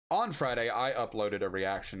on Friday, I uploaded a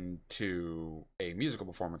reaction to a musical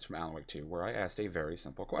performance from Alan Wake 2 where I asked a very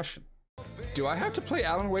simple question. Do I have to play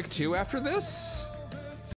Alan Wake 2 after this?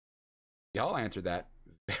 Y'all answered that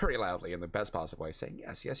very loudly in the best possible way, saying,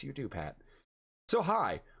 yes, yes, you do, Pat. So,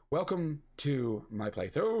 hi. Welcome to my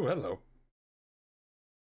playthrough. Oh, hello.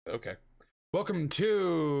 Okay. Welcome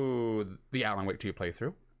to the Alan Wake 2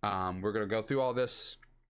 playthrough. We're going to go through all this.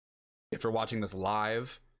 If you're watching this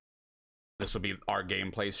live, this will be our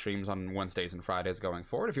gameplay streams on Wednesdays and Fridays going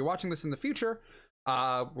forward. If you're watching this in the future,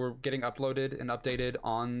 we're getting uploaded and updated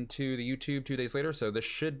onto the YouTube 2 days later. So this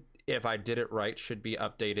should, if I did it right, should be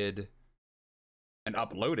updated and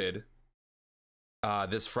uploaded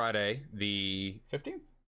this Friday, the 15th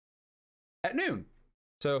at noon.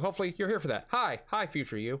 So hopefully you're here for that. Hi,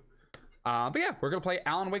 future you. But yeah, we're gonna play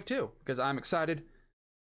Alan Wake 2 because I'm excited.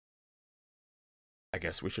 I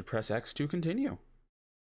guess we should press X to continue.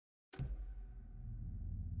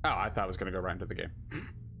 Oh, I thought I was gonna go right into the game.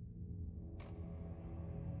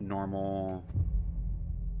 Normal.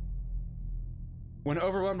 When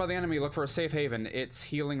overwhelmed by the enemy, look for a safe haven. Its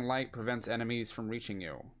healing light prevents enemies from reaching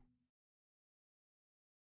you.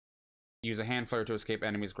 Use a hand flare to escape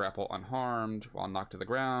enemies, grapple unharmed. While knocked to the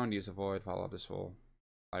ground, use a void, follow up this will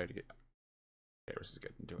allow you to get... Okay, this is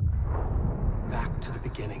good. Do it. Back to the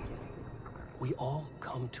beginning. We all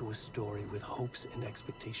come to a story with hopes and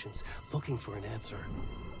expectations, looking for an answer.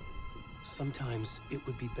 Sometimes it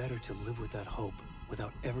would be better to live with that hope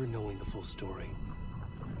without ever knowing the full story.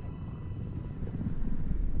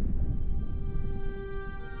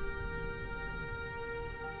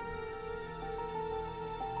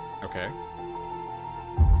 Okay.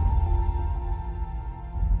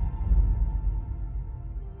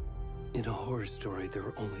 In a horror story, there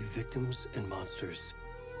are only victims and monsters.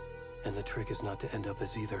 And the trick is not to end up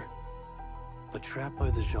as either. But trapped by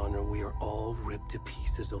the genre, we are all ripped to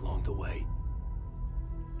pieces along the way.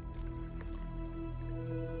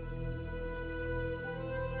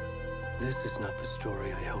 This is not the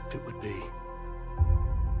story I hoped it would be.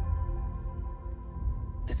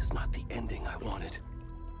 This is not the ending I wanted.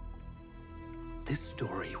 This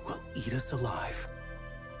story will eat us alive.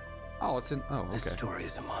 Oh, it's in... Oh, okay. This story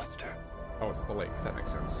is a monster. Oh, it's the lake. That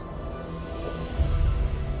makes sense.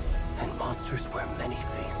 And monsters wear many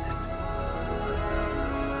faces.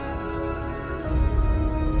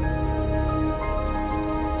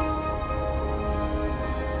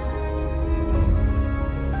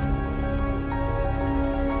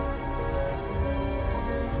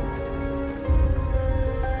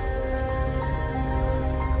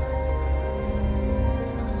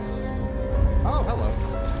 Oh, hello.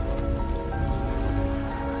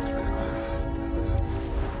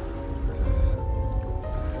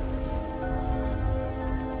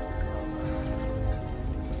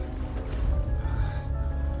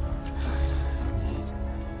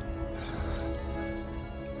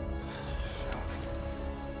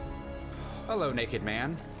 Hello, naked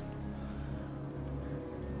man.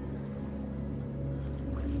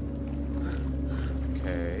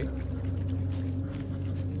 Okay.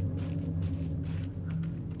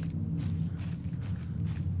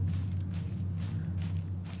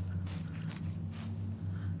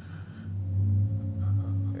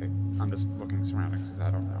 I'm just looking surroundings because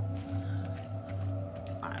I don't know.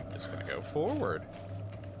 I'm just gonna go forward.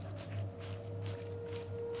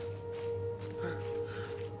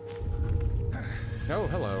 Oh,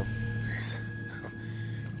 hello. Please.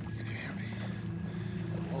 Can you hear me?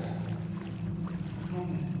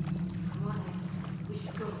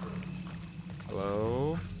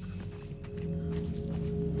 Hello?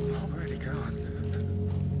 Oh, where'd he gone?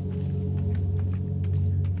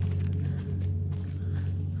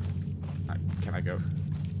 Can I go?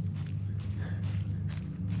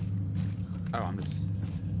 Oh, I'm just...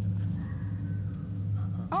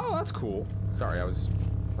 Oh, that's cool. Sorry, I was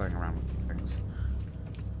playing around with things.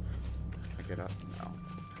 Can I get up? No.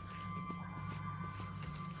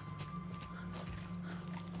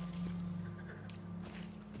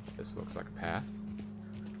 This looks like a path.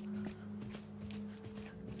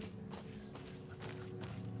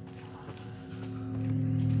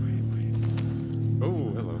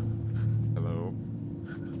 Oh, hello. Hello.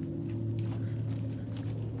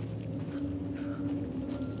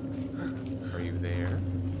 Are you there?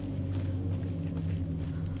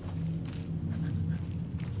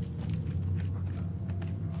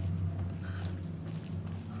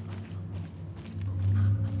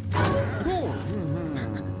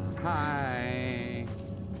 Hi.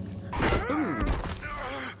 Ooh.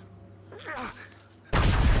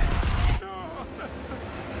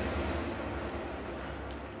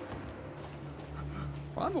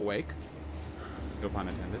 Well, I'm awake. No pun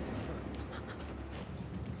intended.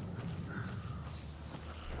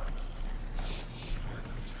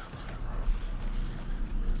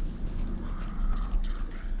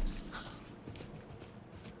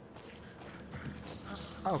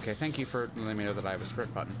 Okay, thank you for letting me know that I have a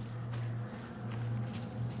sprint button.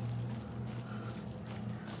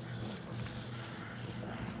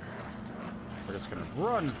 We're just gonna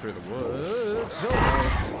run through the woods. So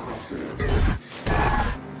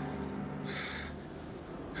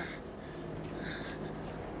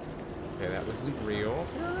okay, that wasn't real.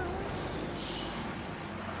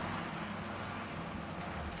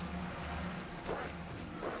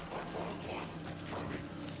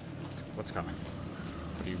 What's coming?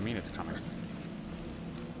 What do you mean it's coming?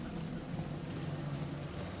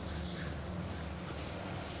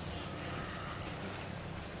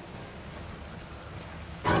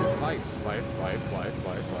 Lights, lights, lights, lights,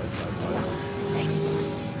 lights, lights, lights, lights.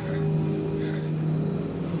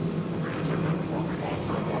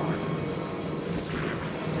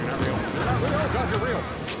 You're not real. You're not real! Oh God, you're real!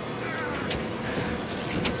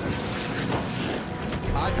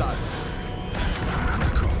 I thought...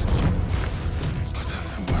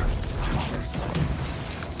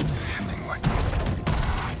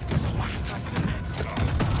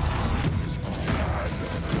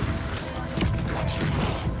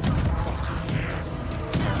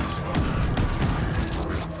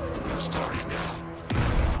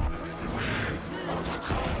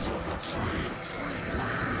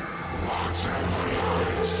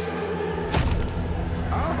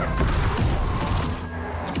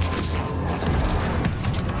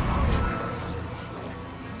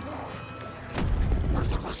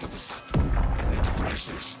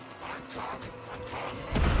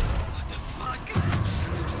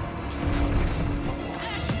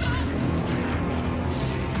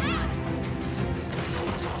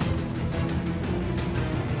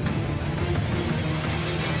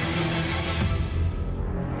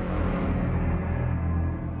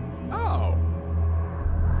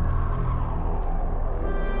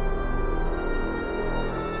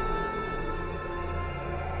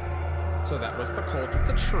 So that was the cult of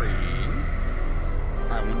the tree.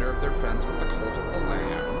 I wonder if they're friends with the cult of the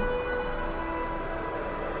lamb.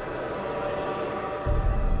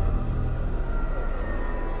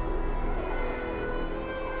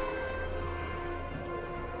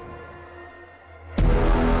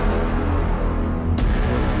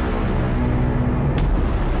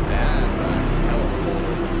 That's a hell of a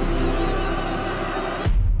cold.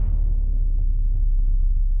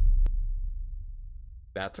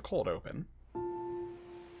 That's a cold open.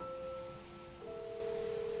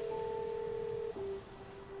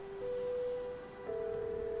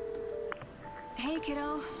 Hey,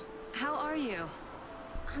 kiddo. How are you?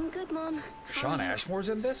 I'm good, Mom. Sean Ashmore's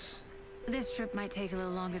in this? This trip might take a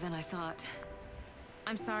little longer than I thought.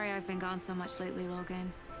 I'm sorry I've been gone so much lately,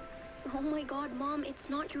 Logan. Oh my God, Mom, it's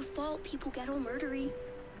not your fault people get all murdery.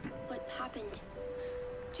 What happened?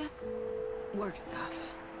 Just work stuff.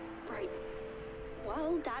 Right.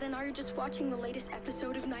 Well, Dad and I are just watching the latest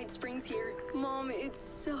episode of Night Springs here. Mom, it's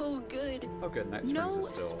so good. Oh, good. Night Springs No is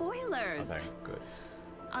still... spoilers. Okay, good.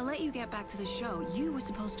 I'll let you get back to the show. You were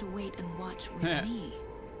supposed to wait and watch with me.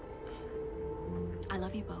 I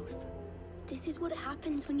love you both. This is what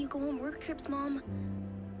happens when you go on work trips, Mom.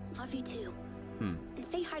 Love you too. And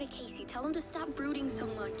say hi to Casey. Tell him to stop brooding so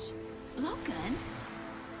much. Logan?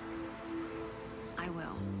 I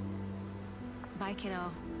will. Bye,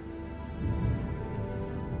 kiddo.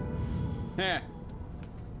 Heh.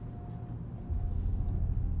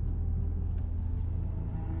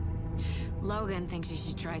 Logan thinks you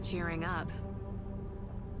should try cheering up.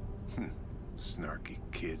 Snarky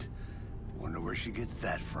kid. Wonder where she gets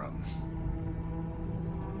that from.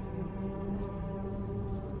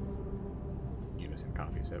 Unison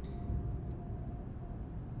coffee sip.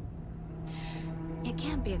 It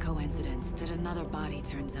can't be a coincidence that another body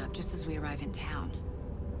turns up just as we arrive in town.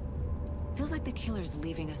 Feels like the killer's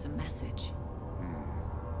leaving us a message.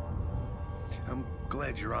 I'm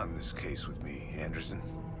glad you're on this case with me, Anderson.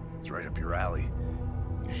 It's right up your alley.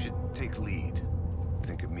 You should take lead.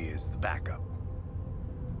 Think of me as the backup.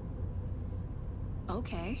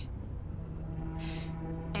 Okay.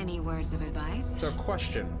 Any words of advice? So,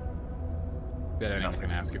 question that anyone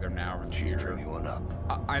can ask either now or in the Cheer future. anyone up.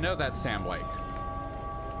 I know that's Sam Lake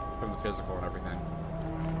from the physical and everything.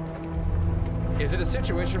 Is it a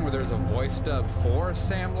situation where there's a voice dub for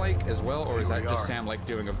Sam Lake as well, or is Here that we just are. Sam Lake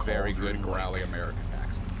doing a very good Cauldron growly Lake. American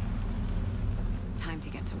accent? Time to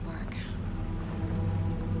get to work.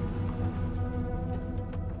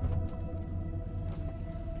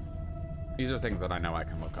 These are things that I know I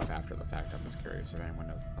can look up after the fact. I'm just curious if anyone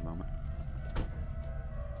knows at the moment.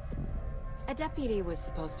 A deputy was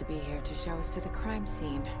supposed to be here to show us to the crime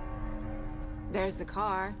scene. There's the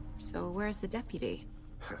car, so where's the deputy?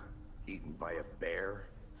 Eaten by a bear?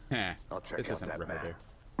 Heh, I'll check this out isn't that Riverdale.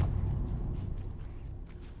 map.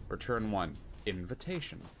 Return 1.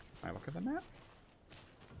 Invitation. Can I look at the map?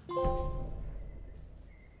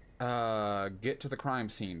 Get to the crime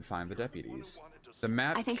scene. Find the deputies. The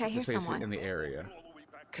map I think I hear is basically someone. in the area.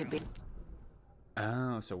 Could be.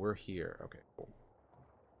 Oh, so we're here. Okay, cool.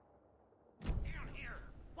 Down here,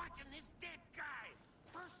 watching this dead guy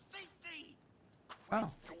for safety.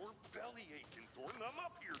 Oh. Your belly aching, Thornton. I'm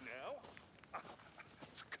up here now.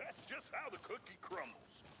 That's just how the cookie crumbles.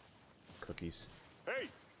 Cookies. Hey,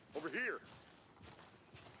 over here.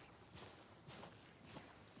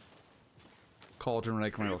 Cauldron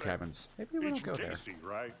Lake Rental Cabins. Maybe we don't Agent go there. Casey,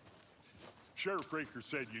 right? Sheriff Breaker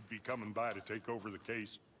said you'd be coming by to take over the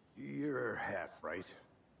case. You're half right.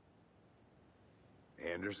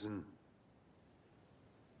 Anderson?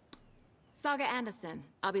 Saga Anderson.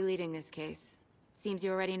 I'll be leading this case. Seems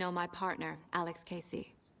you already know my partner, Alex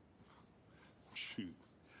Casey. Shoot.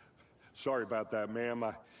 Sorry about that, ma'am.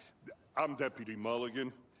 I'm Deputy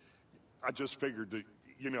Mulligan. I just figured that,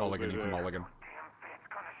 you know, Mulligan needs a mulligan. It's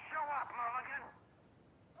gonna show up, Mulligan.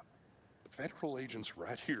 Federal agent's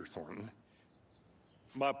right here, Thornton.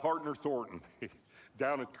 My partner, Thornton,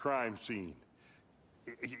 down at the crime scene.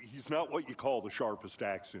 He's not what you call the sharpest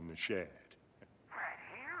axe in the shed. Right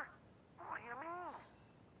here? What do you mean?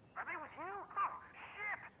 Are they with you? Oh,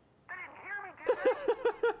 shit! They didn't hear me,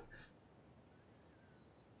 did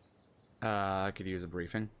they? I could use a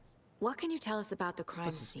briefing. What can you tell us about the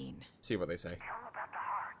crime scene? See what they say. Tell them about the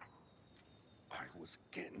heart. I was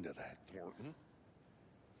getting to that, Thornton.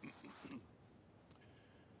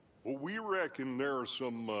 Well, we reckon there are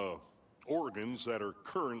some organs that are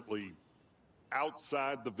currently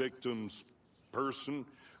outside the victim's person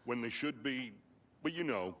when they should be, well, you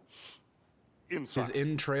know, inside. His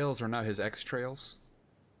entrails are not his extrails?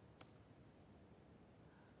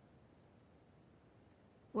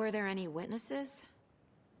 Were there any witnesses?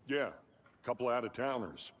 Yeah, a couple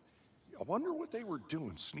out-of-towners. I wonder what they were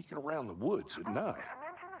doing sneaking around the woods at night.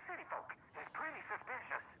 Mention the city folk. It's pretty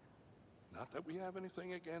suspicious. Not that we have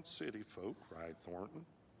anything against city folk, right, Thornton?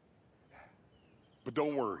 But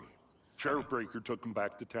don't worry. Sheriff Breaker took him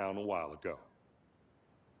back to town a while ago.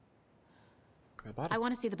 I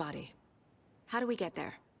want to see the body. How do we get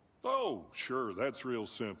there? Oh, sure, that's real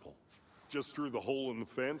simple. Just through the hole in the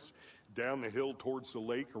fence, down the hill towards the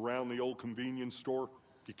lake, around the old convenience store.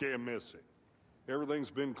 You can't miss it. Everything's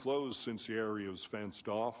been closed since the area was fenced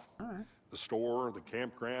off. All right. The store, the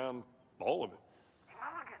campground, all of it.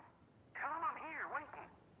 Mulligan, tell them I'm here waiting.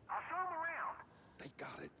 I'll show them around. They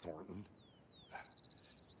got it, Thornton.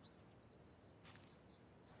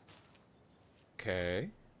 Okay.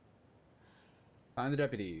 Find the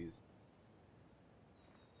deputies.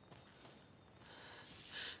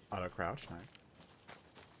 Auto crouch, nice.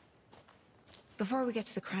 Before we get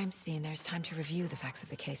to the crime scene, there's time to review the facts of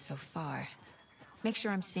the case so far. Make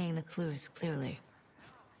sure I'm seeing the clues clearly.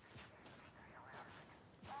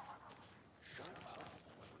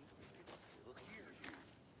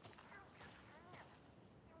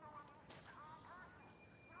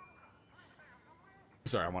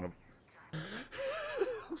 Sorry, I want to...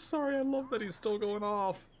 I'm sorry, I love that he's still going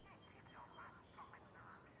off.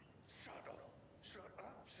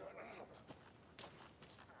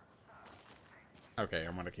 Okay,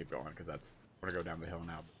 I'm gonna keep going because I'm gonna go down the hill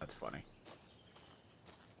now. But that's funny.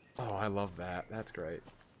 Oh, I love that. That's great.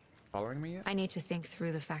 Following me yet? I need to think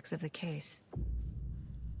through the facts of the case.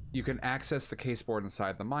 You can access the case board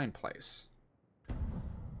inside the mine place.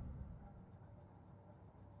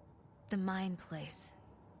 The Mind Place.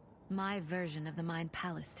 My version of the Mind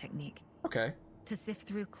Palace technique. Okay. To sift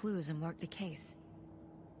through clues and work the case.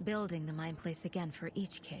 Building the Mind Place again for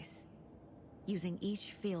each case. Using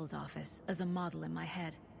each field office as a model in my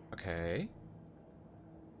head. Okay.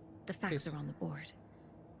 The facts Yes. are on the board.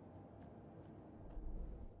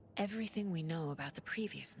 Everything we know about the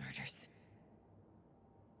previous murders.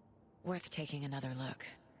 Worth taking another look.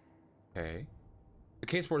 Okay. The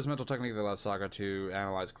case board is a mental technique that allows Saga to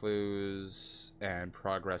analyze clues and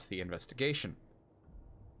progress the investigation.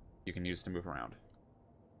 You can use to move around.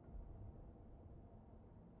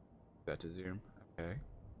 Set to zoom. Okay.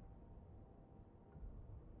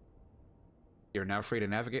 You're now free to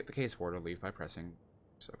navigate the case board or leave by pressing.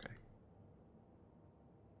 It's okay.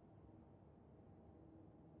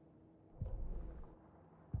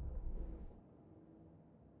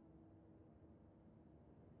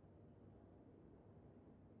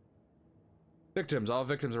 Victims. All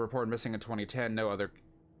victims are reported missing in 2010. No other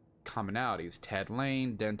commonalities. Ted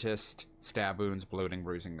Lane, dentist, stab wounds, bloating,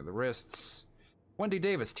 bruising of the wrists. Wendy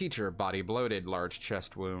Davis, teacher, body bloated, large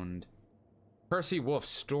chest wound. Percy Wolf,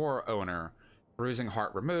 store owner, bruising,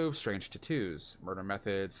 heart removed, strange tattoos. Murder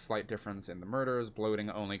methods, slight difference in the murders, bloating,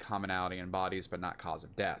 only commonality in bodies but not cause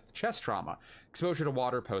of death. Chest trauma, exposure to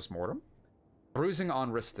water post-mortem. Bruising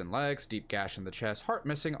on wrists and legs, deep gash in the chest, heart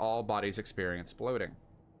missing, all bodies experience bloating.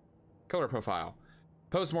 Killer profile.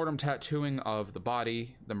 Post-mortem tattooing of the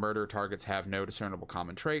body. The murder targets have no discernible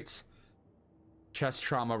common traits. Chest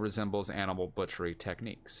trauma resembles animal butchery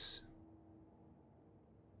techniques.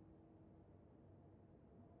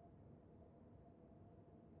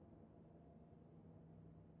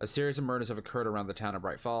 A series of murders have occurred around the town of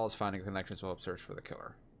Bright Falls. Finding connections will help search for the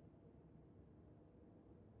killer.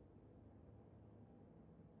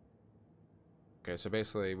 Okay, so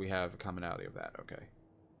basically we have a commonality of that. Okay.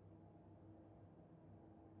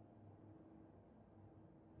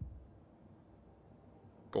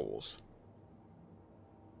 Goals.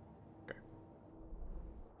 Okay.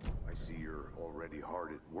 I see you're already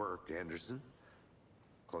hard at work, Anderson.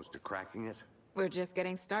 Close to cracking it? We're just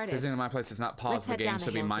getting started. Visiting my place does not pause Let's the head game, down so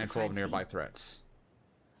the be hill to the mindful of crime nearby scene. threats.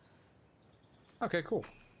 Okay, cool.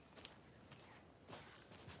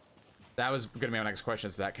 That was going to be my next question.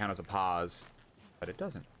 Does that count as a pause? But it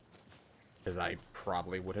doesn't. Because I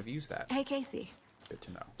probably would have used that. Hey, Casey. Good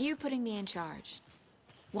to know. You putting me in charge.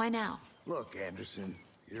 Why now? Look, Anderson,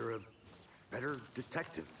 you're a better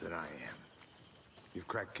detective than I am. You've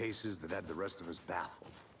cracked cases that had the rest of us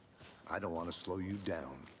baffled. I don't want to slow you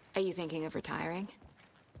down. Are you thinking of retiring?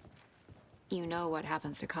 You know what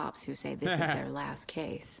happens to cops who say this is their last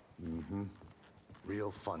case. Mm-hmm.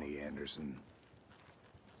 Real funny, Anderson.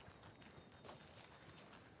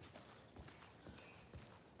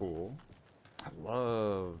 Cool. I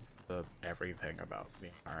love everything about the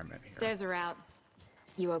environment here. Stairs are out.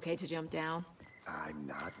 You okay to jump down? I'm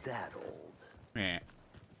not that old. Meh.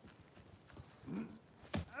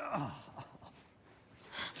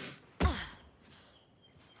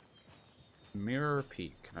 Mirror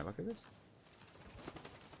Peak. Can I look at this?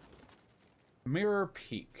 Mirror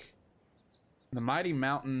Peak. The mighty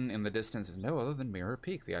mountain in the distance is no other than Mirror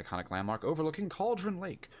Peak, the iconic landmark overlooking Cauldron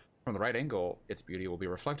Lake. From the right angle, its beauty will be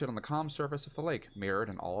reflected on the calm surface of the lake, mirrored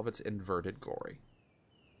in all of its inverted glory.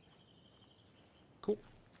 Cool.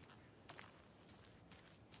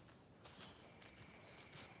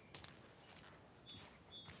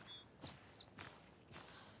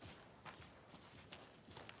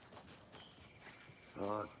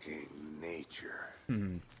 Fucking nature.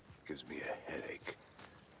 Gives me a headache.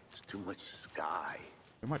 There's too much sky.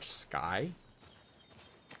 Too much sky?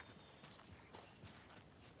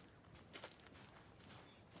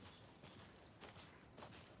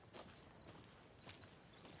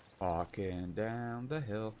 Walking down the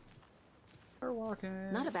hill. We're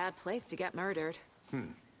walking. Not a bad place to get murdered.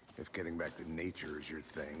 If getting back to nature is your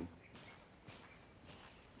thing.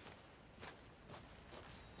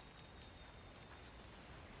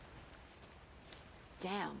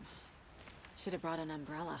 Damn. Should have brought an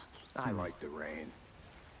umbrella. I like the rain.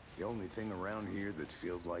 The only thing around here that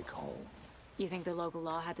feels like home. You think the local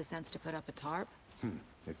law had the sense to put up a tarp?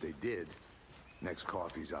 If they did, next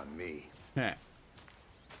coffee's on me. Heh.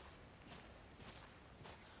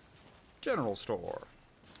 General store.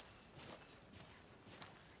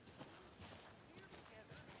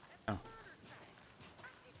 Oh.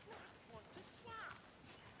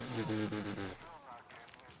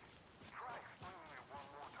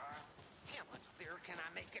 How much clearer can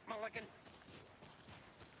I make it, Mulligan?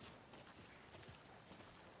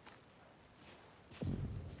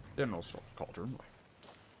 General store. Cauldron.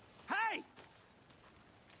 Hey!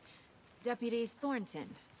 Deputy Thornton,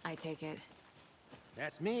 I take it.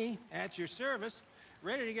 That's me, at your service,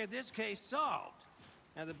 ready to get this case solved.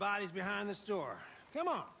 Now the body's behind the store. Come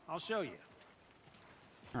on, I'll show you.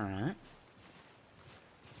 All right.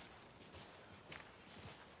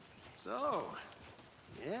 So,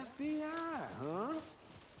 FBI, huh?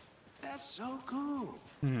 That's so cool.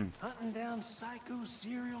 Hunting down psycho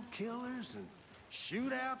serial killers and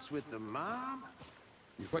shootouts with the mob.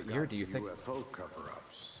 You What year forgot do you the think- UFO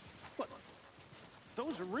cover-ups. What?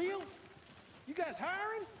 Those are real? You guys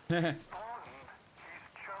hiring? He's choking.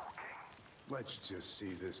 Let's just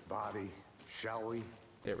see this body, shall we?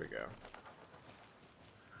 There we go.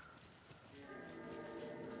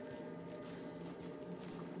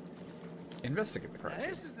 Investigate the crime Now, scene.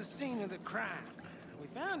 this is the scene of the crime. We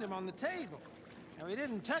found him on the table. And we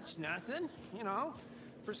didn't touch nothing, you know,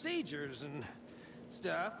 procedures and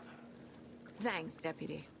stuff. Thanks,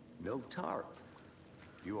 Deputy. No tarp.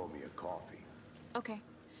 You owe me a coffee. Okay,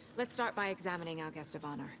 let's start by examining our guest of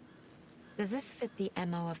honor. Does this fit the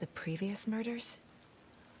MO of the previous murders?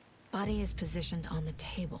 Body is positioned on the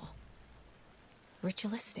table.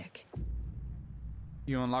 Ritualistic.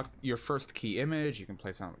 You unlock your first key image. You can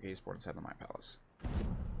place it on the gaze board inside the Mind Palace.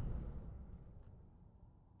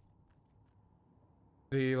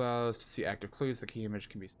 They allow us to see active clues. The key image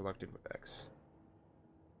can be selected with X.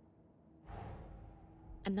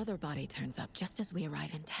 Another body turns up just as we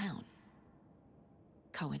arrive in town.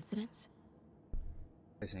 Coincidence?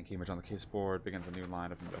 Placing a key image on the case board begins a new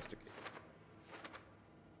line of investigation.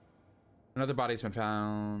 Another body's been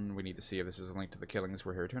found. We need to see if this is a link to the killings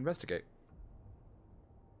we're here to investigate.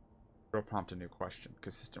 It'll prompt a new question,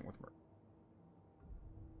 consistent with murder.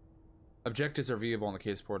 Objectives are viewable on the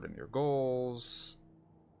case board and your goals.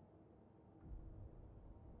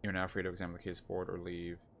 You're now free to examine the case board or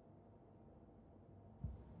leave.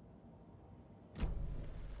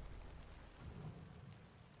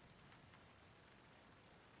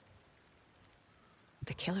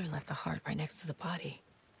 The killer left the heart right next to the body.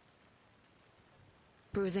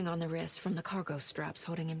 Bruising on the wrist from the cargo straps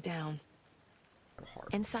holding him down.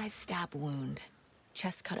 Incised stab wound.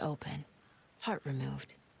 Chest cut open. Heart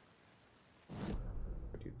removed.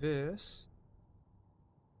 Do this.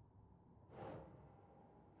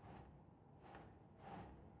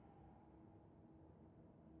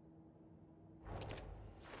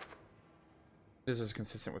 This is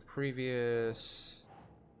consistent with previous.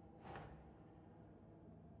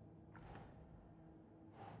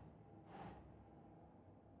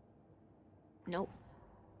 Nope.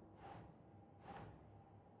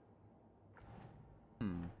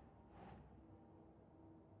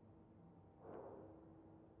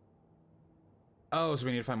 Oh, so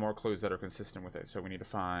we need to find more clues that are consistent with it. So we need to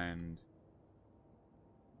find...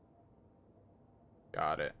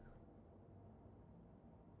 Got it.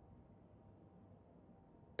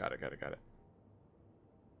 Got it.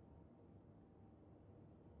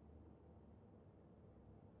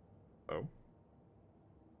 Oh.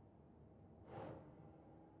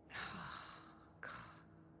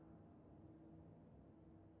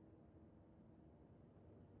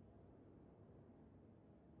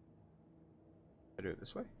 I do it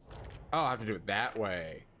this way? Oh, I have to do it that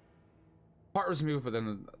way. Part was moved, but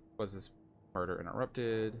then was this murder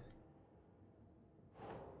interrupted?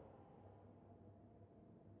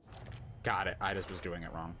 Got it. I just was doing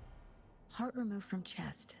it wrong. Heart removed from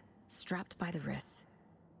chest, strapped by the wrists.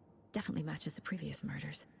 Definitely matches the previous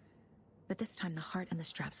murders. But this time the heart and the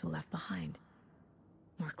straps were left behind.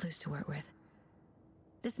 More clues to work with.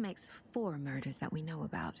 This makes 4 murders that we know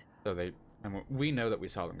about. So and we know that we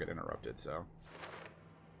saw them get interrupted, so.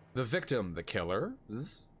 The victim, the killer.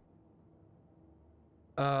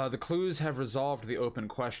 The clues have resolved the open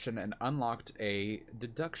question and unlocked a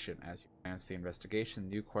deduction. As you advance the investigation,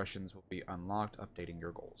 new questions will be unlocked, updating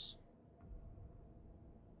your goals.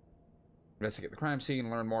 Investigate the crime scene,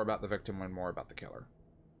 learn more about the victim, learn more about the killer.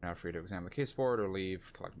 Now free to examine the case board or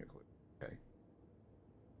leave, collect new clues. Okay.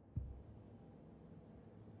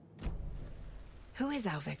 Who is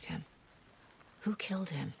our victim? Who killed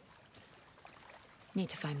him? Need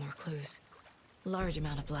to find more clues. Large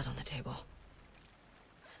amount of blood on the table.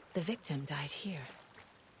 The victim died here.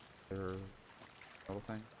 Little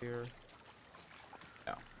thing here.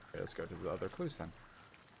 No. Okay, let's go to the other clues then.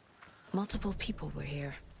 Multiple people were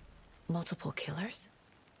here. Multiple killers?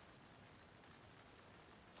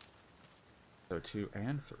 So 2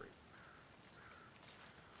 and 3.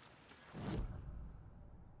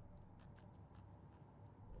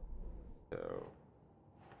 So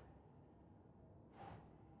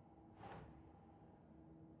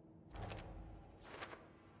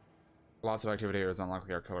lots of activity here. It's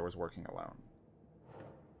unlikely our killer was working alone.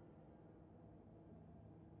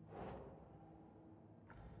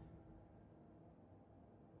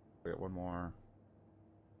 We got one more.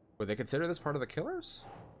 Would they consider this part of the killers?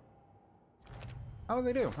 Oh,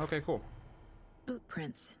 they do. Okay, cool. Boot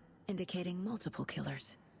prints, indicating multiple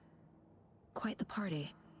killers. Quite the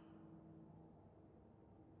party.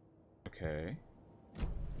 Okay.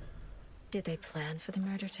 Did they plan for the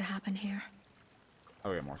murder to happen here?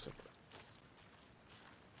 Oh, yeah, more so.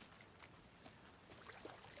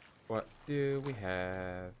 What do we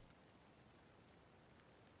have?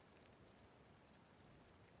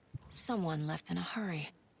 Someone left in a hurry.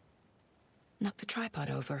 Knocked the tripod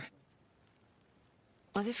over.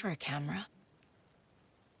 Was it for a camera?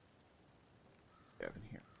 We have in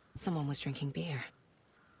here. Someone was drinking beer.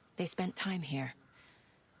 They spent time here,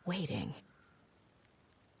 waiting.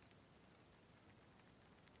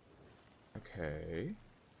 Okay.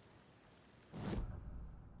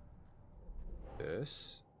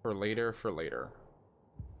 This for later, for later.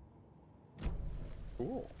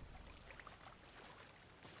 Cool.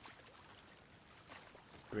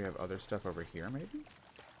 Do we have other stuff over here, maybe?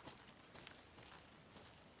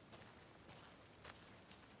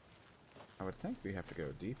 I would think we have to go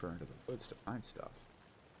deeper into the woods to find stuff.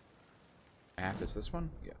 App is this one?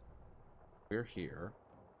 Yeah. We're here.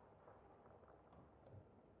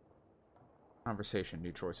 Conversation,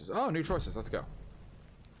 new choices. Oh, new choices. Let's go.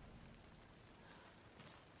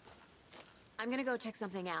 I'm gonna go check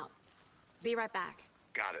something out. Be right back.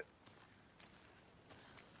 Got it.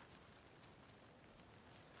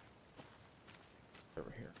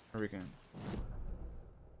 Over here. Or we can...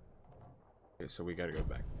 Okay, so we gotta go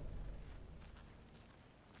back.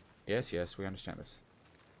 Yes, yes, we understand this.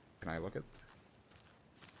 Can I look at...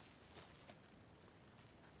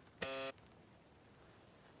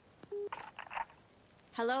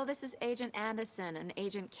 Hello, this is Agent Anderson and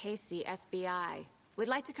Agent Casey, FBI. We'd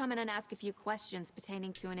like to come in and ask a few questions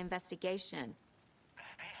pertaining to an investigation. The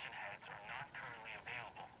station heads are not currently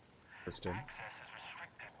available. Interesting. Access is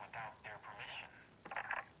restricted without their permission.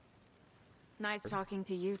 Nice talking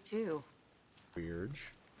to you, too. Weird.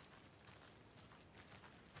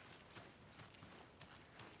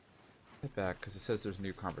 Get back, because it says there's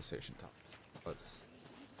new conversation topics. Let's...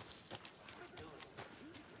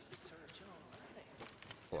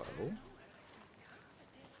 Hello?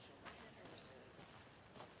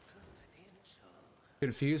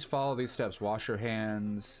 Confused, follow these steps. Wash your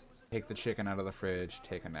hands, take the chicken out of the fridge,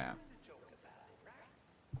 take a nap.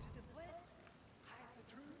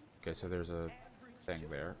 Okay, so there's a thing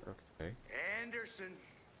there. Okay. Anderson.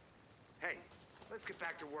 Hey, let's get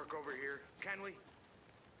back to work over here, can we?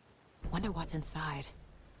 Wonder what's inside.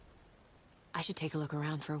 I should take a look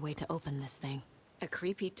around for a way to open this thing. A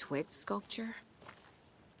creepy twig sculpture?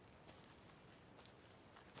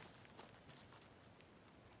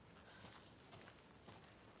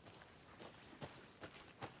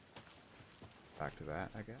 Back to that,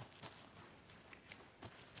 I guess.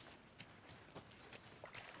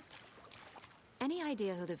 Any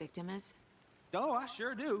idea who the victim is? Oh, I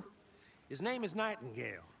sure do. His name is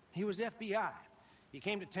Nightingale. He was FBI. He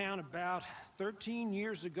came to town about 13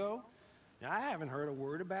 years ago. Now, I haven't heard a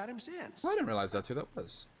word about him since. Well, I didn't realize that's who that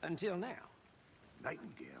was. Until now.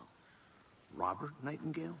 Nightingale. Robert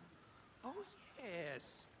Nightingale? Oh,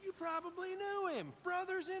 yes. You probably knew him.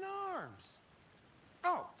 Brothers in arms.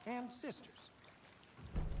 Oh, and sisters.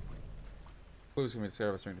 Clues can be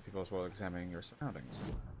discovered between the people as well as examining your surroundings.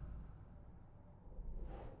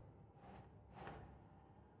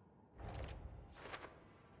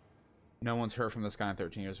 No one's heard from this guy in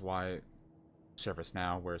 13 years. Why surface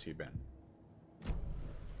now? Where's he been?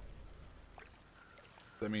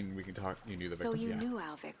 I mean, we can talk. You knew the victim. So you yeah. knew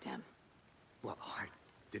our victim. Well, I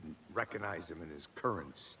didn't recognize him in his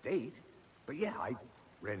current state. But yeah, I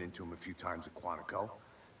ran into him a few times at Quantico.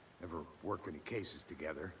 Never worked any cases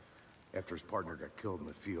together. After his partner got killed in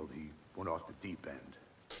the field, he went off the deep end.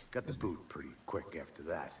 Got the boot pretty quick after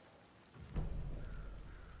that.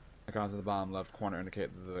 Icons at the bottom left corner indicate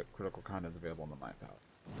the critical contents available in the map palette.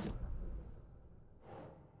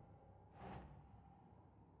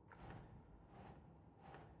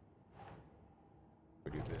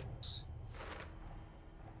 We do this.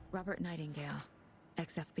 Robert Nightingale,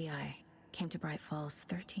 ex-FBI, came to Bright Falls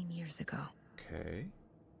 13 years ago. Okay.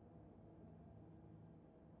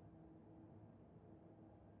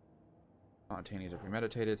 Spontaneous are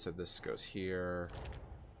premeditated, so this goes here.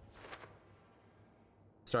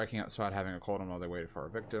 Striking outside, having a cold on while they waited for our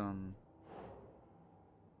victim.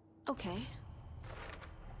 Okay.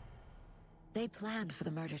 They planned for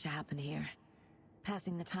the murder to happen here,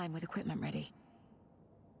 passing the time with equipment ready.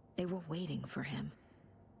 They were waiting for him.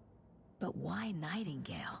 But why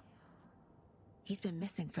Nightingale? He's been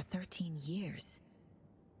missing for 13 years.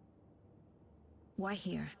 Why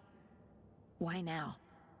here? Why now?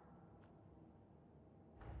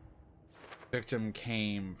 Victim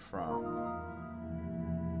came from...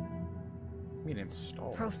 I mean,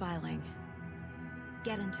 installed. Profiling.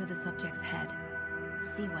 Get into the subject's head.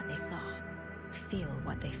 See what they saw. Feel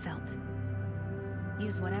what they felt.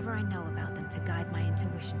 Use whatever I know about them to guide my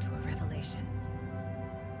intuition to a revelation.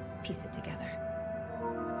 Piece it together.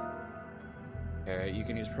 Okay, you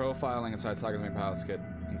can use profiling inside Saga's main palace to get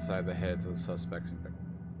inside the heads of the suspects and victims.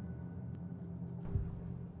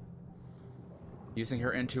 Using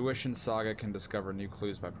her intuition, Saga can discover new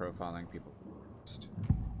clues by profiling people.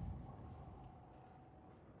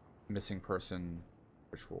 Missing person,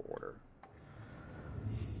 ritual order.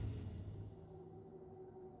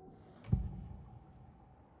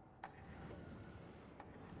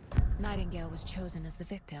 Nightingale was chosen as the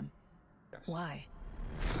victim. Yes. Why?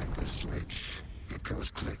 Find the switch. It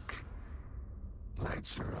goes click.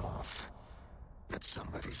 Lights are off. But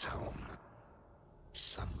somebody's home.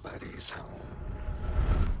 Somebody's home.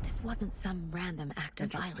 This wasn't some random act of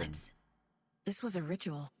Interesting. violence. This was a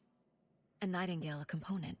ritual. A Nightingale a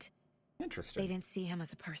component. They Interesting. didn't see him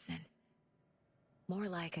as a person. More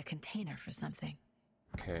like a container for something.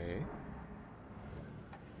 Okay.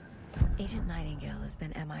 Agent Nightingale has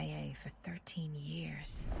been MIA for 13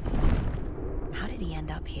 years. How did he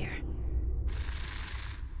end up here?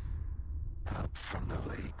 Up from the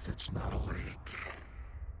lake that's not a lake.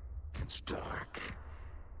 It's dark.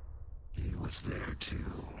 He was there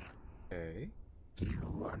too. Okay.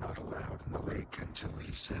 You are not allowed in the lake until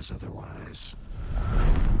he says otherwise.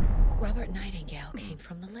 Robert Nightingale came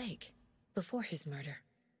from the lake before his murder.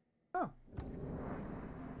 Oh.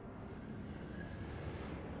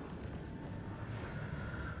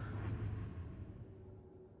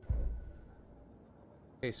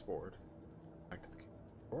 Baseboard. Back to the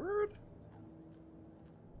keyboard.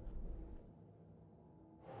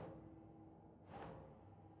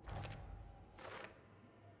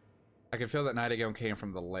 I can feel that Nightingale came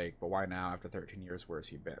from the lake, but why now after 13 years? Where's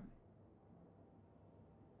he been?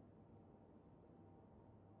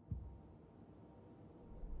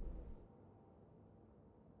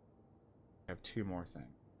 I have two more things.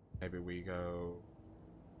 Maybe we go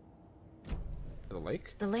to the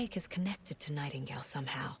lake? The lake is connected to Nightingale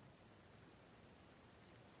somehow.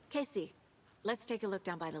 Casey, let's take a look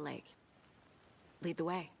down by the lake. Lead the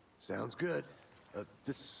way. Sounds good.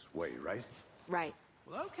 This way, right? Right.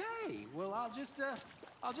 Well, okay. Well, I'll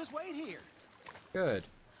just wait here. Good.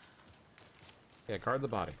 Yeah, guard the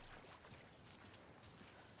body.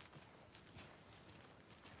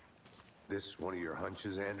 This one of your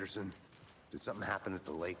hunches, Anderson? Did something happen at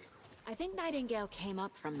the lake? I think Nightingale came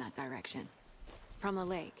up from that direction. From the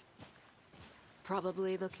lake.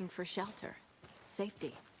 Probably looking for shelter.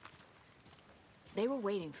 Safety. They were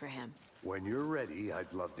waiting for him. When you're ready,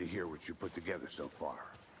 I'd love to hear what you put together so far.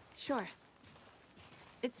 Sure.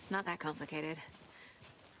 It's not that complicated.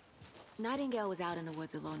 Nightingale was out in the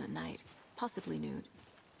woods alone at night, possibly nude.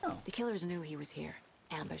 Oh. The killers knew he was here,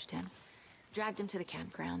 ambushed him, dragged him to the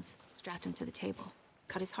campgrounds, strapped him to the table,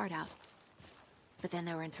 cut his heart out. But then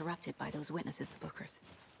they were interrupted by those witnesses, the Bookers.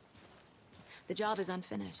 The job is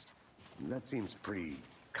unfinished. That seems pretty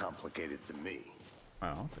complicated to me.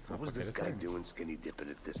 Well, it's a What was this complicated guy thing. doing skinny dipping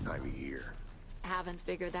at this time of year? Haven't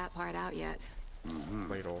figured that part out yet.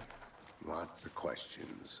 Ladle. Lots of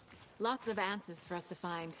questions. Lots of answers for us to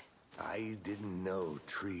find. I didn't know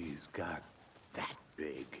trees got that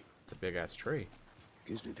big. It's a big ass tree.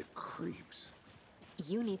 Gives me the creeps.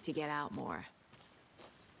 You need to get out more.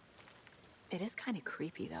 It is kind of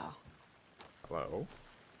creepy, though. Hello.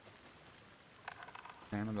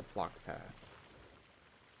 Examine the block pad.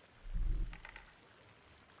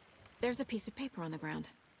 There's a piece of paper on the ground.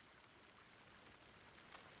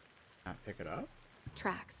 Can I pick it up?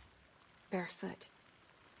 Tracks. Barefoot.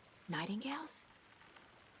 Nightingales?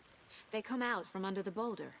 They come out from under the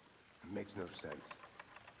boulder. It makes no sense.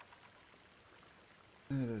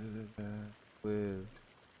 Lived.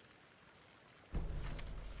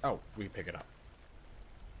 Oh, we pick it up.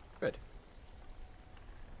 Good.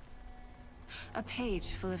 A page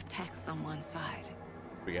full of text on one side.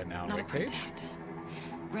 We get now Not a a page. printout.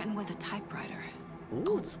 Written with a typewriter. Ooh.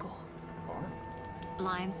 Old school. Bar.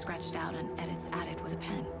 Lines scratched out and edits added with a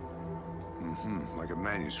pen. Like a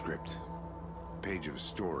manuscript. Page of a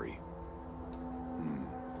story.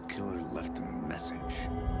 Killer left a message.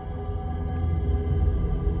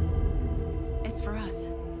 It's for us.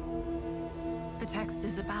 The text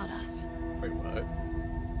is about us. Wait,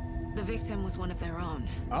 what? The victim was one of their own.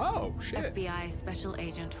 Oh, shit. FBI Special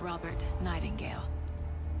Agent Robert Nightingale.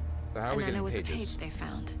 So how are And we then getting there was pages? a page they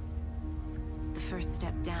found. The first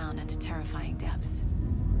step down into terrifying depths.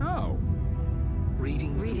 Oh.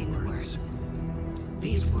 Reading Reading the words.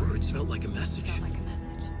 These words felt like a message. Felt like a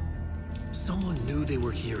message. Someone knew they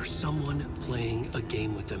were here. Someone playing a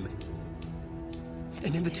game with them.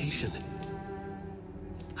 An invitation.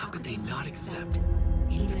 How could they not accept?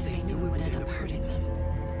 Even if they knew it would end up hurting them.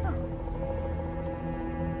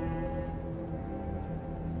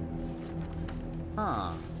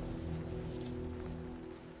 Huh.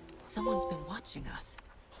 Someone's been watching us.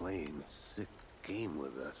 Playing a sick game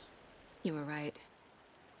with us. You were right.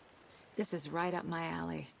 This is right up my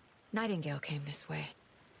alley. Nightingale came this way.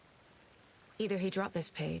 Either he dropped this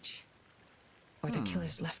page, or the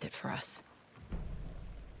killers left it for us.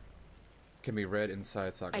 Can be read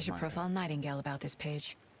inside Saga's I should mind. profile Nightingale about this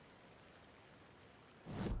page.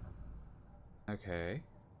 Okay.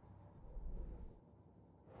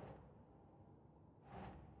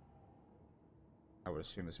 I would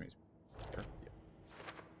assume this means here. Yeah.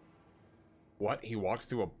 What? He walked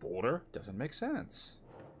through a boulder? Doesn't make sense.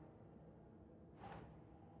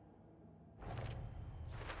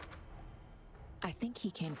 I think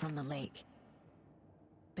he came from the lake.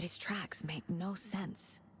 But his tracks make no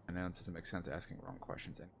sense. I know it doesn't make sense asking wrong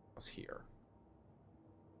questions. Anything else here?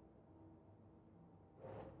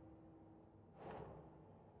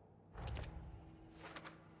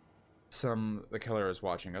 The killer is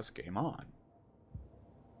watching us. Game on.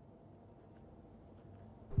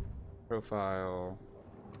 Profile.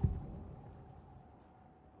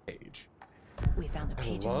 Page. We found a page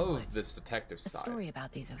I in the love woods. this detective A side. story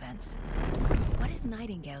about these events. What is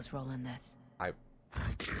Nightingale's role in this?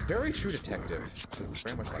 Very true detective.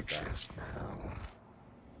 Very much like that. Chest now.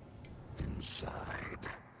 Inside.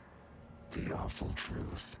 The awful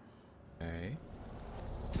truth. Okay.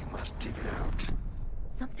 You must dig it out.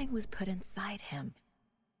 Something was put inside him.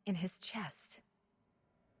 In his chest.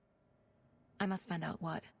 I must find out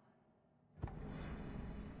what.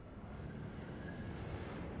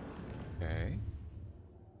 Okay.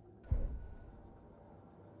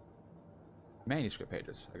 Manuscript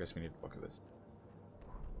pages. I guess we need to look at this.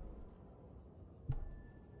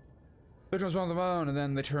 Victim was on the bone, and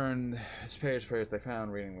then they turned his page they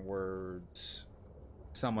found, reading the words.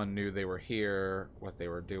 Someone knew they were here, what they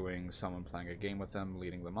were doing, someone playing a game with them,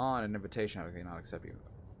 leading them on, an invitation, how could they not accept you?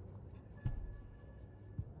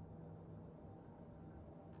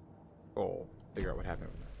 Goal. Figure out what happened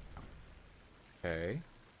with that. Okay.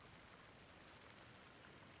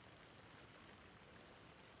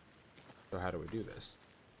 So how do we do this?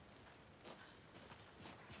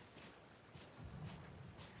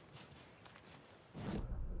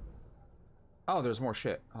 Oh, there's more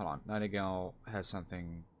shit. Hold on. Nightingale has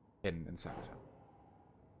something hidden inside of him.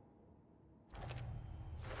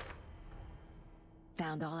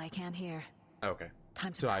 Found all I can here. Okay.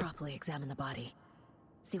 Time to So properly examine the body.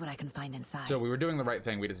 See what I can find inside. So we were doing the right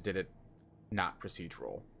thing. We just did it not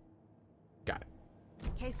procedural. Got it.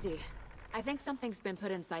 Casey, I think something's been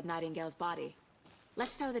put inside Nightingale's body.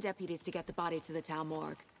 Let's tell the deputies to get the body to the town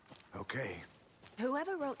morgue. Okay.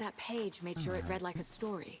 Whoever wrote that page made sure it read like a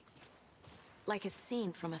story. Like a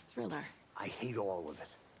scene from a thriller. I hate all of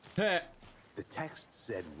it. The text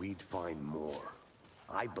said we'd find more.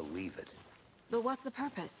 I believe it. But what's the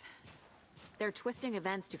purpose? They're twisting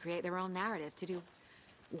events to create their own narrative. To do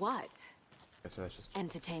what? So that's just...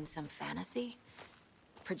 Entertain some fantasy?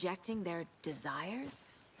 Projecting their desires?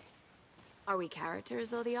 Are we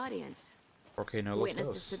characters or the audience? Okay, no, let's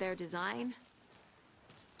Witnesses to their design?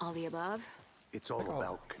 All the above? It's all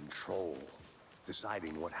about control.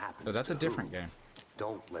 Deciding what happens. No, that's to a different who. game.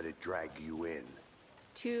 Don't let it drag you in.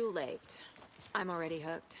 Too late. I'm already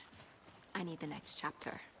hooked. I need the next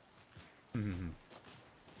chapter. Mm-hmm.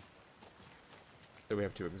 Do we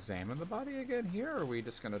have to examine the body again here, or are we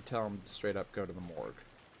just gonna tell them straight up go to the morgue?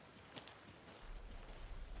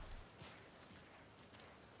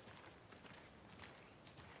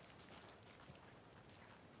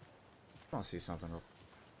 I want to see something real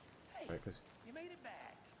Hey, quick. you made it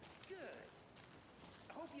back. Good.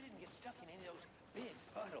 I hope you didn't get stuck in any of those big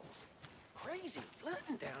puddles. Crazy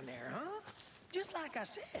flooding down there, huh? Just like I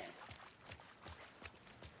said.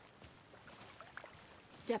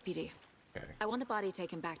 Deputy, Okay. I want the body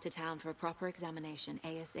taken back to town for a proper examination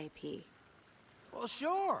ASAP. Well,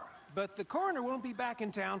 sure. But the coroner won't be back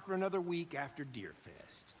in town for another week after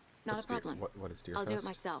Deerfest. Not What's a problem. What is Deerfest? I'll do it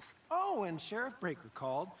myself. Oh, and Sheriff Breaker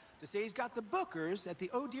called to say he's got the bookers at the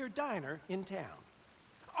Oh Deer Diner in town.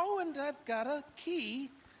 Oh, and I've got a key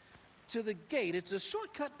to the gate. It's a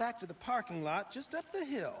shortcut back to the parking lot just up the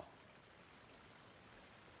hill.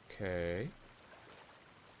 Okay.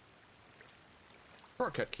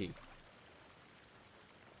 Shortcut key.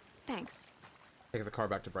 Thanks. Take the car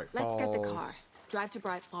back to Bright Let's Falls. get the car. Drive to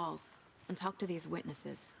Bright Falls and talk to these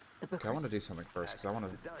witnesses. The bookers. Okay, I want to do something first because I want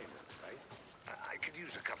to. The diner, right? I could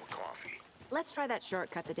use a cup of coffee. Let's try that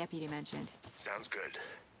shortcut the deputy mentioned. Sounds good.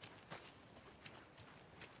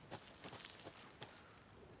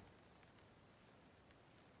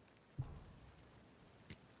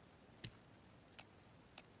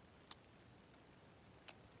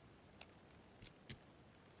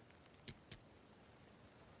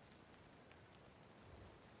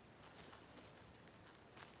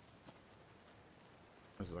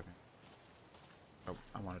 I was looking. Oh,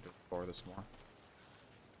 I wanted to explore this more.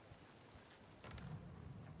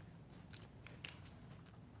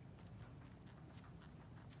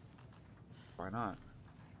 Why not?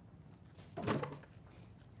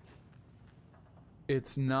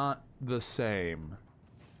 It's not the same.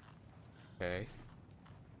 Okay.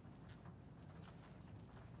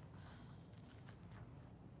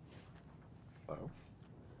 Hello?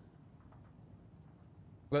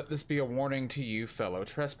 Let this be a warning to you, fellow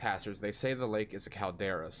trespassers. They say the lake is a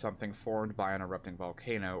caldera, something formed by an erupting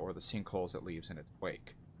volcano or the sinkholes it leaves in its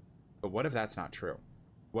wake. But what if that's not true?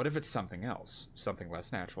 What if it's something else, something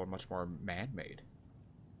less natural and much more man-made?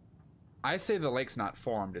 I say the lake's not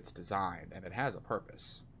formed, it's designed, and it has a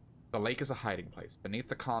purpose. The lake is a hiding place. Beneath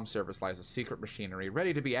the comm service lies a secret machinery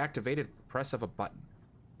ready to be activated at the press of a button.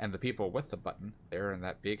 And the people with the button, they're in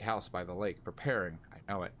that big house by the lake, preparing, I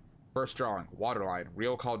know it. First drawing, waterline,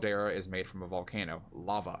 real caldera is made from a volcano,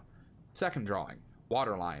 lava. Second drawing,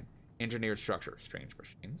 waterline, engineered structure, strange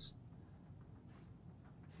machines.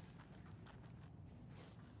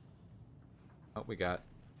 Oh, we got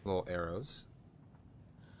little arrows.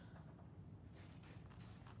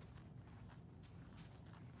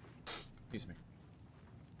 Excuse me.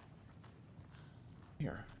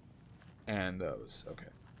 Here. And those, okay.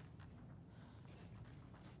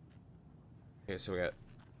 Okay, so we got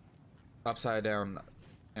upside down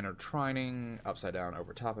intertwining, upside down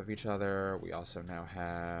over top of each other. We also now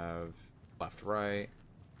have left, right,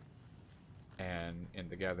 and in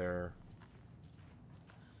together.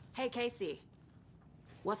 Hey, Casey.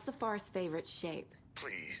 What's the forest's favorite shape?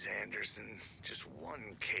 Please, Anderson, just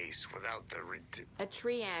one case without the A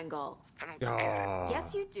triangle. I don't get it.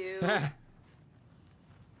 Yes, you do.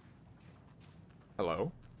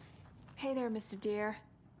 Hello? Hey there, Mr. Deer.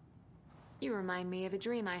 You remind me of a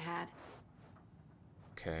dream I had.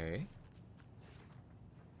 Okay.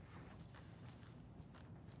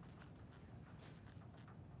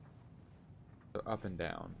 So up and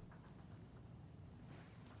down.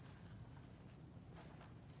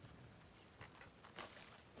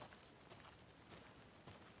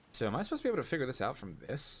 So am I supposed to be able to figure this out from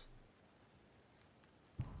this?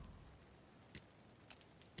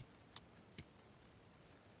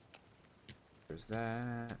 There's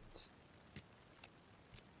that.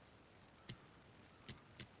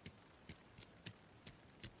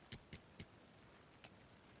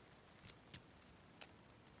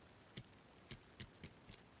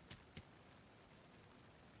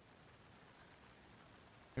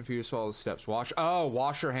 Confused, swallow steps. Wash. Oh,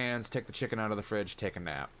 wash your hands. Take the chicken out of the fridge. Take a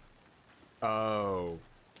nap. Oh.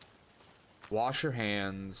 Wash your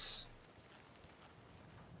hands.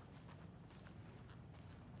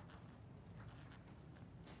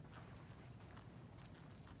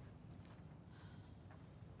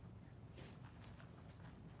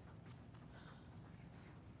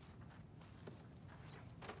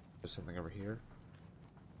 There's something over here.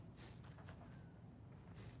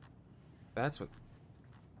 That's what.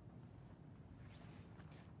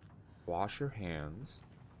 Wash your hands.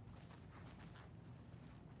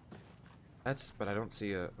 That's, but I don't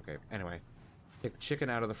see a, okay, anyway. Take the chicken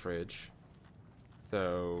out of the fridge.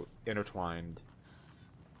 So, intertwined.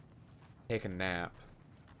 Take a nap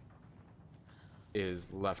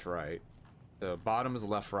is left, right. The bottom is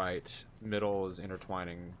left, right. Middle is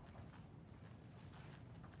intertwining.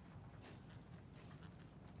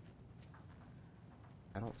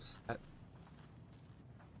 I don't,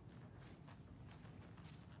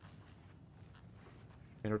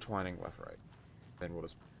 intertwining left, right. Then we'll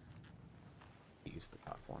just ease the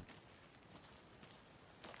top one.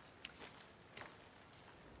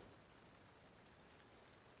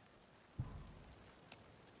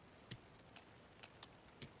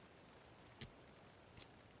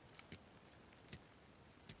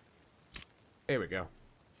 There we go.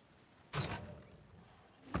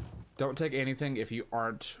 Don't take anything if you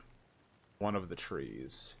aren't one of the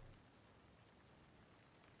trees.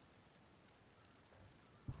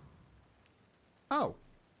 Oh.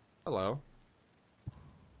 Hello.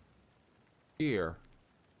 Here.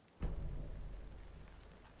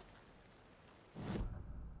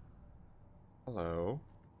 Hello.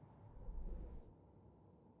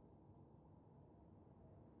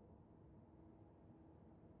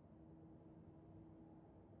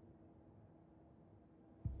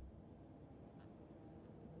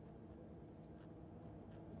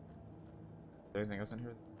 Is there anything else in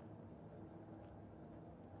here?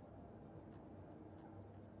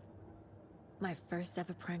 My first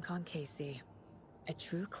ever prank on Casey. A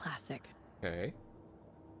true classic. Okay.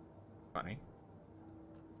 Funny.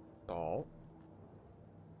 Salt.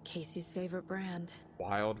 Casey's favorite brand.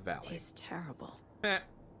 Wild Valley. Tastes terrible. Meh.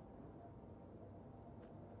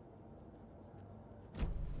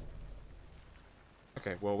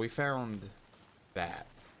 Okay, well, we found that.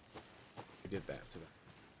 We did that, so that.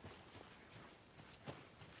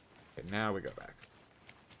 Okay, now we go back.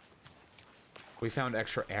 We found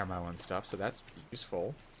extra ammo and stuff, so that's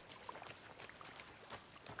useful.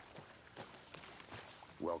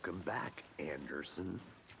 Welcome back, Anderson.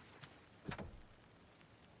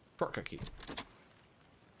 Shortcut key.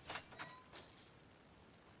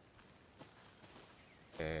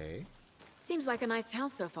 Okay. Seems like a nice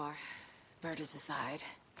town so far. Murders aside.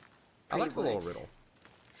 I like the Pretty little woods. riddle.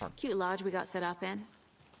 Cute lodge we got set up in.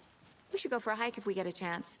 We should go for a hike if we get a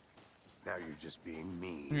chance. Now you're just being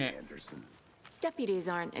mean, Yeah. Anderson. Deputies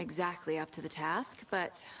aren't exactly up to the task,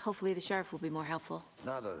 but hopefully the sheriff will be more helpful.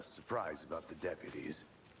 Not a surprise about the deputies.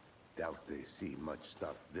 Doubt they see much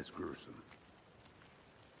stuff this gruesome.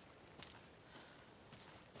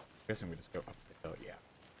 Guessing we just go up the hill, yeah.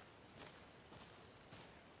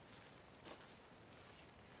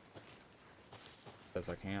 Says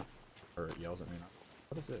I can't. Or it yells at me.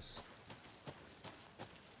 What is this?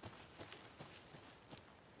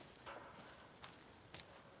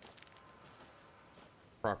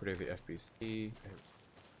 Property of the FBC.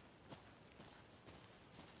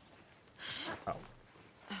 Oh.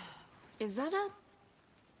 Is that a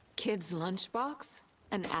kid's lunchbox?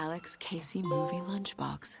 An Alex Casey movie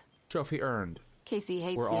lunchbox. Trophy earned. Casey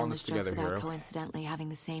hates We're the all in endless this jokes together, about hero. coincidentally having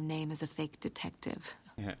the same name as a fake detective.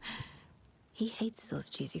 Yeah. He hates those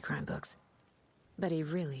cheesy crime books, but he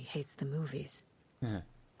really hates the movies.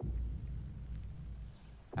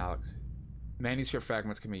 Alex. Manuscript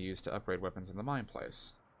fragments can be used to upgrade weapons in the mine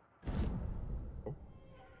place.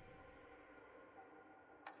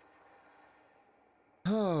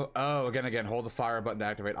 Oh, again, hold the fire button to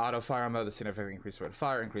activate auto fire mode. The significantly increased rate of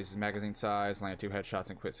fire increases magazine size, land 2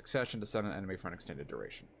 headshots in quick succession to stun an enemy for an extended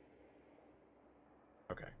duration.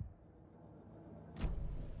 Okay.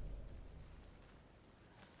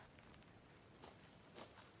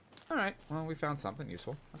 Alright, well, we found something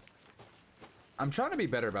useful. I'm trying to be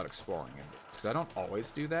better about exploring it, because I don't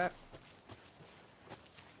always do that.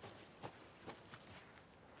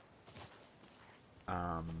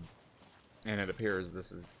 And it appears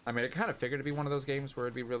this is... I mean, I kind of figured it'd be one of those games where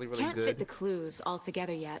it'd be really, really Can't good. fit the clues all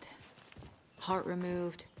together yet. Heart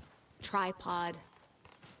removed, tripod,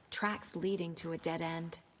 tracks leading to a dead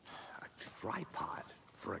end. A tripod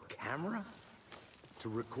for a camera? To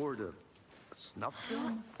record a snuff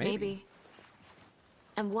film? Maybe.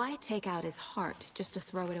 And why take out his heart just to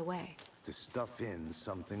throw it away? To stuff in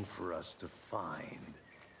something for us to find.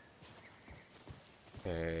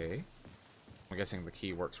 Okay. I'm guessing the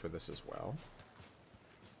key works for this as well.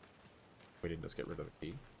 We didn't just get rid of the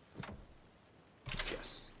key.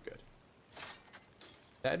 Yes, good.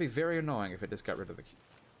 That'd be very annoying if it just got rid of the key.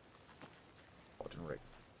 Cauldron Lake.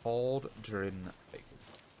 Cauldron Lake is...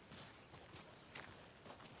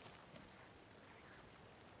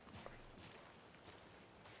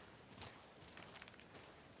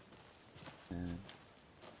 And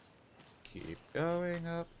keep going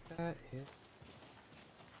up that hill.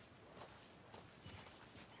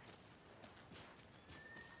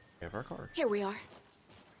 We have our card. Here we are.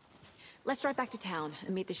 Let's drive back to town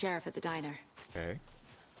and meet the sheriff at the diner. Okay.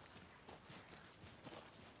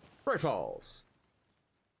 Bright Falls.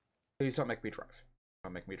 Please don't make me drive.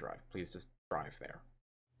 Don't make me drive. Please just drive there.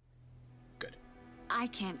 Good. I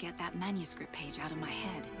can't get that manuscript page out of my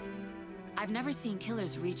head. I've never seen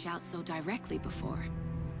killers reach out so directly before.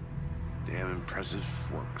 Damn impressive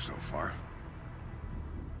work so far.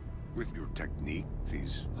 With your technique,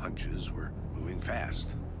 these hunches were moving fast.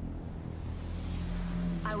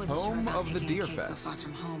 I wasn't sure Home about of the taking Deer a case so far Fest.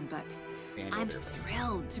 from home, but Annual I'm Deer Fest.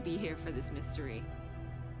 thrilled to be here for this mystery.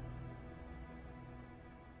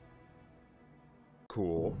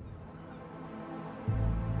 Cool.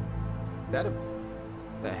 That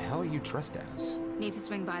the hell you dressed as? Need to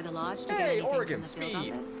swing by the lodge to Hey, get anything Oregon, from the field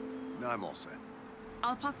speed. office? No, I'm all set.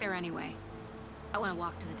 I'll park there anyway. I want to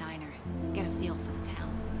walk to the diner, get a feel for the town.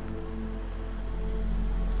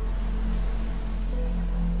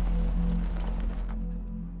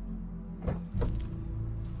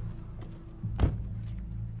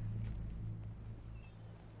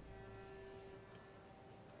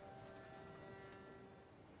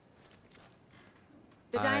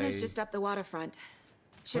 The diner's just up the waterfront.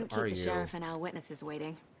 Shouldn't What are keep the you? sheriff and our witnesses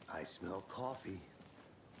waiting. I smell coffee.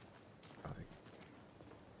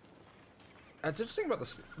 That's interesting about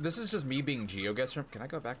this. This is just me being GeoGuessr. Can I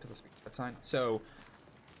go back to the speed sign? So,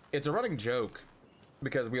 it's a running joke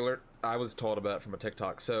because I was told about it from a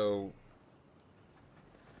TikTok. So,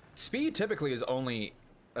 speed typically is only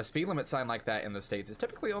a speed limit sign like that in the States is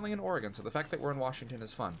typically only in Oregon. So the fact that we're in Washington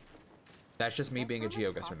is fun. That's just me being a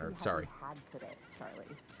GeoGuessr nerd. Sorry.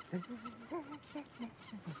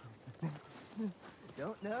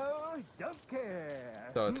 Don't know, don't care.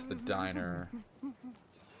 So it's the diner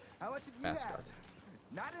How much did you mascot. have?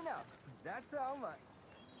 Not enough. That's how much.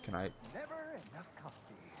 Can I? Never enough coffee.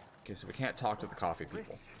 Okay, so we can't talk to the coffee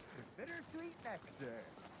people. Bittersweet nectar.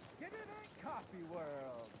 Get it in Coffee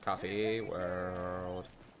World. Coffee World.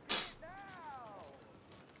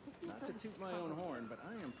 Now. Not to toot my own horn, but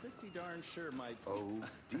I am pretty darn sure my... Oh,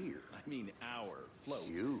 dear. I mean, our float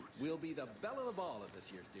will be the belle of the ball at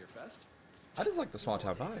this year's Deer Fest. I just like the small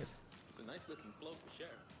town vibe. It's a nice looking float for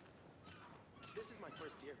Sheriff. This is my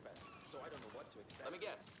first Deer Fest, so I don't know what to expect. Let me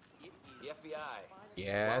guess. The FBI.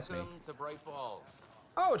 Yeah, that's me. Welcome to Bright Falls.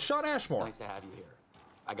 Oh, it's Sean Ashmore. It's nice to have you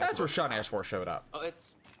here. That's where Sean Ashmore showed up. Oh,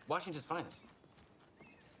 it's Washington's finest.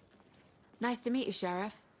 Nice to meet you,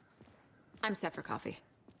 Sheriff. I'm set for coffee.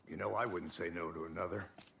 You know, I wouldn't say no to another.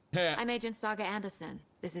 I'm Agent Saga Anderson.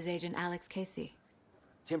 This is Agent Alex Casey.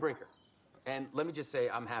 Tim Brinker. And let me just say,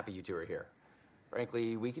 I'm happy you two are here.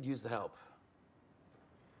 Frankly, we could use the help.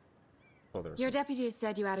 Well, your deputies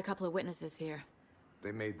said you had a couple of witnesses here.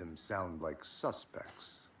 They made them sound like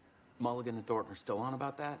suspects. Mulligan and Thornton are still on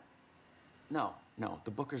about that? No,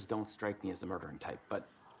 the Bookers don't strike me as the murdering type, but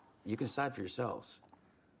you can decide for yourselves.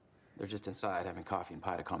 They're just inside having coffee and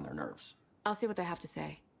pie to calm their nerves. I'll see what they have to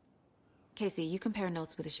say. Casey, you compare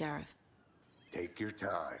notes with the sheriff. Take your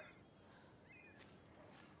time.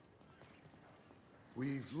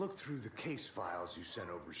 We've looked through the case files you sent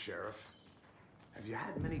over, Sheriff. Have you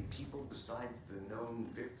had many people besides the known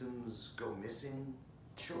victims go missing?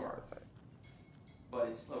 Sure. But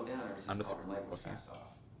it's slowed down ever since Auburn Lake was fenced off.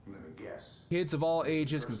 Let me guess. Kids of all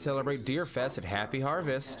ages can celebrate Deer Fest at Happy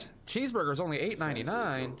Harvest. Cheeseburger's only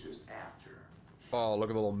 $8.99. Oh, look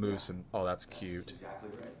at the little moose and oh, that's cute. Exactly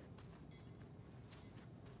right.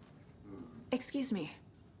 Excuse me.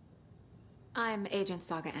 I'm Agent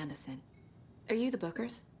Saga Anderson. Are you the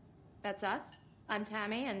Bookers? That's us. I'm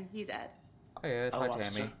Tammy, and he's Ed. Hi, Ed. Hi,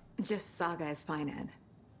 Tammy. Just Saga is fine, Ed.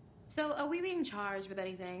 So, are we being charged with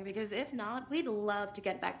anything? Because if not, we'd love to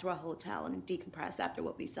get back to our hotel and decompress after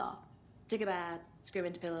what we saw. Take a bath, scream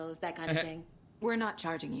into pillows, that kind of thing. We're not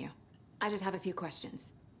charging you. I just have a few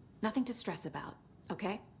questions. Nothing to stress about,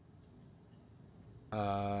 okay?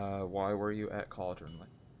 Why were you at Cauldron Lake?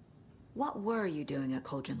 What were you doing at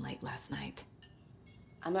Cauldron Lake last night?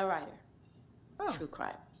 I'm a writer. True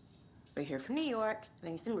crime. We're here from New York,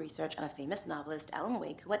 doing some research on a famous novelist, Alan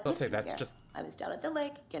Wake, who went missing here. I was down at the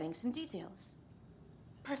lake, getting some details.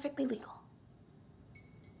 Perfectly legal.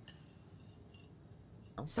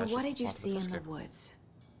 Oh, so what did you see in the woods?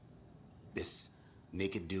 This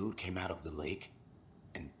naked dude came out of the lake,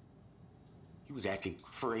 and he was acting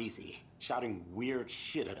crazy, shouting weird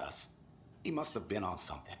shit at us. He must have been on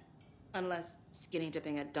something. Unless skinny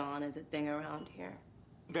dipping at dawn is a thing around here.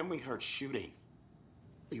 Then we heard shooting.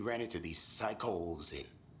 We ran into these psychos in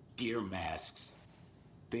deer masks.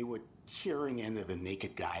 They were tearing into the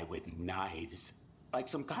naked guy with knives, like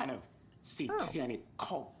some kind of satanic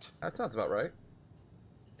cult. That sounds about right.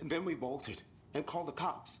 And then we bolted and called the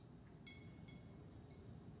cops.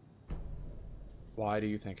 Why do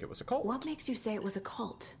you think it was a cult? What makes you say it was a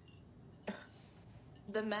cult?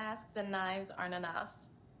 The masks and knives aren't enough.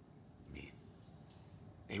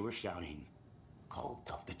 They were shouting, "Cult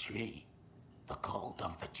of the tree. The cult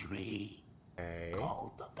of the tree. Hey.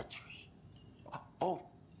 Cult of the tree." Oh,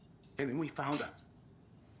 and then we found out.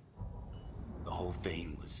 The whole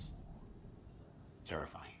thing was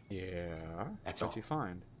terrifying. Yeah. That's what you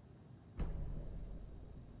find.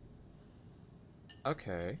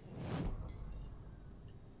 Okay.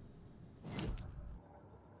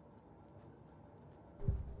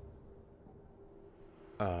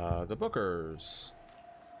 The Bookers.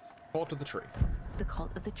 Cult of the Tree. The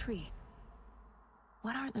Cult of the Tree.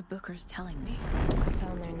 What aren't the Bookers telling me? I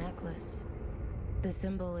found their necklace. The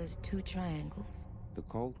symbol is 2 triangles. The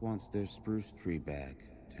cult wants their spruce tree back,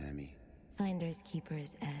 Tammy. Finders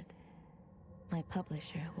keepers, Ed. My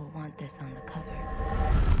publisher will want this on the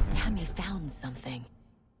cover. Tammy found something.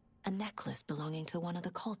 A necklace belonging to one of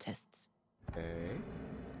the cultists. Okay.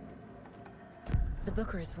 The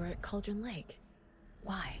Bookers were at Cauldron Lake.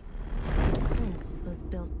 Why? The fence was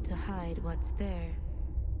built to hide what's there.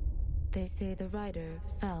 They say the rider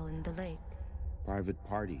fell in the lake. Private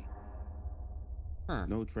party.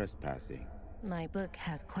 No trespassing. My book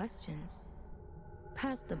has questions.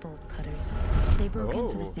 Past the bolt cutters. They broke in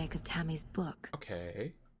for the sake of Tammy's book.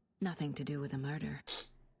 Okay. Nothing to do with a murder.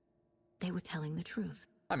 They were telling the truth.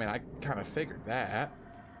 I mean, I kind of figured that.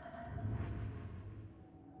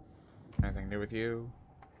 Anything new with you?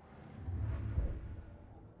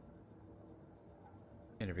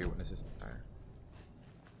 Interview witnesses.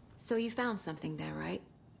 So you found something there, right?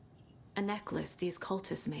 A necklace these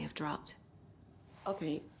cultists may have dropped.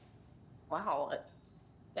 Okay. Wow.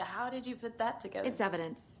 How did you put that together? It's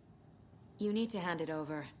evidence. You need to hand it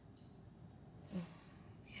over.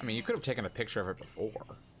 I mean, you could have taken a picture of it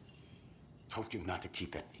before. Told you not to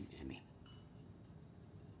keep that thing to me.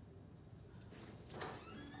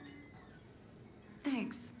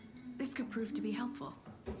 Thanks. could prove to be helpful.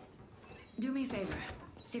 Do me a favor.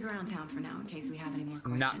 Stick around town for now in case we have any more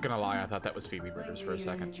questions. Not gonna lie, I thought that was Phoebe Bridgers for a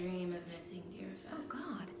second. Dream of missing Deerfest. Oh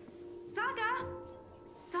God.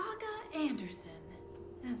 Saga Anderson.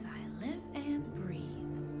 As I live and breathe.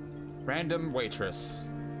 Random waitress.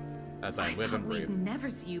 As I live and breathe. We'd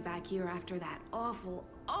never see you back here after that awful,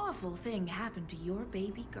 awful thing happened to your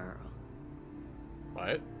baby girl.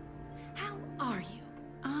 What? How are you?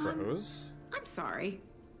 Rose? I'm sorry.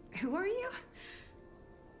 Who are you?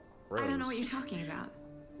 Rose. I don't know what you're talking about.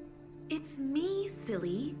 It's me,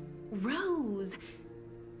 silly. Rose.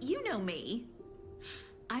 You know me.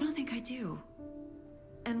 I don't think I do.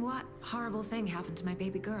 And what horrible thing happened to my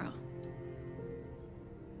baby girl?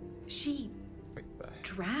 She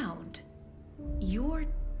drowned. Your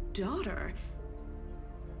daughter.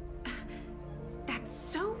 That's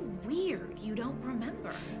so weird you don't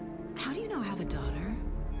remember. How do you know I have a daughter?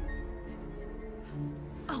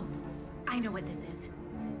 Oh, I know what this is.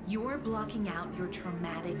 You're blocking out your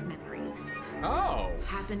traumatic memories. Oh!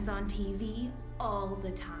 Happens on TV all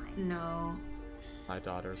the time. No. My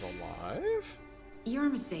daughter's alive? You're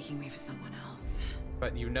mistaking me for someone else.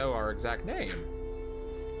 But you know our exact name.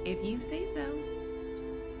 If you say so.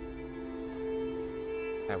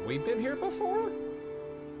 Have we been here before?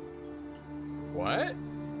 What?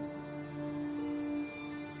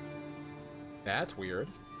 That's weird.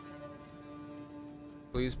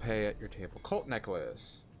 Please pay at your table. Cult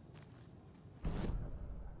necklace.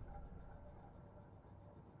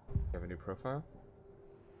 You have a new profile?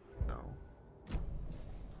 No.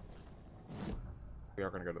 We are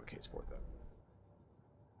going to go to the case board though.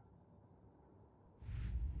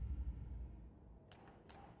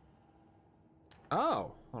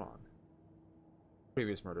 Oh, hold on.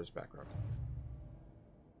 Previous murders background.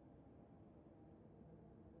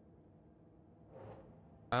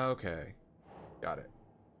 Okay. Got it.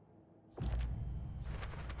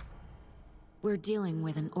 We're dealing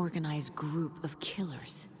with an organized group of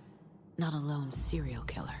killers, not a lone serial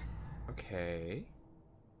killer. Okay.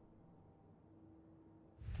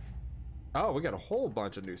 Oh, we got a whole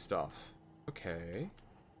bunch of new stuff. Okay.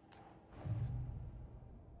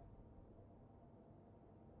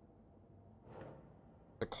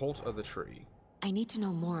 The Cult of the Tree. I need to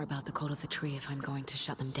know more about the Cult of the Tree if I'm going to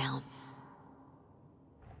shut them down.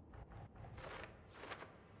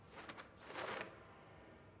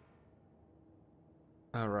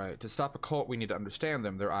 Alright, to stop a cult, we need to understand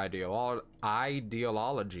them, their ideology,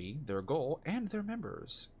 their goal, and their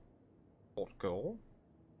members. Cult goal.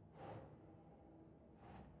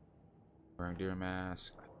 Wearing deer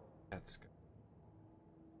mask. That's good.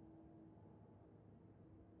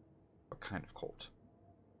 What kind of cult?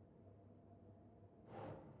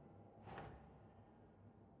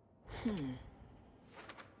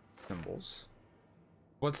 Symbols.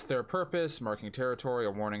 What's their purpose? Marking territory.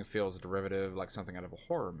 A warning feels derivative, like something out of a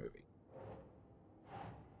horror movie.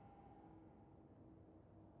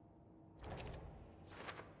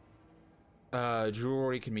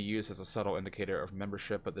 Jewelry can be used as a subtle indicator of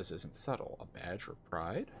membership, but this isn't subtle. A badge of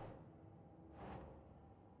pride?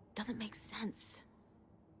 Doesn't make sense.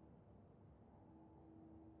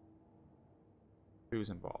 Who's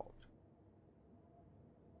involved?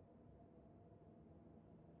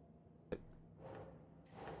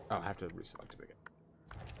 Oh, I have to reselect it again.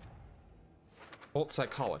 Cult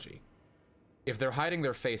psychology. If they're hiding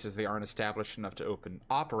their faces, they aren't established enough to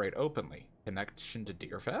operate openly. Connection to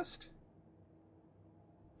Deerfest?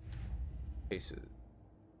 Cases.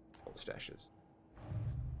 Cult stashes.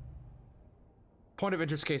 Point of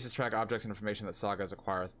interest cases track objects and information that sagas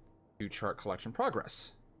acquire to chart collection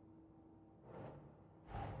progress.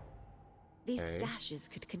 These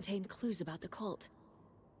stashes could contain clues about the cult.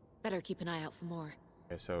 Better keep an eye out for more.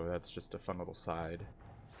 Okay, so that's just a fun little side.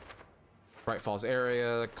 Bright Falls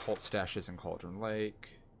area, cult stashes in Cauldron Lake.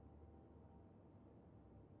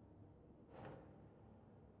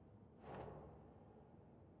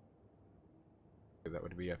 That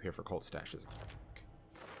would be up here for cult stashes.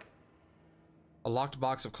 A locked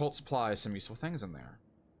box of cult supplies, some useful things in there.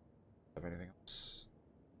 Have anything else?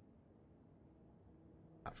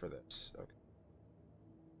 Not for this. Okay.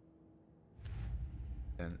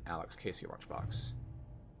 Then Alex Casey lunchbox.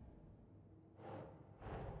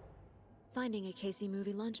 Finding a Casey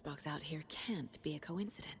movie lunchbox out here can't be a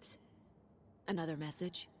coincidence. Another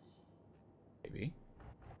message? Maybe.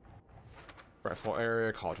 Rifle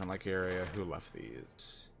area, Cauldron Lake area. Who left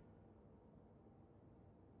these?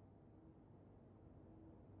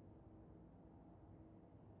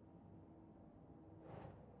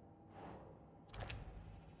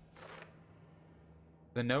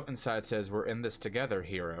 The note inside says, "We're in this together,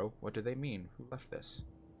 hero." What do they mean? Who left this?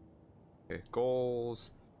 Okay,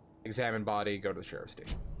 goals. Examine body, go to the sheriff's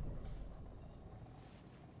station.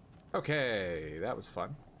 Okay, that was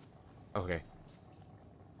fun. Okay.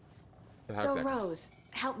 So, Rose,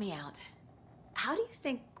 help me out. How do you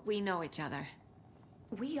think we know each other?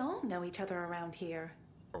 We all know each other around here.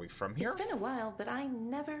 Are we from here? It's been a while, but I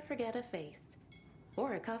never forget a face.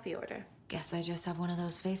 Or a coffee order. Guess I just have one of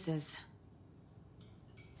those faces.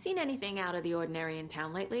 Seen anything out of the ordinary in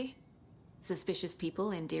town lately? Suspicious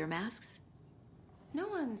people in deer masks? No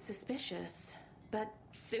one's suspicious. But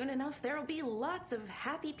soon enough, there'll be lots of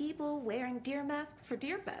happy people wearing deer masks for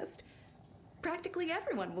Deerfest. Practically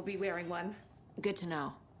everyone will be wearing one. Good to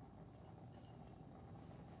know.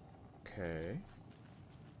 Okay.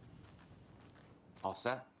 All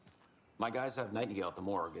set? My guys have Nightingale at the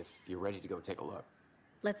morgue if you're ready to go take a look.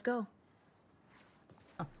 Let's go.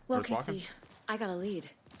 Oh, well, Casey, I got a lead.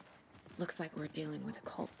 Looks like we're dealing with a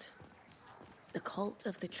cult. The cult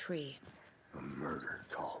of the tree. A murder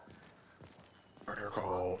cult. Murder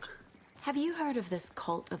cult. Have you heard of this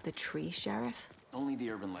cult of the tree, Sheriff? Only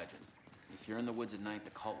the urban legend. If you're in the woods at night,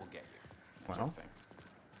 the cult will get you. That sort of thing.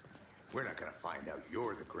 We're not gonna find out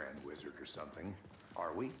you're the Grand Wizard or something,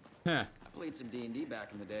 are we? Huh. I played some D&D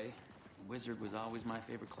back in the day. Wizard was always my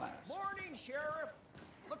favorite class. Morning, Sheriff.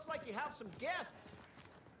 Looks like you have some guests.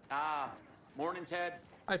 Morning, Ted.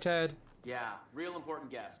 Hi, Ted. Yeah, real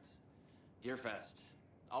important guests. Deerfest.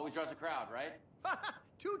 Always draws a crowd, right?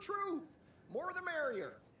 Too true. More the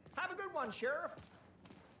merrier. Have a good one, Sheriff.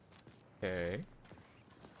 Okay.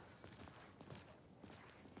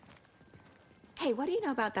 Hey, what do you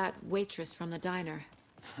know about that waitress from the diner?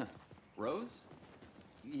 Rose?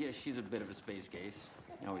 Yeah, she's a bit of a space case.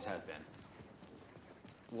 Always has been.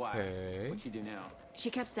 Why? Okay. What'd she do now? She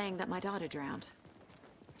kept saying that my daughter drowned.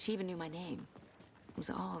 She even knew my name. It was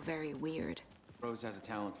all very weird. Rose has a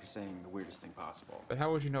talent for saying the weirdest thing possible. But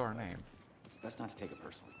how would you know our name? It's best not to take it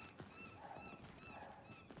personally.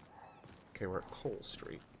 Okay, we're at Cole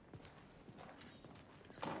Street.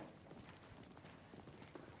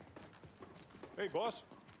 Hey, boss.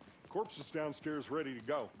 Corpse is downstairs ready to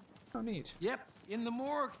go. Oh, neat. Yep, in the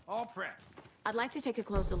morgue, all prepped. I'd like to take a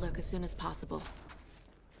closer look as soon as possible.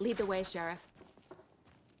 Lead the way, Sheriff.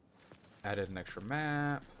 Added an extra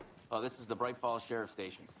map. Oh, this is the Bright Falls Sheriff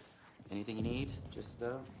Station. Anything you need, just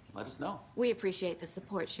let us know. We appreciate the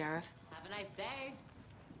support, Sheriff. Have a nice day.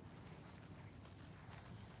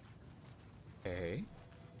 Okay.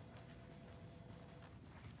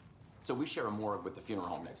 So we share a morgue with the funeral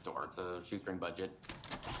home next door. It's a shoestring budget.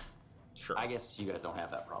 Sure. I guess you guys don't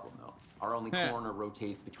have that problem, though. Our only coroner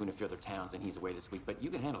rotates between a few other towns, and he's away this week. But you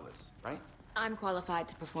can handle this, right? I'm qualified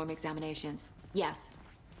to perform examinations. Yes.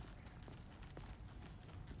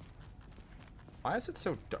 Why is it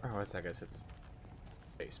so dark? Oh, I guess it's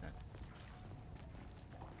basement.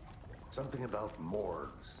 Something about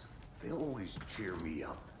morgues. They always cheer me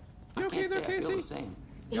up. You okay there, Casey? I feel the same.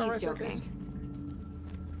 He's joking.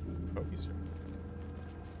 Oh, he's joking.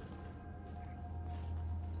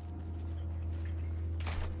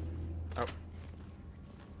 Oh.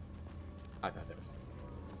 I thought that was...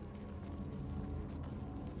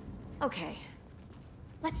 Okay.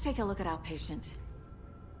 Let's take a look at our patient.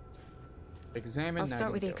 Examine. I'll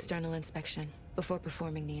start with the Nightingale. external inspection before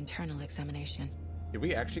performing the internal examination. Did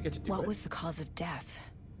we actually get to do it? What was the cause of death?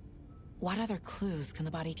 What other clues can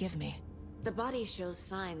the body give me? The body shows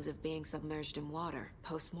signs of being submerged in water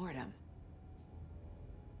post-mortem.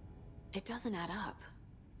 It doesn't add up.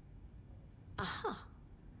 Uh-huh.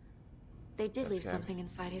 They did leave something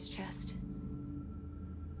inside his chest.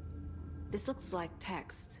 This looks like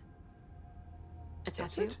text. A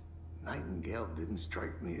tattoo? Nightingale didn't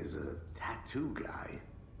strike me as a tattoo guy.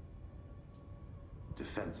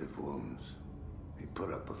 Defensive wounds. He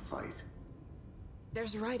put up a fight.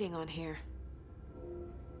 There's writing on here.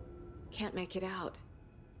 Can't make it out.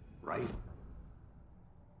 Right?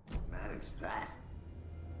 Manage that.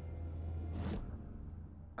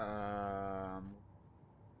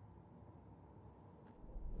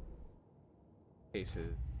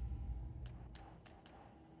 Cases.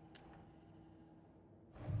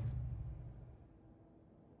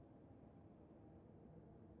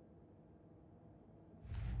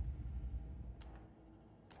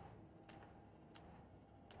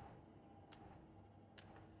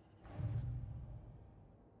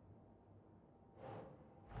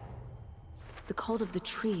 The cult of the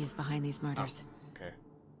tree is behind these murders. Okay.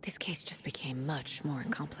 This case just became much more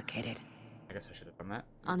complicated. I guess I should have done that.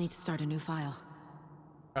 I'll need to start a new file.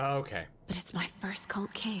 Okay. But it's my first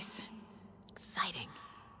cult case. Exciting.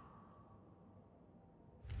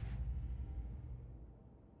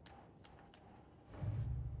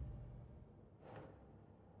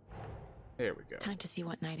 Here we go. Time to see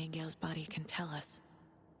what Nightingale's body can tell us.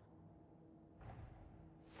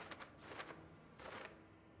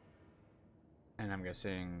 And I'm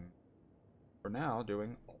guessing, for now,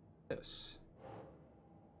 doing all this.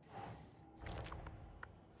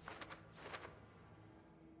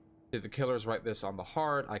 Did the killers write this on the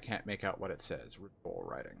heart? I can't make out what it says. Ritual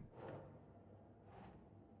writing.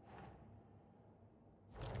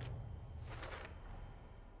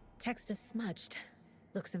 Text is smudged.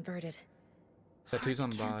 Looks inverted. Tattoos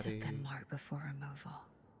on Can't body. have been marked before removal.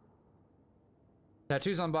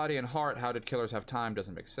 Tattoos on body and heart. How did killers have time?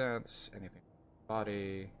 Doesn't make sense. Anything.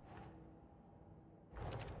 Body.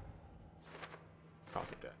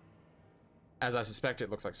 Cause of death. As I suspect, it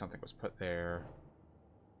looks like something was put there.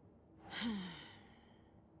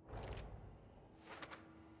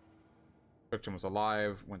 Victim was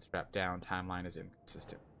alive when strapped down. Timeline is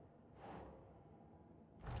inconsistent.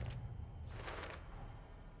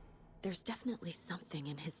 There's definitely something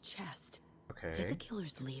in his chest. Okay. Did the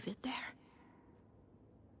killers leave it there?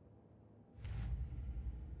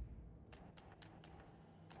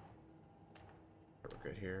 We're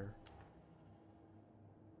good here.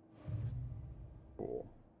 Cool.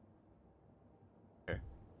 Okay.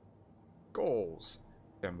 Goals.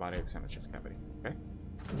 Examine body, examine chest cavity. Okay.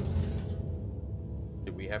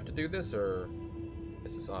 Do we have to do this, or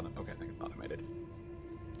is this on? Okay, I think it's automated.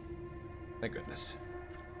 Thank goodness.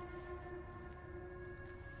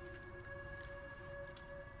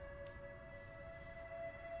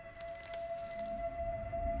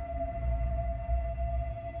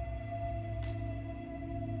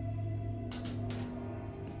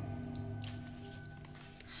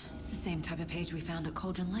 It's the same type of page we found at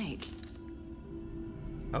Cauldron Lake.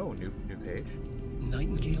 Oh, new page.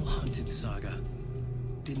 Nightingale hunted Saga.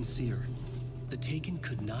 Didn't see her. The Taken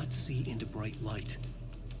could not see into bright light.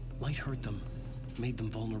 Light hurt them, made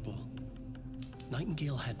them vulnerable.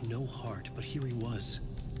 Nightingale had no heart, but here he was,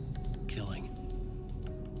 killing.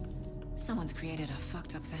 Someone's created a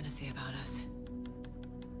fucked up fantasy about us.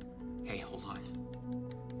 Hey, hold on.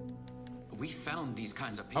 We found these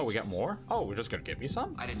kinds of pages. Oh, we got more? Oh, we're just gonna give me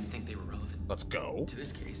some? I didn't think they were relevant. Let's go. To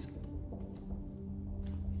this case.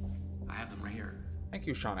 I have them right here. Thank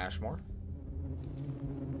you, Sean Ashmore.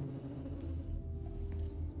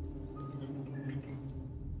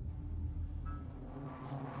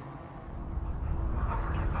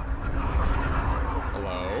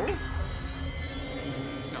 Hello?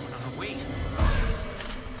 No, wait.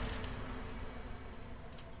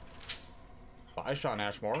 Bye, Sean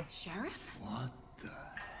Ashmore. Sheriff? What the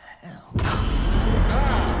hell?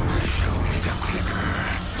 Show me the clicker.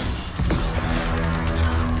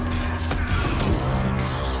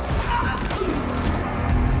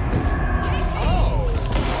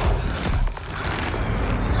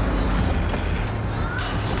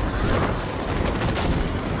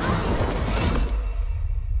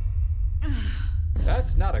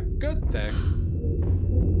 That's not a good thing.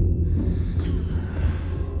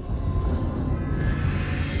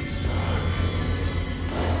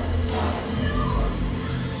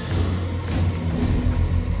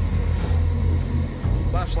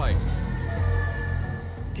 Flashlight.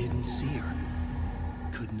 Didn't see her.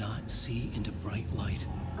 Could not see into bright light.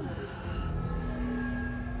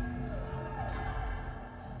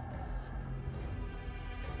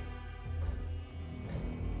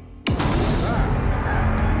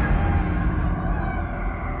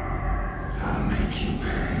 I'll make you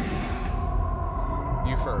pay.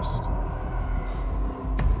 You first.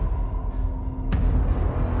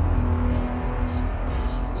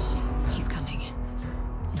 He's coming.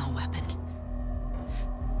 No weapon.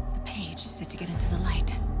 The page said to get into the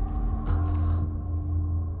light.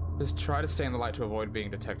 Just try to stay in the light to avoid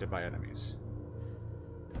being detected by enemies.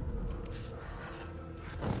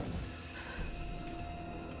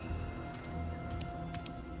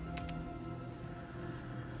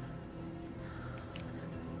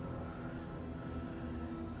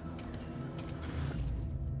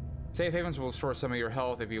 Safe havens will restore some of your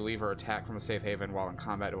health. If you leave or attack from a safe haven while in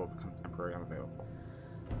combat, it will become temporarily unavailable.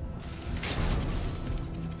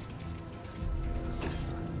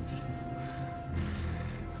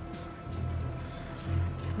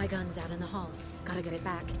 My gun's out in the hall. Gotta get it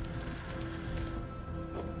back.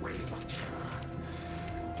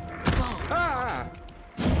 Ah!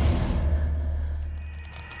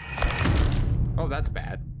 Oh, that's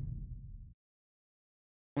bad.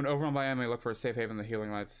 When overrun by enemy, look for a safe haven. The healing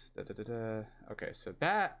lights. Da, da, da, da. Okay, so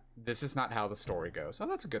this is not how the story goes. Oh,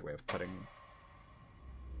 that's a good way of putting.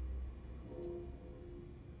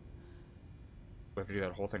 We have to do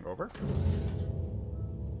that whole thing over?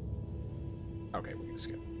 Okay, we can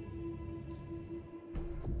skip.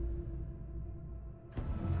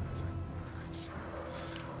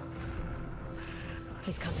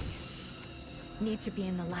 Need to be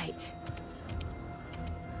in the light.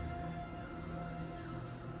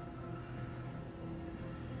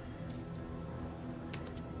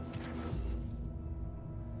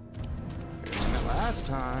 Last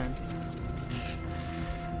time.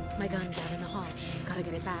 My gun's out in the hall. Gotta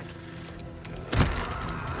get it back.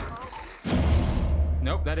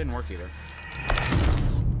 Nope, that didn't work either.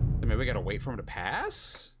 So maybe we gotta wait for him to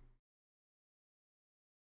pass?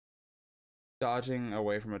 Dodging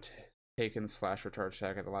away from a taken / recharge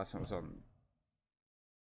tag at the last time was on.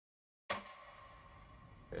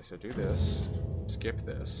 Okay, so do this. Skip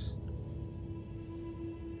this.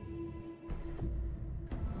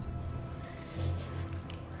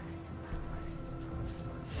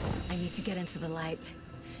 I need to get into the light.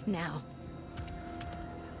 Now.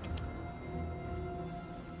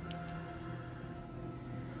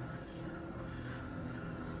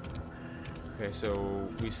 Okay, so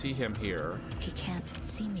we see him here. He can't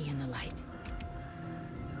see me in the light.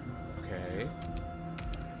 Okay.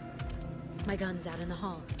 My gun's out in the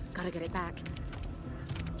hall. Gotta get it back.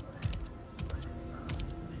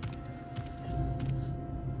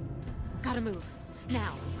 Gotta move.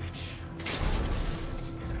 Now.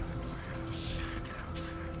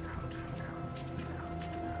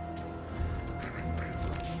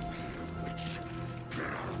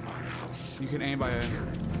 You can aim by a...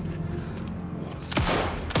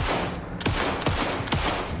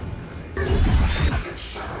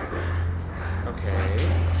 Okay.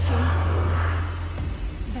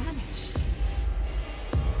 Vanished.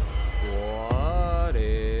 What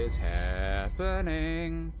is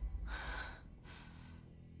happening?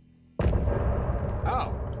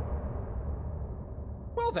 Oh.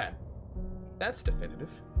 Well then. That's definitive.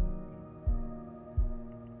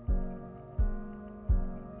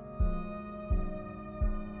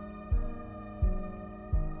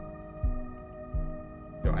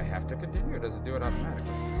 Do I have to continue or does it do it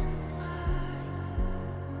automatically?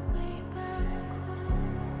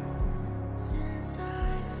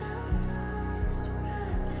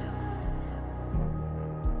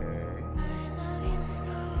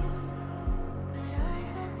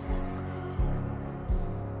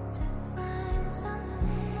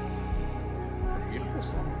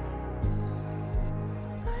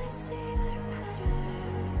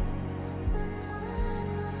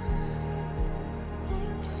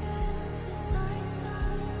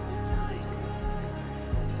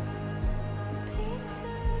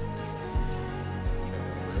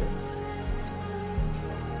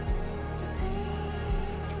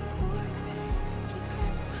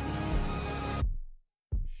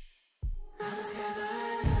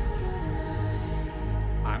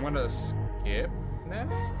 I'm gonna skip now.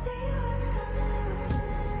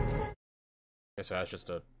 Okay, so that's just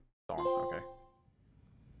a song, okay.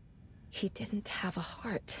 He didn't have a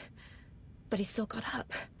heart, but he still got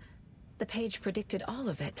up. The page predicted all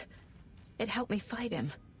of it. It helped me fight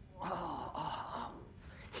him.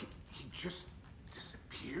 He just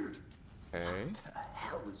disappeared? Okay. What the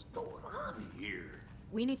hell is going on here?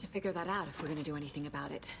 We need to figure that out if we're gonna do anything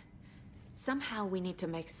about it. Somehow we need to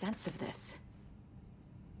make sense of this.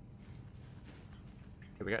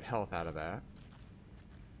 Okay, we got health out of that.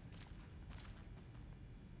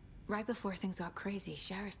 Right before things got crazy,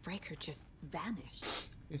 Sheriff Breaker just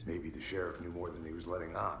vanished. Maybe the sheriff knew more than he was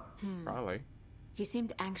letting on. Probably. He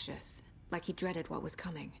seemed anxious, like he dreaded what was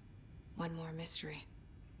coming. One more mystery.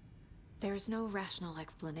 There's no rational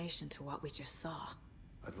explanation to what we just saw.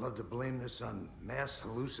 I'd love to blame this on mass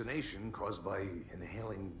hallucination caused by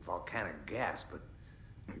inhaling volcanic gas, but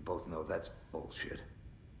we both know that's bullshit.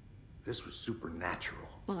 This was supernatural.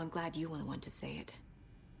 Well, I'm glad you were the one to say it.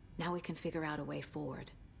 Now we can figure out a way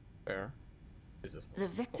forward. Fair. Is this the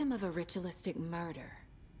victim of a ritualistic murder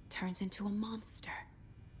turns into a monster?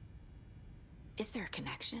 Is there a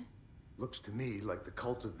connection? Looks to me like the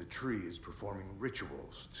cult of the tree is performing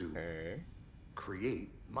rituals to create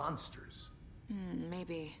monsters.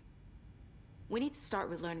 Maybe. We need to start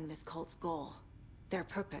with learning this cult's goal. Their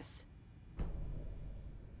purpose.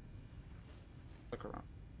 Look around.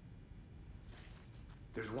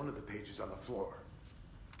 There's one of the pages on the floor.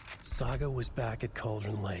 Saga was back at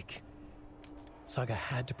Cauldron Lake. Saga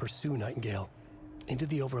had to pursue Nightingale. Into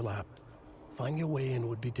the overlap. Finding a way in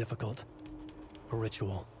would be difficult. A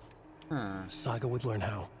ritual. Saga would learn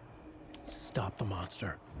how. Stop the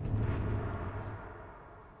monster.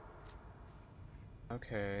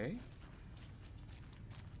 Okay.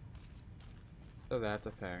 So that's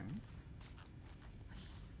a thing.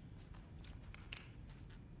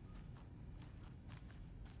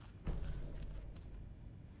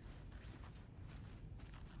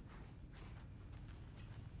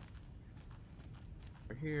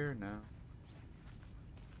 Over here, no.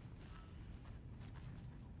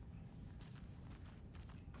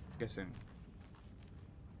 guessing.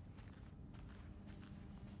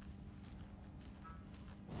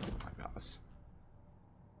 My palace.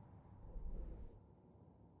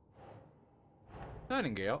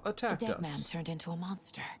 Nightingale attacked us. The dead man turned into a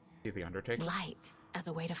monster. See the Undertaker? Light as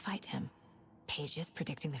a way to fight him. Pages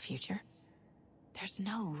predicting the future. There's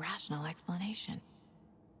no rational explanation.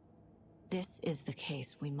 This is the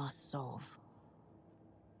case we must solve.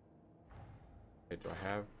 Okay, do I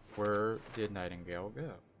have... Where did Nightingale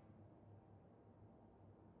go?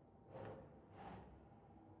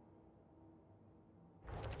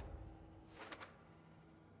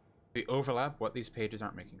 The overlap? What? These pages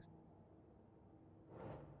aren't making sense.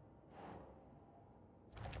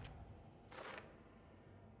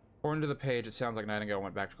 According to the page, it sounds like Nightingale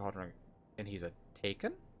went back to Cauldron and he's a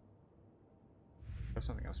taken? There's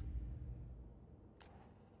something else.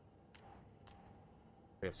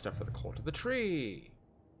 We have stuff for the Cult of the Tree.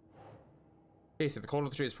 Casey, the Cult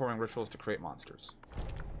of the Tree is pouring rituals to create monsters.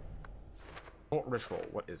 Cult ritual,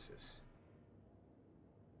 what is this?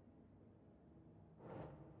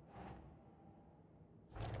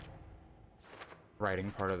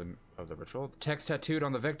 Writing part of the ritual. The text tattooed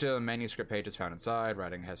on the victim, manuscript pages found inside.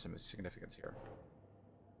 Writing has some significance here.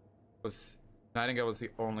 Nightingale was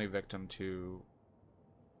the only victim to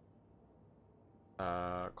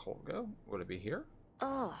Cult go? Would it be here?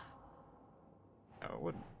 Oh. No, it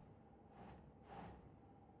wouldn't.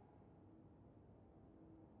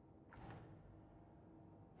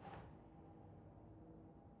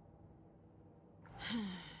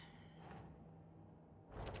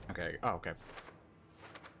 Okay. Oh, okay.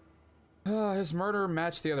 His murder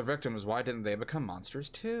matched the other victims. Why didn't they become monsters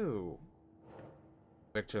too?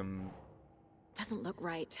 Victim... Doesn't look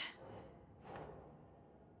right.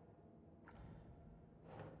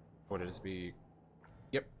 Would it be...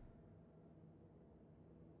 Yep.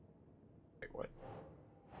 Wait, what?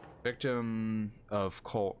 Victim of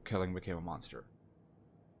cult killing became a monster.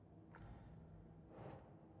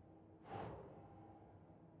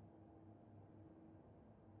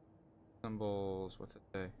 Symbols, what's it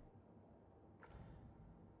say?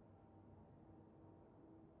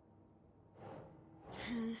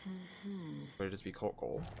 Would it just be cult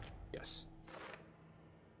goal? Yes.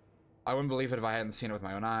 I wouldn't believe it if I hadn't seen it with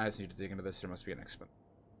my own eyes. I need to dig into this. There must be an explanation.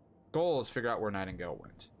 Goal is figure out where Nightingale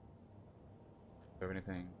went. Do you have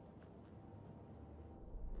anything?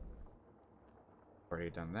 Already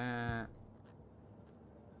done that.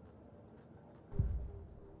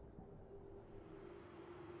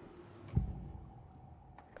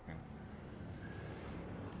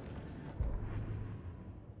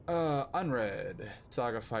 Unread.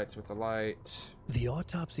 Saga fights with the light. The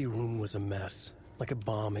autopsy room was a mess, like a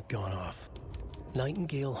bomb had gone off.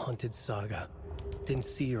 Nightingale hunted Saga. Didn't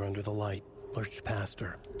see her under the light, lurched past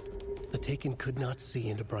her. The Taken could not see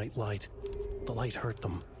into bright light. The light hurt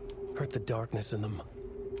them, hurt the darkness in them,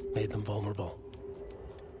 made them vulnerable.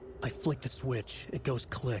 I flick the switch, it goes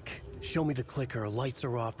click. Show me the clicker, lights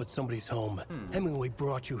are off, but somebody's home. Hemingway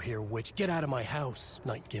brought you here, witch. Get out of my house,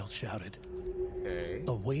 Nightingale shouted. Okay.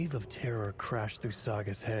 A wave of terror crashed through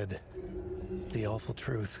Saga's head. The awful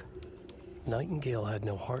truth. Nightingale had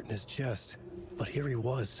no heart in his chest, but here he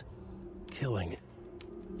was, killing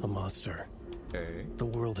a monster. Okay. The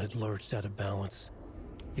world had lurched out of balance.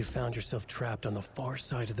 You found yourself trapped on the far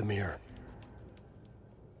side of the mirror.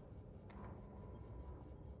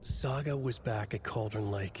 Saga was back at Cauldron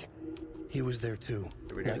Lake. He was there too.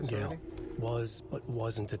 Nightingale was, but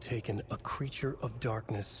wasn't a Taken, a creature of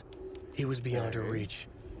darkness. He was beyond her reach,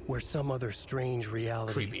 where some other strange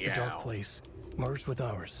reality, the dark place, merged with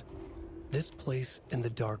ours. This place and the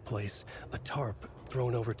dark place, a tarp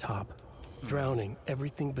thrown over top, drowning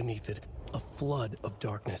everything beneath it, a flood of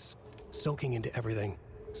darkness, soaking into everything,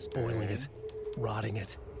 spoiling it, rotting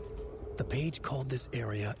it. The page called this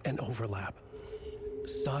area an overlap.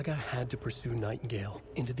 Saga had to pursue Nightingale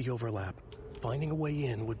into the overlap. Finding a way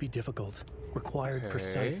in would be difficult, required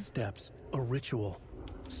precise steps, a ritual.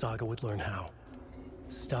 Saga would learn how.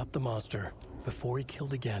 Stop the monster before he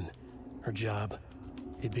killed again. Her job,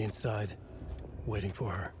 he'd be inside, waiting for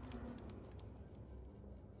her.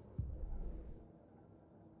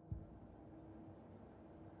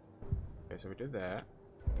 Okay, so we did that.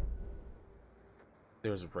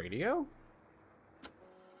 There's radio?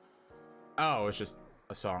 Oh, it's just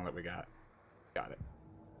a song that we got. Got it.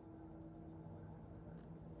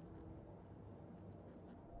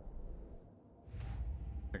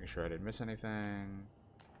 Making sure I didn't miss anything.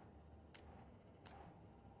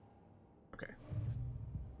 Okay.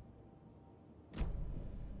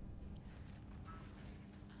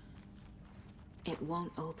 It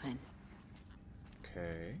won't open.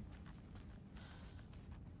 Okay.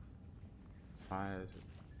 Why is it?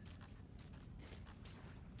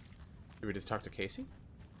 Do we just talk to Casey?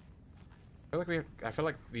 I feel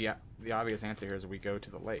like the obvious answer here is we go to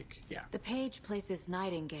the lake. Yeah. The page places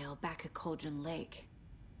Nightingale back at Cauldron Lake.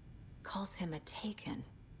 Calls him a Taken.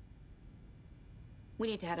 We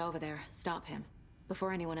need to head over there, stop him,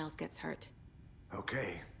 before anyone else gets hurt.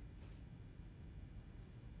 Okay.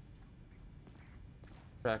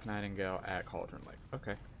 Track Nightingale at Cauldron Lake.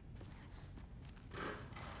 Okay.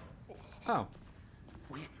 Oh.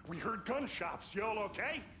 We heard gunshots. Y'all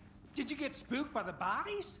okay? Did you get spooked by the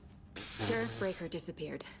bodies? Sheriff Breaker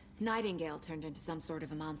disappeared. Nightingale turned into some sort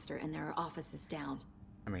of a monster, and there are offices down.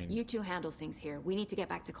 I mean... You two handle things here. We need to get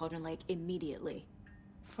back to Cauldron Lake immediately.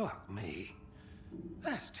 Fuck me.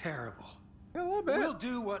 That's terrible. Yeah, a little bit. We'll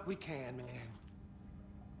do what we can, man.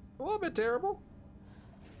 A little bit terrible.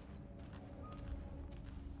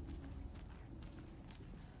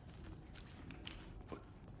 But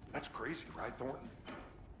that's crazy, right, Thornton?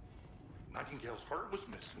 Nightingale's heart was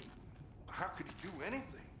missing. How could he do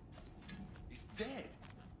anything? He's dead.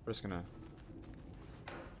 We're just gonna...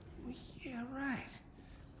 Yeah, right.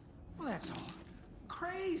 Well, that's all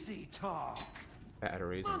crazy talk.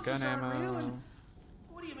 Batteries and Monsters gun aren't real, ammo. and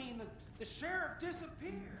what do you mean the sheriff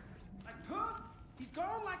disappeared? Like poof? He's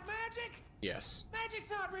gone like magic? Yes. Magic's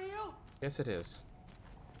not real. Yes, it is.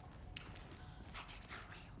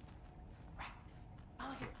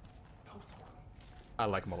 I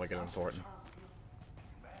like Mulligan and Thornton.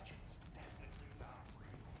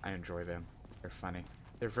 I enjoy them. They're funny.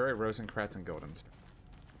 They're very Rosencrantz and Guildenstern.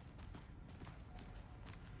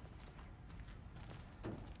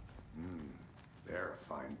 They're a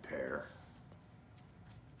fine pair.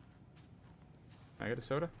 Can I get a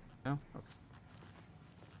soda? No? Okay.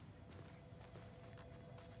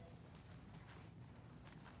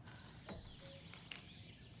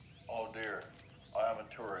 Oh dear, I am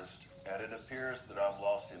a tourist, and it appears that I'm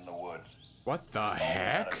lost in the woods. What the And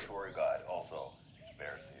heck? a tour guide also. It's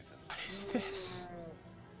bear season. What is this?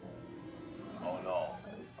 Oh no,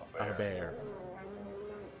 a bear. A bear.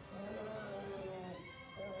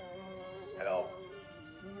 Help.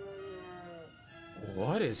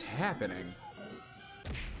 What is happening?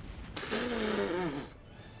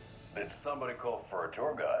 Did somebody call for a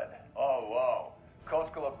tour guide? Oh wow,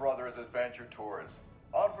 Koskela Brothers Adventure Tours.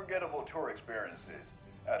 Unforgettable tour experiences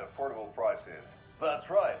at affordable prices. That's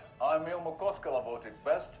right, I'm Ilmo Koskela, voted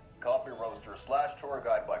best coffee roaster / tour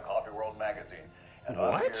guide by Coffee World magazine. And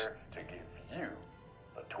I'm What? here to give you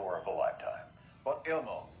the tour of a lifetime. But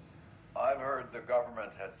Ilmo, I've heard the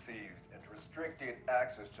government has seized and restricted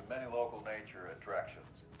access to many local nature attractions.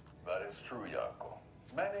 That is true, Yanko.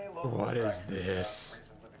 Many local What is attractions this? have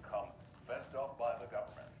recently become fenced off by the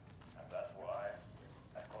government. And that's why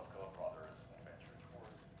at Koskela Brothers Adventure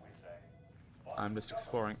Tours, we say... I'm just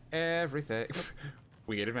exploring everything.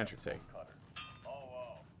 We get adventure say. Oh,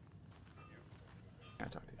 wow. Can I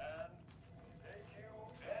talk to you? And we'll take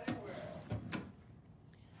you anywhere.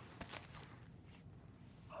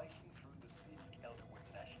 Hiking through the scenic Elderwood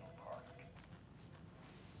National Park.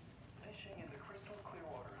 Fishing in the crystal clear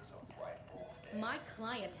waters of Bright Falls Dam. My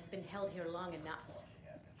client has been held here long enough.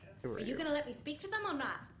 Who Are you gonna let me speak to them or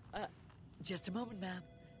not? Just a moment, ma'am.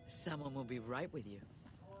 Someone will be right with you.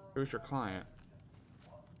 Who's your client?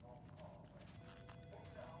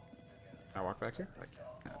 Can I walk back here?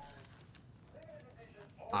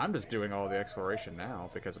 I'm just doing all the exploration now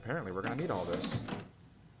because apparently we're gonna need all this.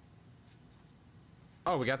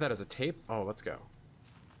 Oh, we got that as a tape? Oh, let's go.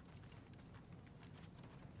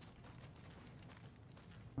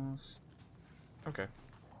 Okay.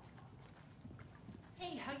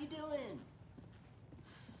 Hey, how you doing?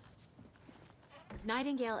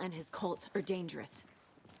 Nightingale and his cult are dangerous.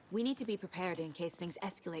 We need to be prepared in case things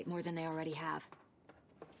escalate more than they already have.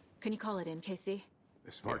 Can you call it in, Casey?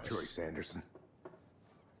 A smart choice, Anderson.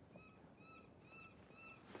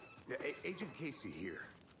 Yeah, Agent Casey here.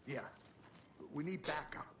 Yeah. We need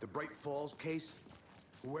backup. The Bright Falls case.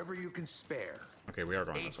 Whoever you can spare. Okay, we are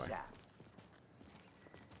going this way. ASAP.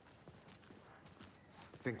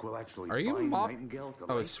 Think we'll actually Are you find mop- Nightingale at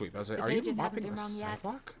the Oh, lake? it's sweep. I was like, are you mopping the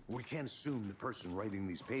sidewalk? We can't assume the person writing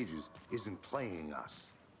these pages isn't playing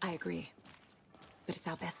us. I agree. But it's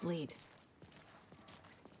our best lead.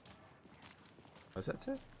 What does that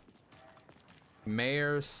say?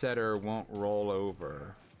 Mayor Setter won't roll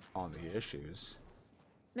over on the issues.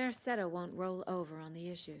 Mayor Seto won't roll over on the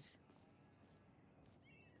issues. Is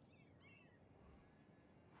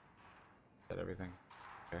that everything?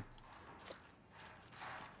 Okay.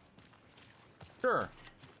 Sure.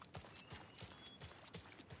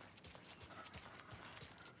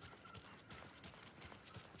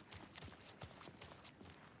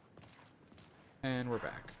 And we're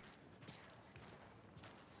back.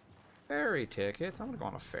 Ferry tickets. I'm gonna go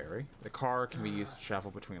on a ferry. The car can be used to travel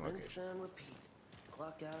between locations. Rinse and repeat.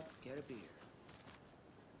 Clock out, get a beer.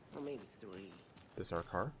 Or maybe 3. This is our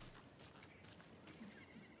car.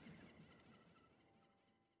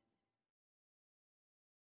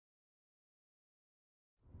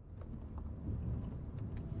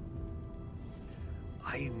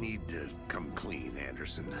 I need to come clean,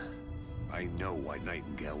 Anderson. I know why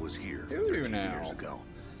Nightingale was here 13 years ago.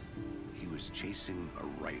 He was chasing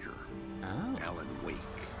a writer, Alan Wake.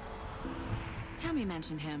 Tammy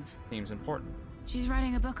mentioned him. Seems important. She's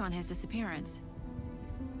writing a book on his disappearance.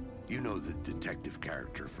 You know the detective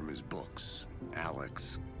character from his books,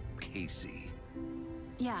 Alex Casey.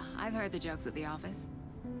 Yeah, I've heard the jokes at the office.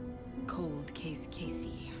 Cold case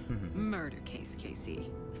Casey. Murder case Casey.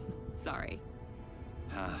 Sorry.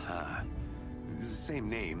 Haha. It's the same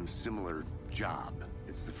name, similar job.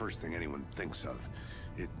 It's the first thing anyone thinks of.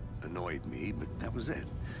 It annoyed me, but that was it.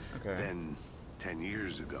 Okay. Then, 10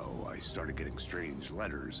 years ago, I started getting strange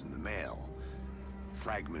letters in the mail.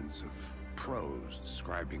 Fragments of prose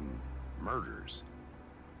describing murders.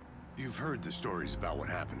 You've heard the stories about what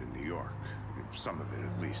happened in New York. Some of it,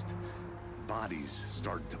 at least. Bodies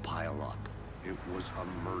started to pile up. It was a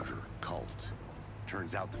murder cult.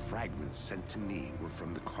 Turns out the fragments sent to me were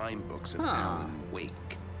from the crime books of Alan Wake.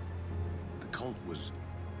 The cult was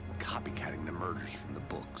copycatting the murders from the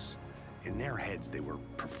books. In their heads, they were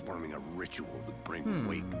performing a ritual to bring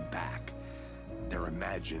Wake back. Their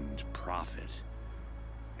imagined prophet.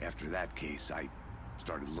 After that case, I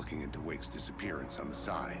started looking into Wake's disappearance on the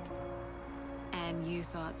side. And you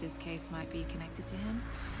thought this case might be connected to him?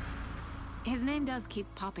 His name does keep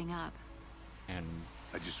popping up. And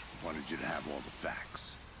I just wanted you to have all the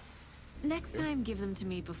facts. Next time, give them to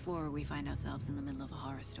me before we find ourselves in the middle of a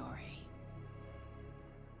horror story.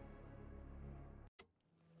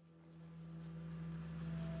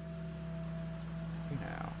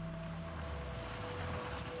 Now.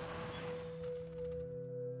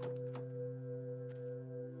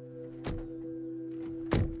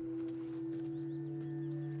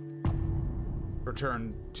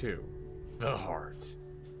 Return to the heart.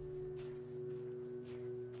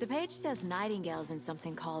 The page says Nightingale's in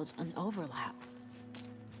something called an overlap.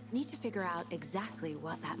 Need to figure out exactly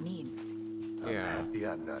what that means. I'm happy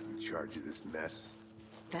I'm not in charge of this mess.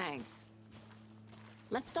 Thanks.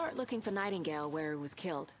 Let's start looking for Nightingale where he was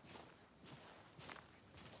killed.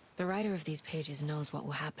 The writer of these pages knows what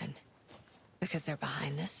will happen. Because they're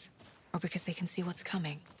behind this, or because they can see what's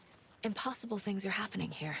coming. Impossible things are happening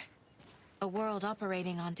here. A world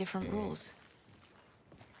operating on different rules.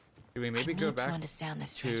 Do we maybe go back to understand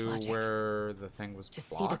this strange logic. Where the thing was to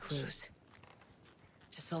blocked? See the clues.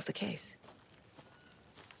 To solve the case.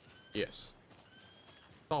 Yes.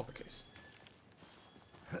 Solve the case.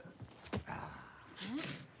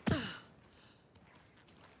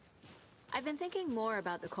 I've been thinking more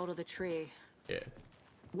about the cult of the tree. Yes.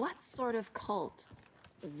 What sort of cult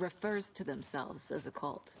refers to themselves as a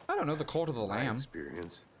cult? I don't know, the cult of the lamb.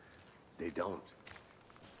 Experience. They don't.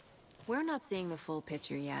 We're not seeing the full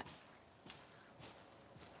picture yet.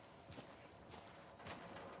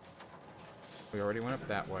 We already went up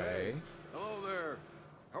that way. Hello there.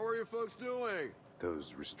 How are you folks doing?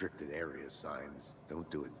 Those restricted area signs don't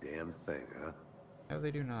do a damn thing, huh? No,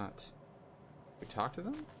 they do not. We talk to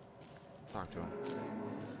them? Talk to them.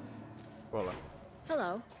 Well,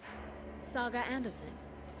 hello. Saga Anderson.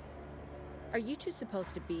 Are you two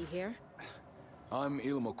supposed to be here? I'm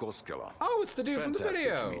Ilmo Koskela. Oh, it's the dude from the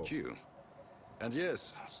video. Fantastic to meet you. And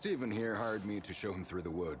yes, Stephen here hired me to show him through the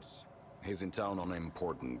woods. He's in town on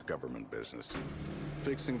important government business.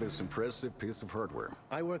 Fixing this impressive piece of hardware.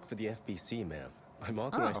 I work for the FBC, ma'am. I'm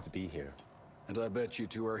authorized to be here. And I bet you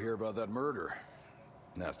two are here about that murder.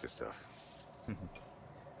 Nasty stuff.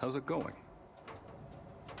 How's it going?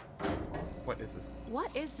 What is this?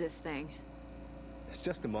 What is this thing? It's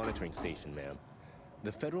just a monitoring station, ma'am.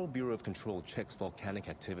 The Federal Bureau of Control checks volcanic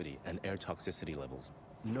activity and air toxicity levels.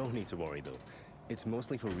 No need to worry, though. It's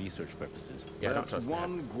mostly for research purposes. Yeah, that's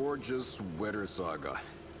one gorgeous weather saga.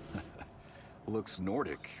 Looks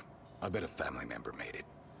Nordic. I bet a family member made it.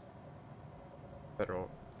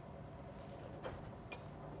 Federal.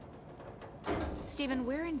 Stephen,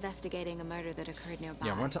 we're investigating a murder that occurred nearby.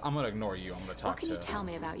 Yeah, I'm gonna ignore you. I'm gonna talk What can you tell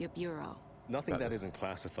me about your bureau? Nothing that isn't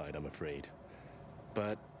classified, I'm afraid.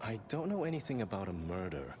 But I don't know anything about a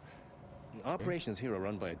murder. Operations here are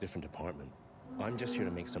run by a different department. I'm just here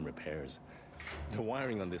to make some repairs. The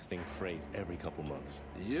wiring on this thing frays every couple months.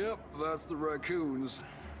 Yep, that's the raccoons.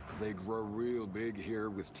 They grow real big here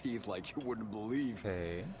with teeth like you wouldn't believe.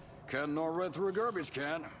 Hey. Can nor right through a garbage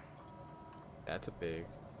can. That's a big...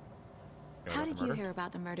 How did you hear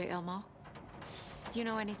about the murder, Ilmo? Do you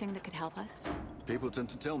know anything that could help us? People tend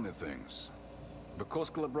to tell me things. The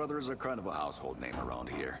Koskela brothers are kind of a household name around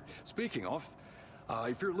here. Speaking of,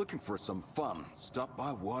 if you're looking for some fun, stop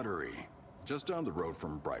by Watery. Just down the road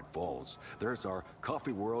from Bright Falls, there's our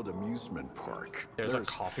Coffee World amusement park. There's a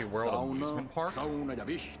Coffee World amusement park? Sauna ja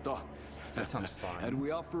vihta. That sounds fun. And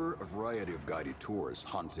we offer a variety of guided tours,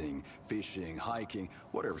 hunting, fishing, hiking,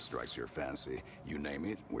 whatever strikes your fancy. You name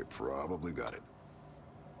it, we probably got it.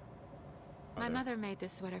 My mother made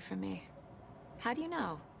this sweater for me. How do you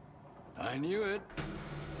know? I knew it.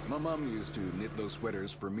 My mom used to knit those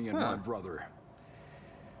sweaters for me and my brother.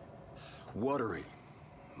 Watery,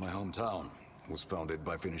 my hometown, was founded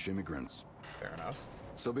by Finnish immigrants. Fair enough.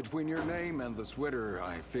 So between your name and the sweater,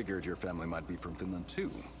 I figured your family might be from Finland too.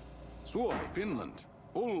 Suomi, Finland.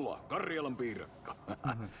 Pulla, Karjalan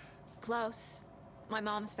piirakka. Close. My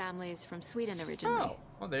mom's family is from Sweden originally. Oh,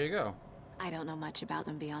 well, there you go. I don't know much about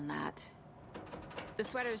them beyond that. The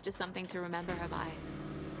sweater is just something to remember her by.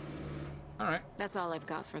 All right. That's all I've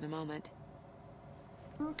got for the moment.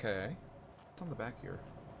 Okay. What's on the back here?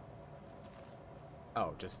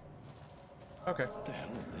 Oh, just... Okay. What the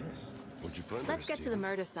hell is this? What'd you find? Let's get to the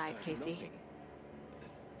murder side, Casey. Nothing.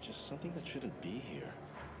 Just something that shouldn't be here.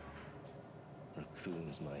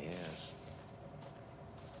 Raccoons my ass.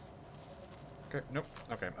 Okay, nope.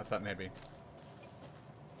 Okay, I thought maybe.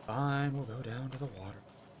 Fine, we'll go down to the water.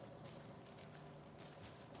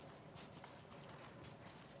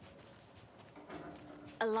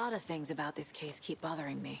 A lot of things about this case keep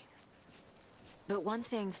bothering me. But one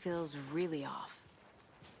thing feels really off.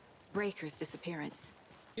 Breaker's disappearance.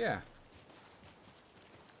 Yeah.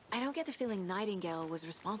 I don't get the feeling Nightingale was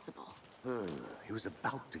responsible. He was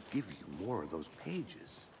about to give you more of those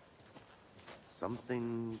pages.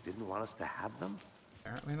 Something didn't want us to have them?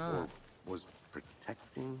 Apparently not. Or was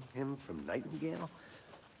protecting him from Nightingale?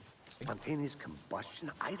 Spontaneous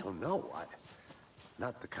combustion? I don't know.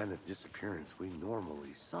 Not the kind of disappearance we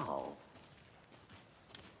normally solve.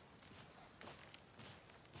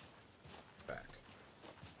 Back.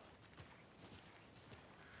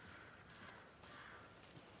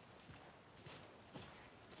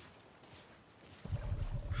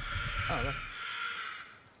 Oh, that's...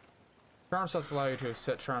 Charm sets allow you to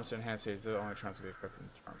set charms to enhance these. The only charms to be equipped in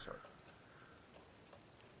the charm set.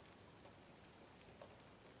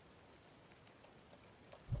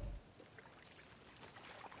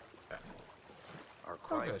 Our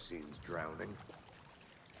crime scene's drowning.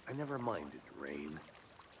 I never minded rain.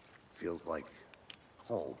 Feels like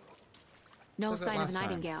home. No sign of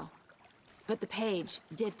Nightingale. But the page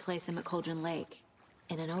did place him at Cauldron Lake,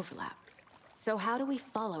 in an overlap. So how do we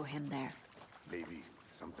follow him there? Maybe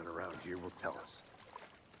something around here will tell us.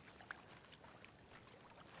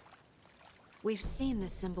 We've seen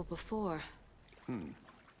this symbol before.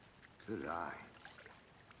 Good eye.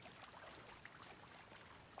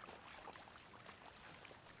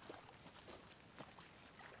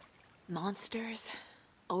 Monsters,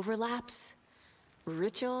 overlaps,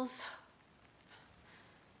 rituals.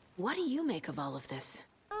 What do you make of all of this?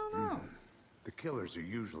 I don't know. The killers are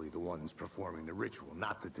usually the ones performing the ritual,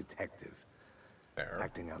 not the detective. Fair.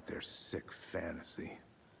 Acting out their sick fantasy.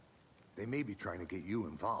 They may be trying to get you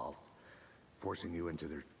involved, forcing you into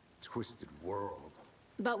their twisted world.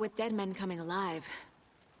 But with dead men coming alive,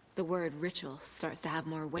 the word ritual starts to have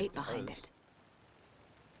more weight behind it.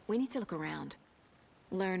 We need to look around.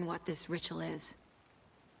 Learn what this ritual is.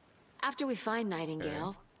 After we find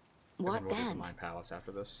Nightingale, what then? Mind Palace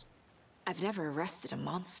after this. I've never arrested a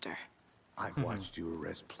monster. I've watched you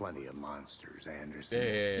arrest plenty of monsters,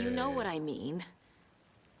 Anderson. You know what I mean.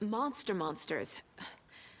 Monsters.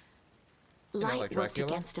 Light like worked Dracula?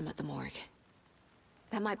 against him at the morgue.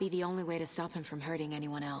 That might be the only way to stop him from hurting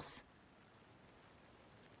anyone else.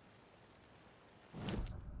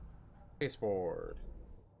 Baseboard.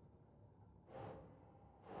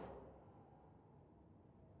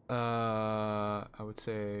 I would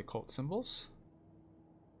say cult symbols.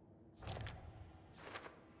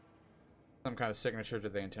 Some kind of signature.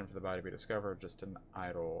 Did they intend for the body to be discovered? Just an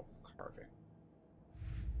idle carving.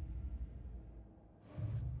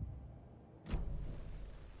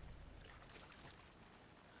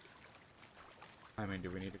 I mean,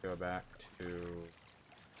 do we need to go back to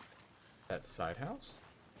that side house?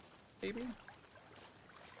 Maybe?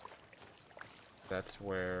 That's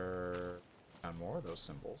where I found more of those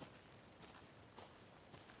symbols.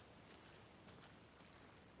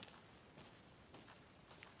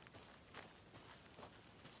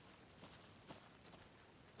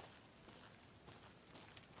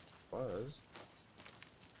 Was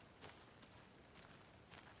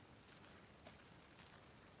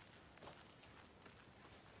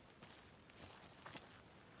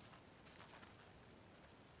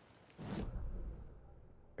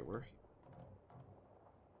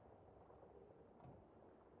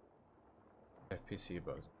FPC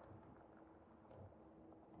buzz.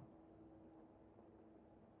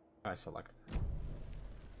 I select.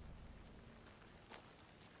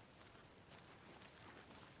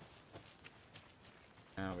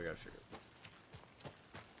 Now we gotta figure it out.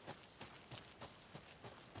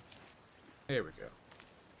 Here we go.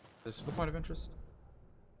 This is the point of interest?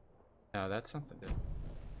 Now that's something different.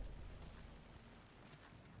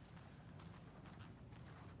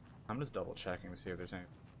 I'm just double checking to see if there's anything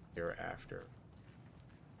here after.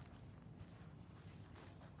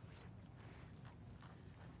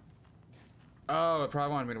 Oh, it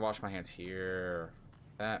probably wanted me to wash my hands here.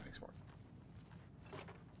 That makes more sense.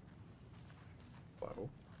 Whoa.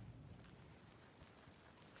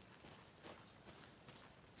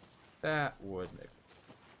 That would make.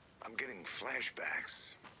 I'm getting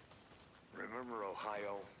flashbacks. Remember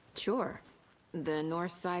Ohio? Sure. The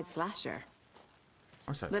North Side Slasher.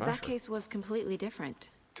 But that case was completely different.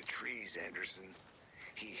 The trees, Anderson.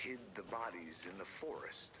 He hid the bodies in the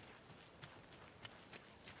forest.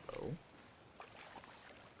 Oh.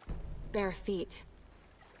 Bare feet.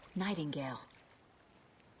 Nightingale.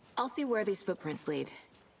 I'll see where these footprints lead.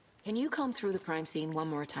 Can you comb through the crime scene one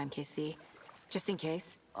more time, KC? Just in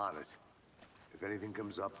case? On it. If anything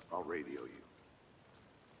comes up, I'll radio you.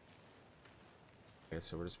 Okay,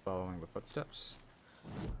 so we're just following the footsteps.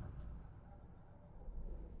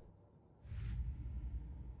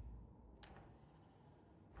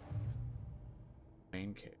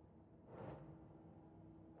 Main cave.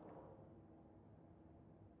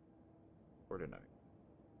 Or tonight.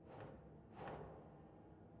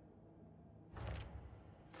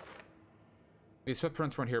 These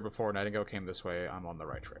footprints weren't here before. Nightingale came this way. I'm on the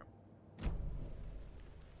right trail.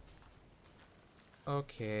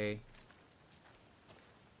 Okay.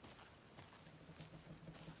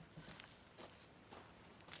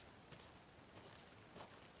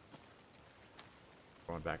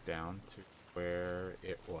 Going back down to where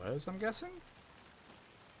it was, I'm guessing?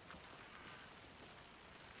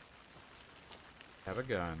 Have a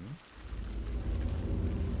gun.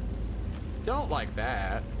 Don't like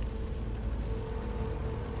that.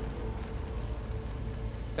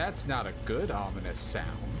 That's not a good ominous sound.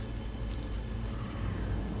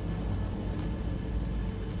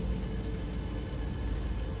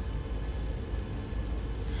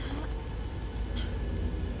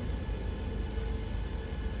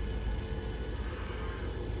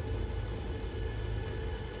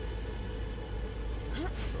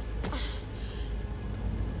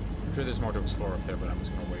 I'm sure there's more to explore up there, but I'm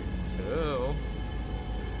just gonna wait until...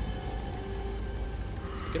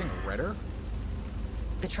 Getting redder?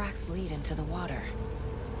 The tracks lead into the water.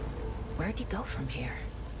 Where'd he go from here?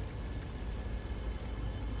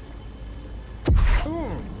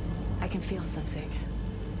 Ooh. I can feel something.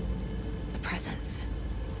 A presence.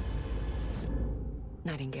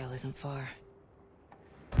 Nightingale isn't far.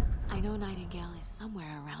 I know Nightingale is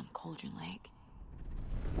somewhere around Cauldron Lake.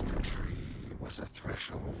 The tree was a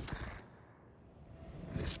threshold.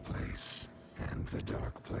 This place and the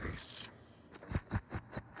dark place.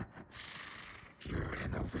 You're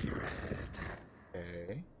in over your head.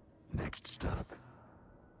 Okay. Next stop,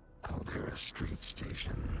 Caldera Street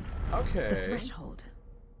Station. Okay. The threshold.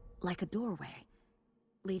 Like a doorway.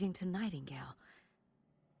 Leading to Nightingale.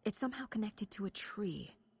 It's somehow connected to a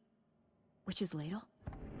tree. Witch's Ladle?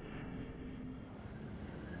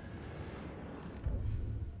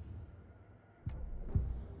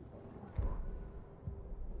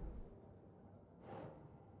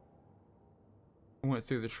 Went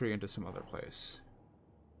through the tree into some other place.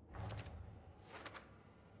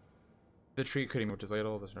 The tree could even Witch's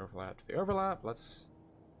Ladle. There's an overlap to the overlap. Let's...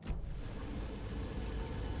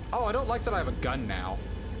 Oh, I don't like that I have a gun now.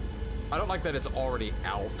 I don't like that it's already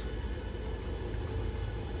out.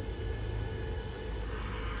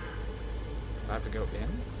 I have to go in?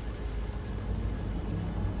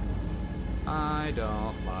 I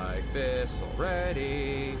don't like this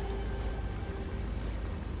already.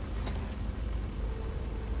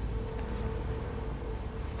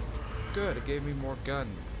 Good, it gave me more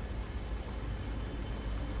gun.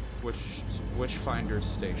 Witchfinder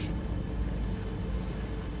Station.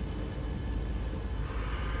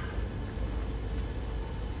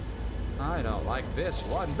 I don't like this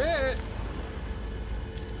one bit.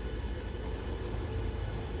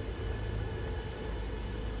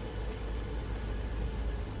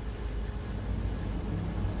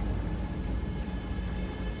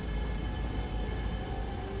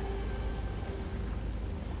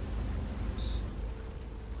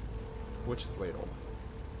 Witch's Ladle.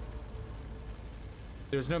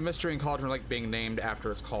 There's no mystery in Cauldron Lake being named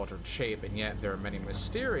after its cauldron shape, and yet there are many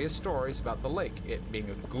mysterious stories about the lake, it being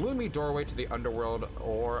a gloomy doorway to the underworld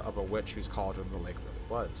or of a witch whose cauldron the lake really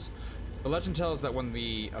was. The legend tells that when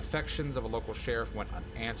the affections of a local sheriff went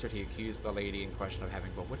unanswered, he accused the lady in question of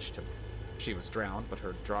having bewitched him. She was drowned, but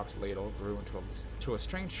her dropped ladle grew into a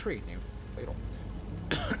strange tree named Ladle.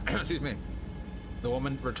 Excuse me. The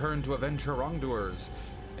woman returned to avenge her wrongdoers.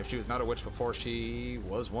 If she was not a witch before, she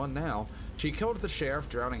was one now. She killed the sheriff,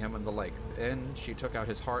 drowning him in the lake. Then she took out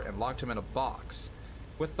his heart and locked him in a box.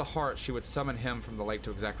 With the heart, she would summon him from the lake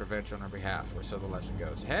to exact revenge on her behalf, or so the legend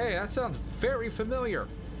goes. Hey, that sounds very familiar.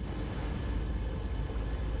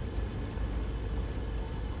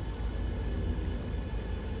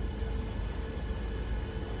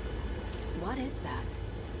 What is that?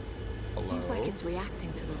 Hello? Seems like it's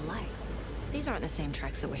reacting to the light. These aren't the same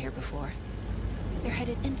tracks that were here before. They're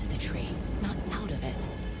headed into the tree, not out of it.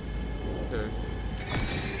 Okay.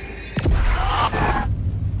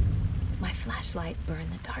 My flashlight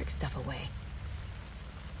burned the dark stuff away.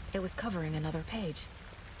 It was covering another page.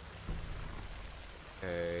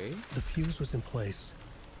 Okay. The fuse was in place.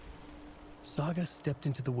 Saga stepped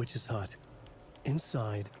into the witch's hut.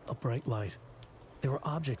 Inside, a bright light. There were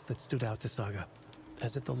objects that stood out to Saga,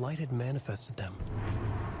 as if the light had manifested them.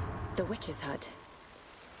 The witch's hut.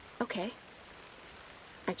 Okay.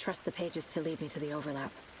 I trust the pages to lead me to the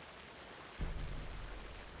overlap.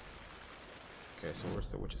 Okay, so where's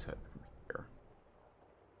the witch's hut from here?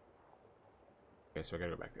 Okay, so I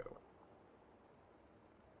gotta go back the other way.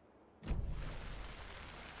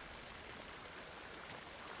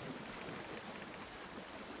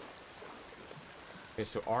 Okay,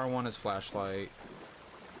 so R1 is flashlight.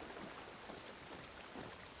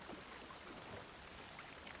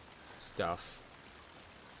 Stuff.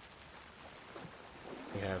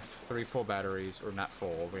 We have 3 full batteries, or not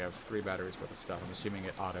full, we have 3 batteries worth of stuff. I'm assuming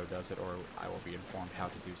it auto does it, or I will be informed how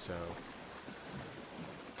to do so.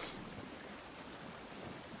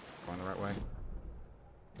 Going the right way?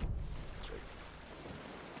 Straight.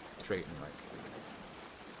 Straight and right.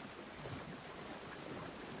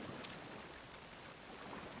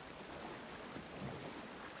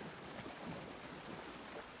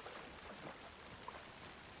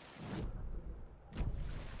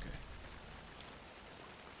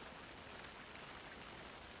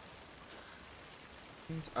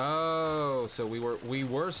 Oh, so we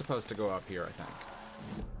were supposed to go up here, I think.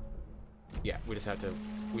 Yeah, we just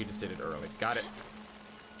did it early. Got it.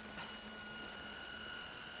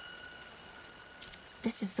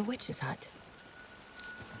 This is the witch's hut.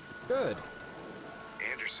 Good.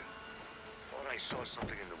 Anderson, thought I saw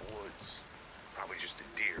something in the woods. Probably just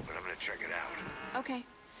a deer, but I'm gonna check it out. Okay.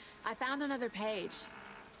 I found another page.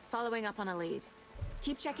 Following up on a lead.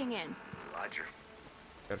 Keep checking in. Roger.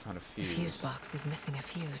 Gotta find a fuse. The fuse box is missing a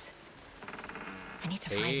fuse. I need to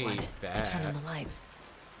find one to turn on the lights.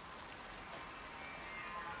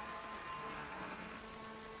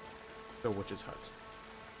 The witch's hut.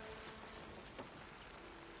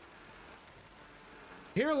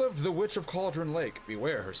 Here lived the witch of Cauldron Lake.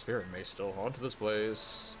 Beware, her spirit may still haunt this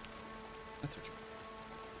place. That's what you.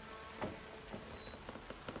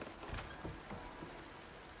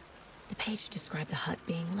 The page described the hut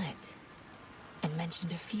being lit and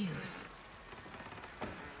mentioned a fuse.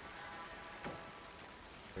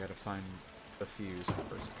 We gotta find the fuse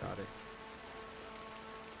first. Got it.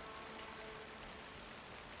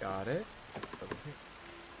 Got it. Over here.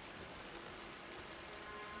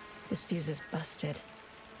 This fuse is busted.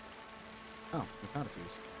 Oh, we found a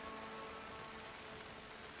fuse.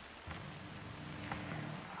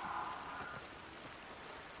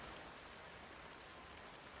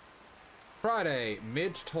 Friday.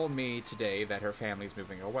 Midge told me today that her family's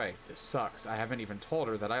moving away. This sucks. I haven't even told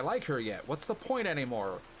her that I like her yet. What's the point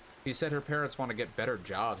anymore? He said her parents want to get better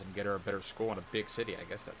jobs and get her a better school in a big city. I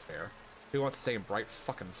guess that's fair. Who wants to stay in Bright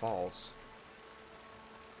fucking Falls?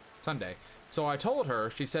 Sunday. So I told her.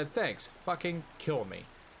 She said thanks. Fucking kill me.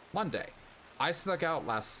 Monday. I snuck out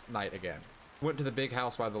last night again. Went to the big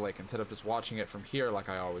house by the lake instead of just watching it from here like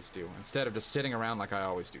I always do. Instead of just sitting around like I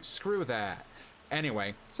always do. Screw that.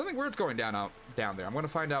 Anyway, something weird's going down there. I'm going to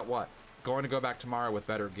find out what. Going to go back tomorrow with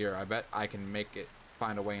better gear. I bet I can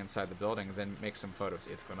find a way inside the building and then make some photos.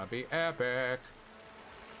 It's going to be epic.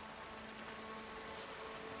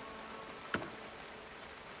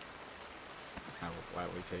 I will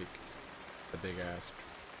gladly take the big ass.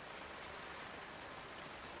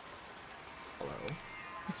 Hello.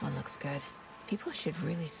 This one looks good. People should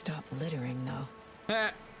really stop littering, though.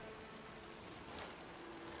 Heh.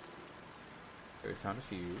 Okay, we found a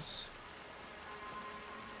fuse.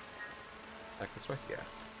 Back this way? Yeah.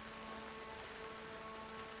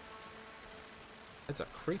 It's a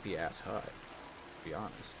creepy ass hut, to be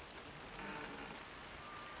honest.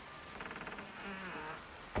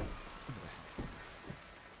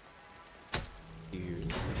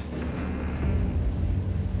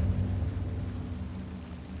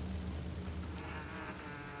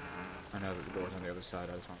 I know that the door's on the other side.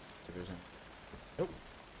 I just want to see if there's any. Nope.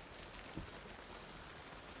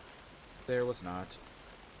 There was not.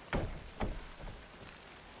 I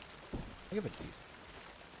have a decent.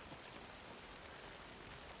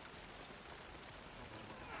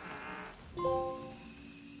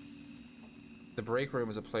 The break room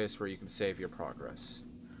is a place where you can save your progress.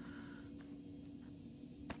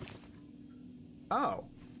 Oh.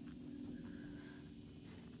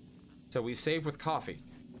 So we save with coffee.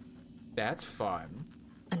 That's fun.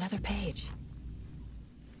 Another page.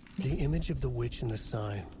 The image of the witch in the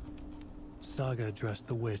sign. Saga addressed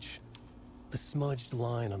the witch. The smudged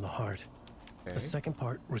line on the heart. Okay. The second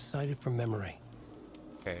part recited from memory.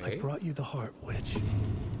 Okay. I brought you the heart, witch.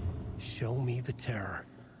 Show me the terror.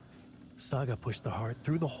 Saga pushed the heart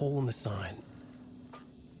through the hole in the sign.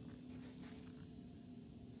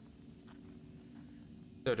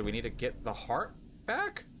 So do we need to get the heart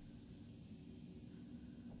back?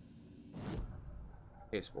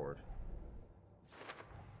 Baseboard.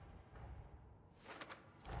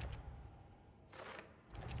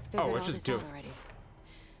 Figured Oh, all it's just this out already.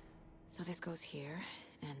 So this goes here,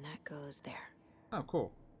 and that goes there. Oh,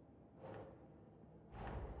 cool.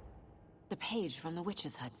 The page from the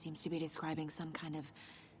witch's hut seems to be describing some kind of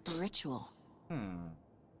ritual. What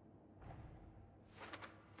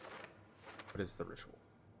is the ritual?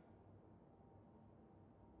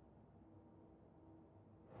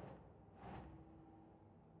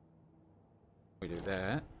 We do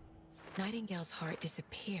that. Nightingale's heart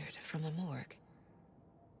disappeared from the morgue.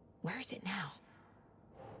 Where is it now?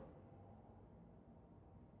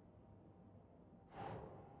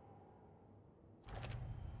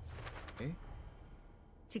 Okay.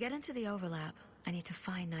 To get into the overlap, I need to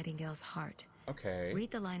find Nightingale's heart. Okay.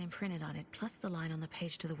 Read the line imprinted on it, plus the line on the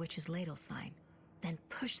page to the witch's ladle sign. Then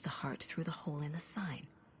push the heart through the hole in the sign.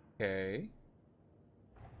 Okay.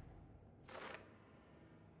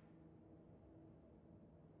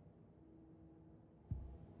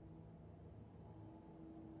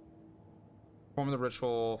 Perform the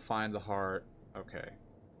ritual, find the heart. Okay.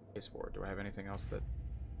 Baseboard. Do I have anything else that...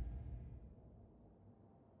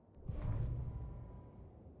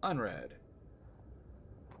 Unread.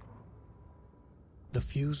 The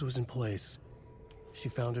fuse was in place. She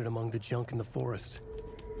found it among the junk in the forest.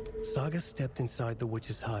 Saga stepped inside the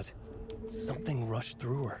witch's hut. Something rushed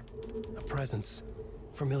through her. A presence.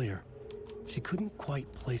 Familiar. She couldn't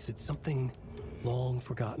quite place it. Something long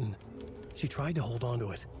forgotten. She tried to hold on to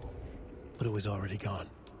it, but it was already gone.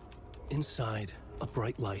 Inside, a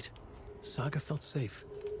bright light. Saga felt safe.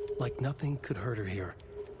 Like nothing could hurt her here.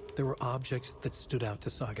 There were objects that stood out to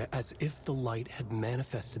Saga as if the light had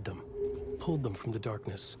manifested them, pulled them from the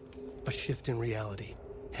darkness. A shift in reality,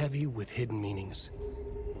 heavy with hidden meanings.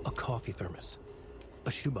 A coffee thermos,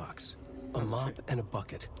 a shoebox, a mop and a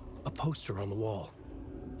bucket, a poster on the wall,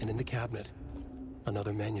 and in the cabinet,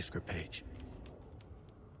 another manuscript page.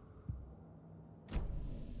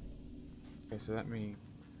 Okay, so that means...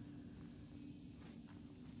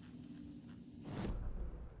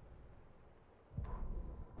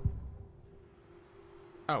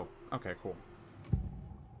 Oh, okay, cool.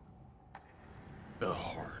 The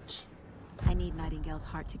heart. I need Nightingale's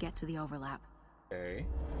heart to get to the overlap. Okay.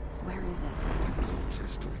 Where is it? The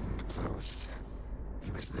cultist leaned close.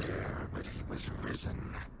 He was there, but he was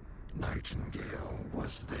risen. Nightingale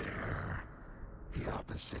was there. The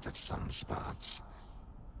opposite of sunspots.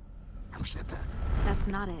 Who said that? That's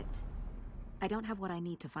not it. I don't have what I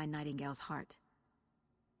need to find Nightingale's heart.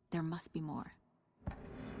 There must be more.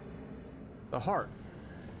 The heart.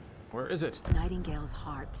 Where is it? Nightingale's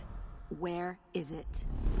heart. Where is it?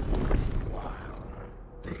 While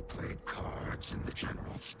they played cards in the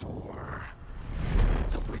general store,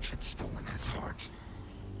 the witch had stolen his heart.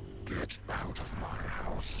 Get out of my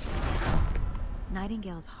house.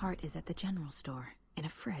 Nightingale's heart is at the general store, in a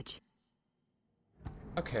fridge.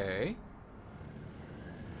 Okay.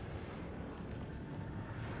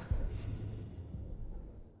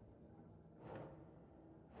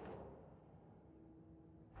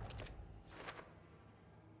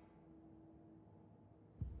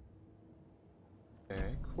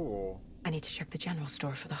 Okay, cool. I need to check the general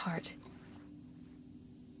store for the heart.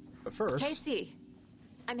 But first... Casey!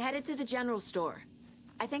 I'm headed to the general store.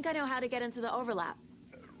 I think I know how to get into the overlap.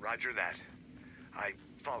 Roger that. I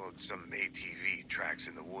followed some ATV tracks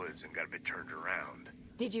in the woods and got a bit turned around.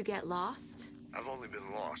 Did you get lost? I've only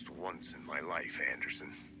been lost once in my life,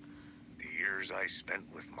 Anderson. The years I spent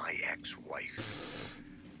with my ex-wife.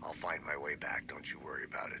 I'll find my way back, don't you worry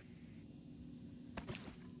about it.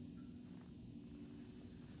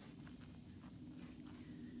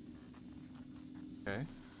 Okay.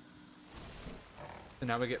 So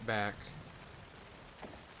now we get back.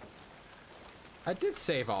 I did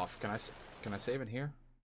save off. Can I save in here?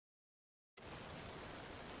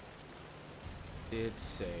 Did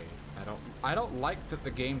save. I don't like that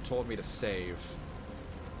the game told me to save.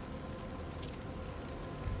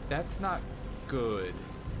 That's not good.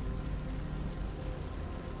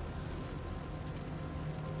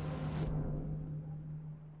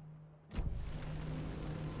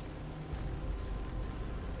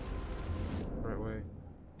 Right way.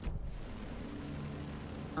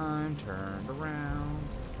 I'm turned around.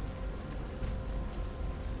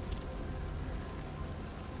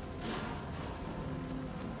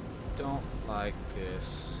 Don't like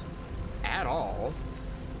this at all.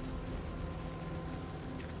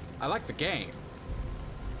 I like the game.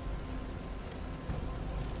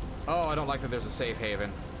 Oh, I don't like that there's a safe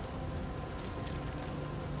haven.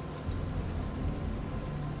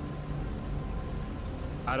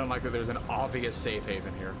 I don't like that there's an obvious safe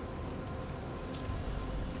haven here.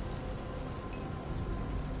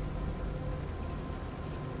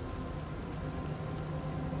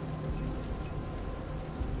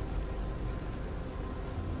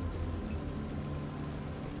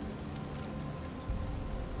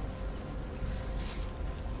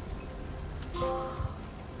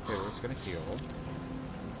 Gonna heal.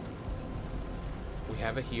 We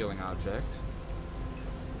have a healing object.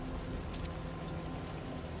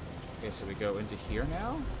 Okay, so we go into here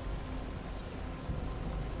now?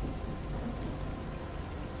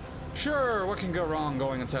 Sure, what can go wrong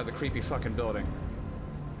going inside the creepy fucking building?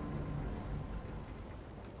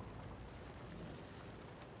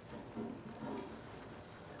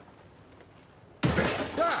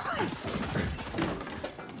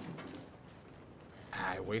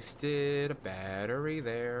 Wasted a battery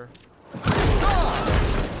there. Oh!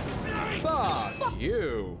 Fuck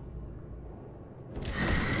you!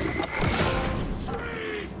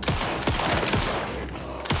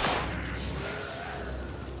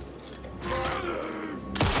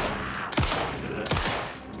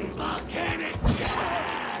 Volcanic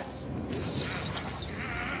gas!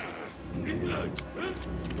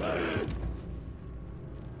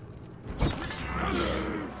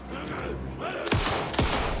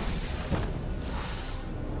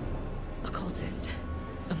 Occultist.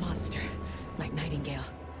 A monster. Like Nightingale.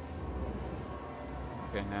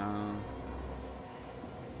 Okay, now...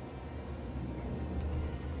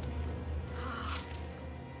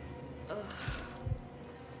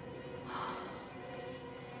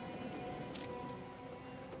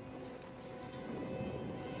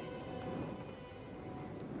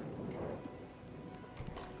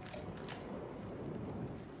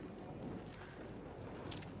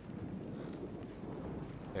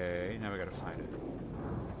 Okay, now we gotta find it.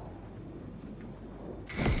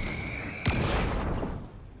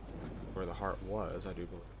 Where the heart was, I do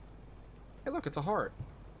believe. Hey, look, it's a heart.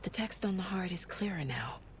 The text on the heart is clearer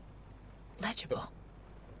now. Legible.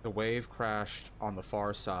 The wave crashed on the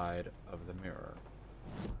far side of the mirror.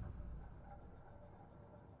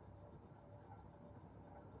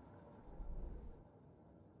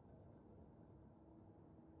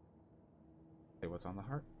 Hey, what's on the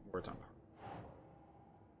heart? Words on the heart.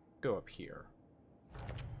 Go up here.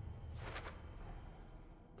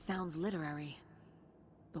 Sounds literary,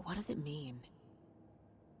 but what does it mean?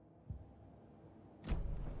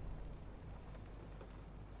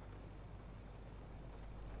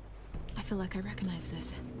 I feel like I recognize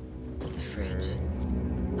this. The fridge.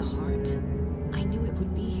 The heart. I knew it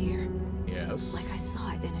would be here. Yes. Like I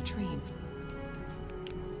saw it in a dream.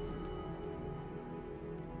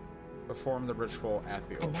 Perform the ritual at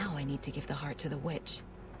the altar. And now I need to give the heart to the witch.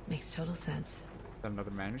 Makes total sense. Is that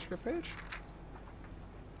another manuscript page?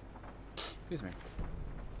 Excuse me.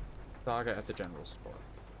 Saga at the general store.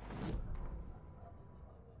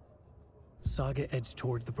 Saga edged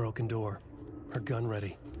toward the broken door, her gun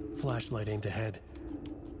ready, flashlight aimed ahead.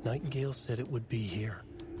 Nightingale said it would be here.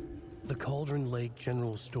 The Cauldron Lake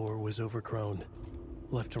General Store was overgrown,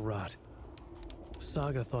 left to rot.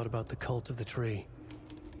 Saga thought about the cult of the tree.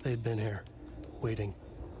 They had been here, waiting,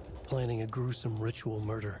 planning a gruesome ritual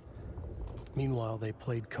murder. Meanwhile, they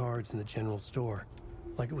played cards in the general store,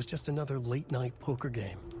 like it was just another late-night poker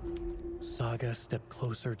game. Saga stepped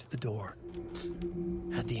closer to the door.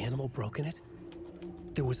 Had the animal broken it?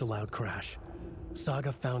 There was a loud crash.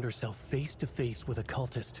 Saga found herself face to face with a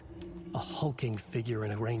cultist, a hulking figure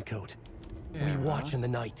in a raincoat. We watch in the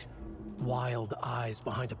night. Wild eyes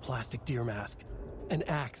behind a plastic deer mask. An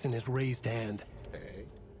axe in his raised hand. Okay.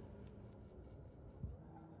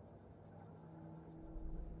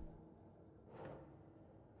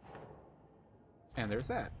 And there's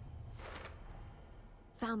that.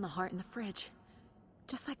 Found the heart in the fridge.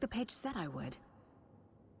 Just like the page said I would.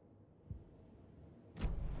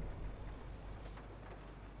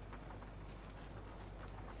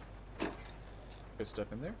 Good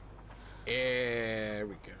stuff in there. There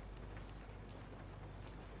we go.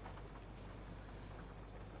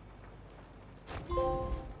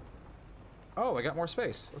 Oh, I got more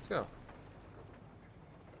space. Let's go.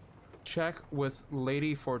 Check with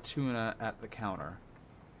Lady Fortuna at the counter.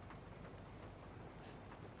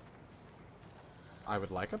 I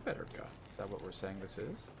would like a better gun. Is that what we're saying this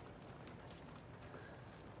is?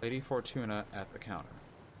 Lady Fortuna at the counter.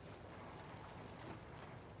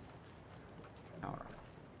 Counter.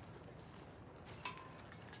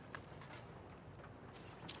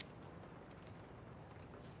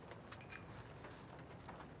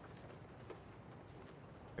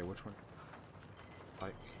 Okay, which one?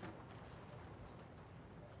 Like.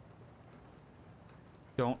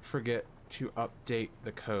 Don't forget to update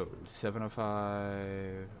the code.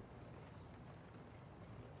 705.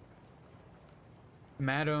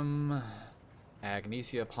 Madam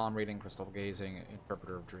Agnesia, palm reading, crystal gazing,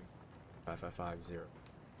 interpreter of dream. 5550.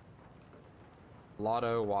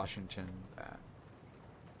 Lotto, Washington.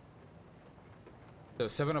 So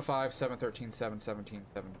 705, 713, 717,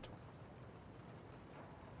 720.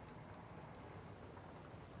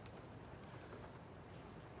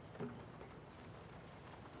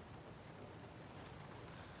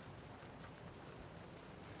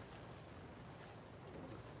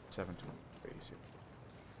 Easy.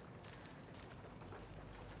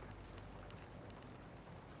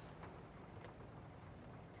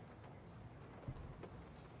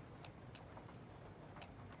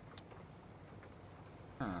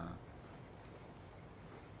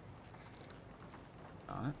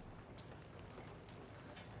 Not.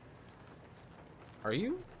 Are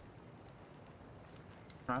you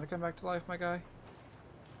trying to come back to life, my guy?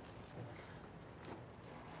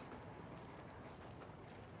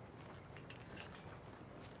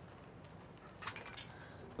 I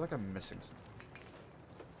feel like I'm missing something.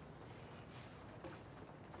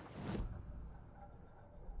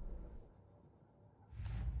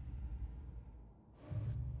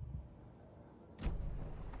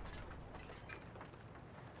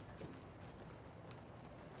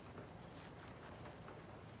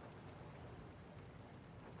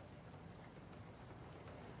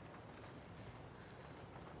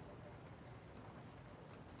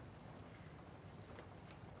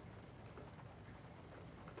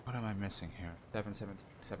 What am I missing here? 717,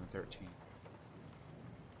 713.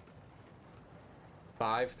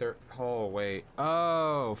 513. Oh, wait.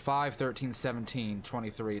 Oh, 5, 13, 17,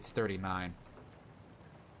 23. It's 39.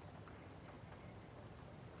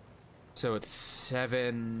 So it's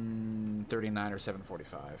 739 or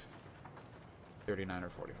 745. 39 or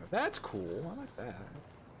 45. That's cool. I like that.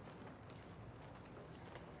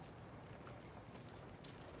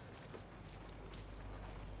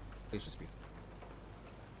 Please just be.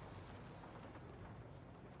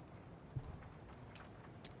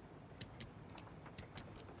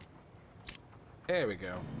 There we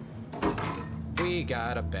go. We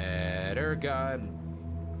got a better gun.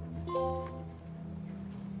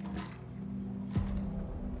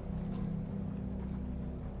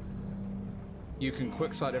 You can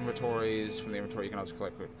quick slide inventories from the inventory. You can also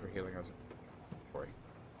collect for healing as inventory.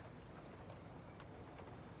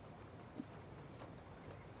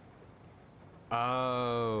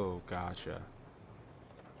 Oh, gotcha.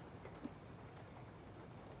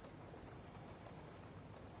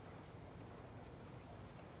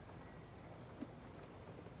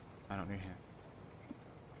 I don't need him.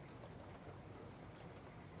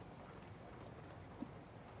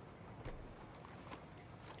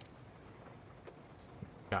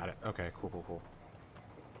 Got it. Okay, cool, cool, cool.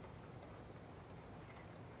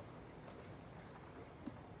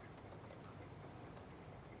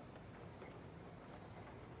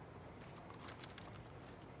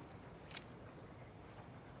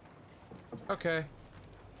 Okay.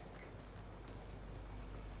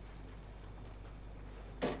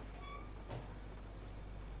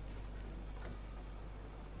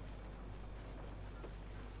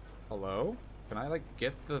 Hello? Can I, like,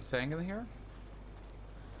 get the thing in here?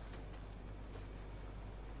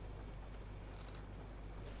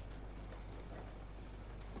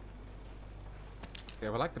 Yeah,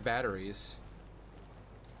 I like the batteries.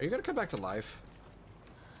 Are you gonna come back to life?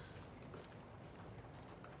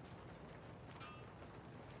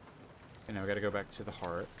 And now we gotta go back to the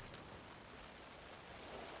heart.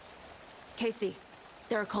 Casey,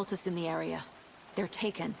 there are cultists in the area. They're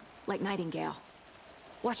taken, like Nightingale.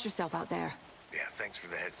 Watch yourself out there. Yeah, thanks for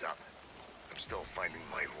the heads up. I'm still finding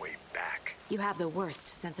my way back. You have the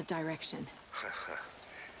worst sense of direction.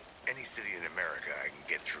 Any city in America I can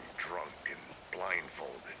get through drunk and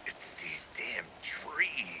blindfolded. It's these damn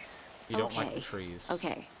trees. You don't like the trees.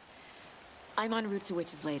 Okay. I'm en route to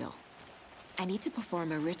Witch's Ladle. I need to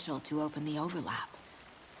perform a ritual to open the overlap.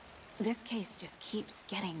 This case just keeps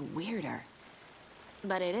getting weirder.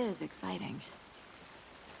 But it is exciting.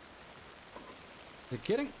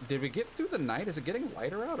 Did we get through the night? Is it getting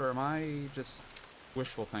lighter out, or am I just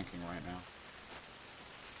wishful thinking right now?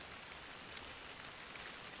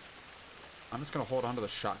 I'm just gonna hold on to the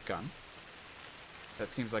shotgun.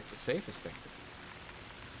 That seems like the safest thing to do.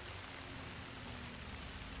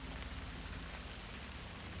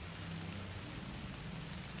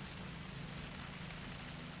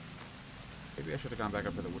 Maybe I should have gone back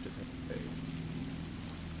up to the witch's head to stay.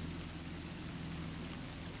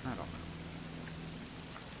 I don't know.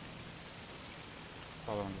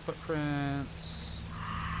 Following the footprints.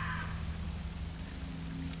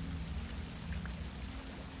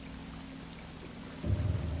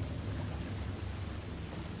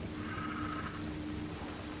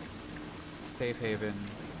 Safe haven.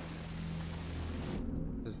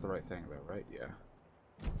 This is the right thing though, right? Yeah.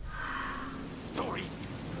 Dory!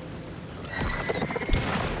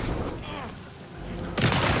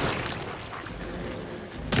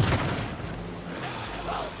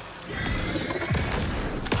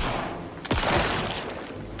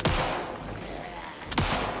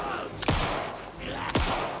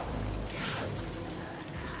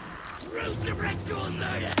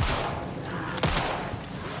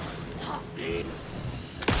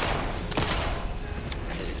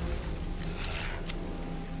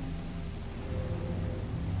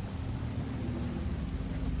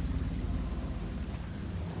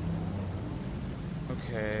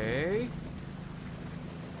 Okay.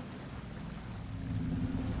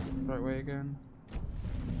 Right way again.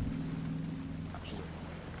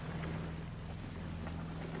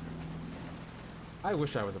 I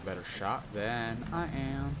wish I was a better shot than I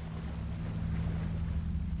am.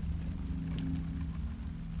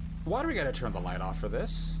 Why do we gotta turn the light off for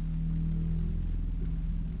this?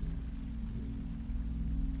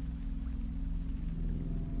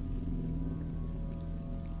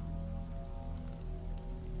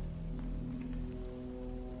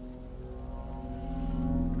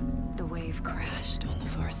 The wave crashed on the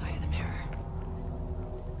far side of the mirror.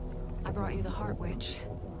 I brought you the Heart Witch.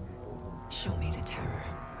 Show me the terror.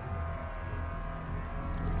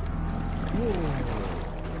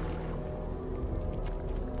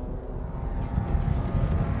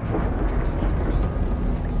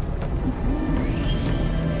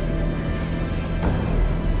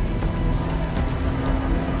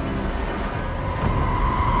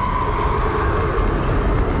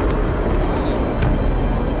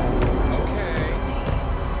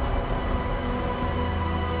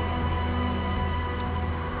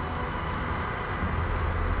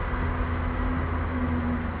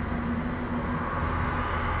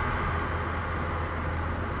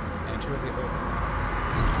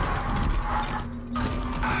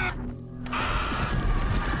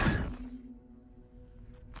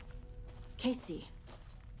 Casey,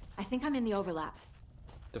 I think I'm in the overlap.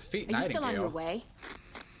 Defeat Are you still on your Nightingale. way?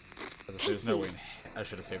 There's no way. I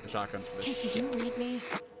should have saved the shotguns for this. Casey, do you read me?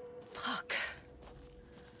 Fuck.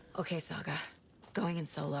 Okay, Saga. Going in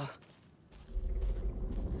solo.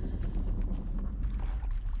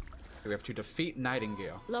 We have to defeat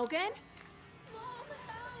Nightingale. Logan?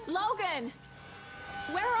 Logan!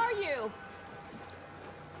 Where are you?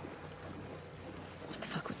 What the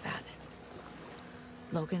fuck was that?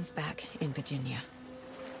 Logan's back in Virginia.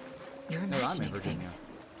 You're No, I'm in imagining Virginia. things.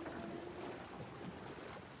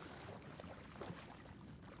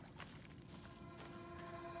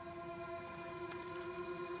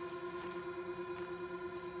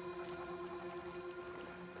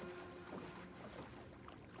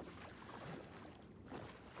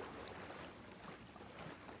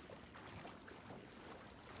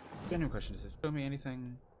 Genuine question, does it show me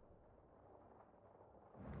anything?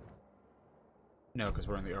 No, because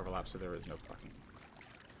we're in the overlap, so there is no fucking.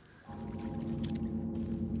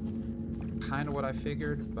 Kind of what I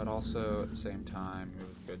figured, but also at the same time, it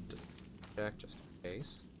was good to check just in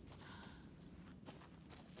case.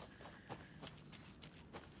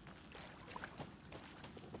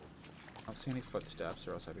 I don't see any footsteps,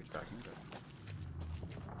 or else I'd be tracking it.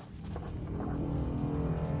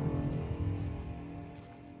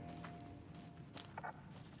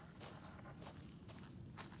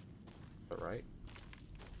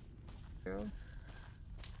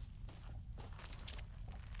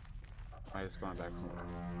 I just going back from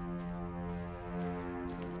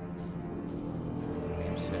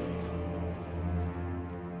game save.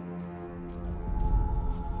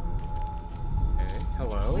 Okay,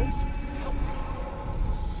 hello?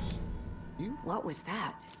 You? What was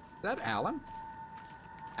that? Is that Alan?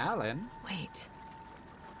 Alan? Wait.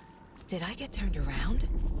 Did I get turned around?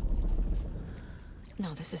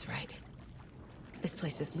 No, this is right. This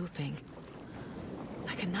place is looping.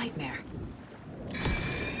 Like a nightmare.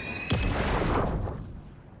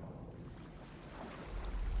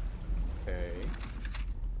 Okay.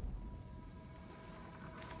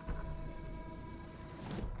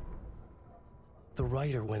 The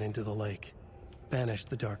rider went into the lake, banished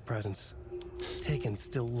the dark presence. Taken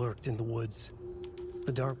still lurked in the woods.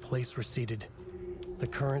 The dark place receded. The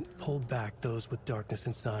current pulled back those with darkness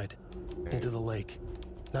inside, into the lake.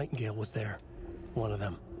 Nightingale was there, one of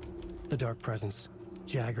them. The dark presence,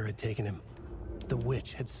 Jagger had taken him. The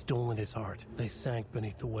witch had stolen his heart. They sank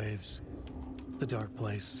beneath the waves. The dark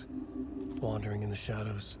place, wandering in the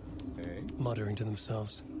shadows, muttering to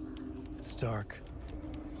themselves. It's dark.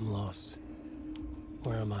 I'm lost.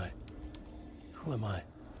 Where am I? Who am I?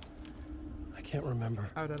 I can't remember.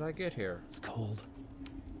 How did I get here? It's cold.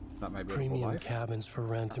 Not my beautiful Premium life. cabins for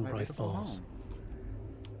rent in Bright Falls. Home.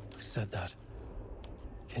 Who said that?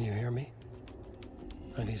 Can you hear me?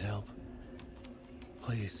 I need help.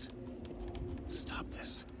 Please. Stop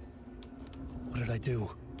this. What did I do?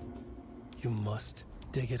 You must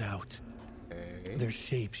dig it out. Okay. Their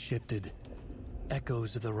shape shifted.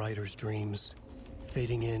 Echoes of the writer's dreams.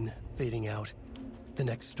 Fading in, fading out. The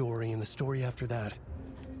next story and the story after that.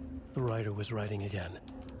 The writer was writing again.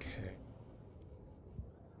 Okay.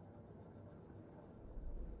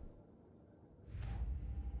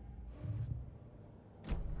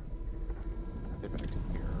 Get back to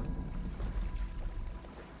here.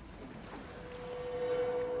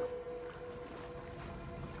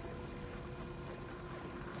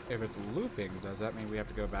 If it's looping, does that mean we have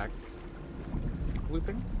to go back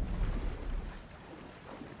looping?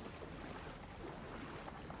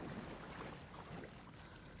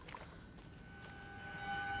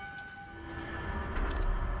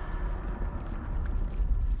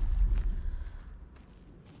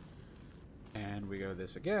 And we go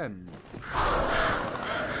this again.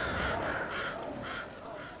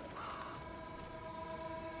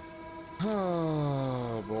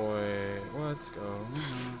 Oh boy, what's going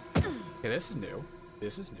on? Okay, this is new.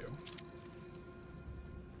 This is new.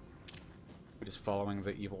 We're just following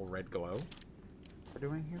the evil red glow we're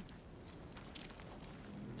doing here.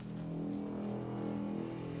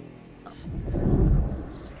 Oh,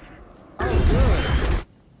 good.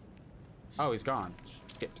 Oh, he's gone.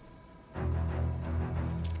 Shit.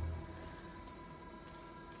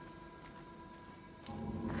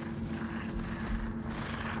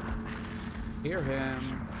 Hear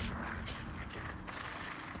him.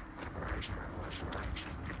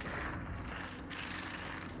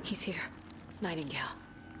 He's here. Nightingale.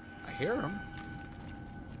 I hear him.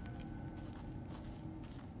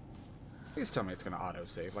 Please tell me it's gonna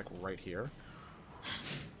autosave, like right here.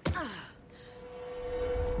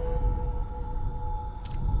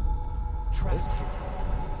 Trust him.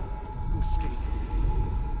 Escape.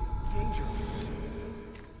 Danger.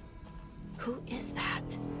 Who is that?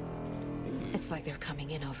 It's like they're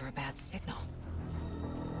coming in over a bad signal.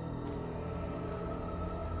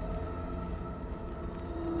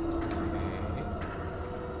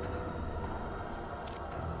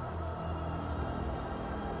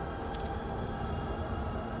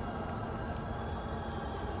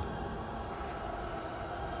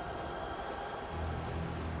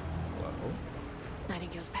 Hello?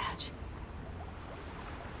 Nightingale's badge.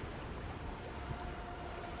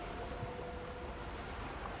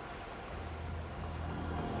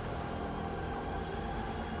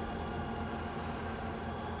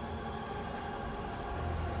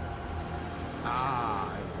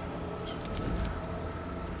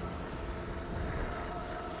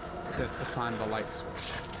 To find the light switch.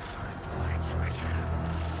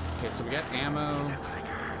 Okay, so we got ammo.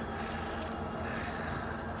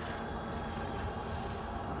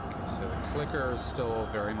 Okay, so the clicker is still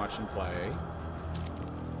very much in play.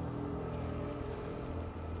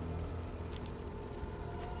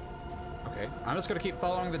 Okay, I'm just gonna keep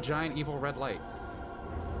following the giant evil red light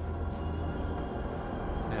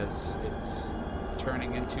as it's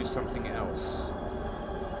turning into something else.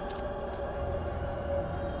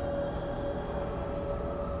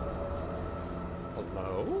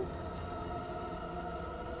 Hello?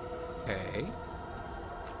 Okay.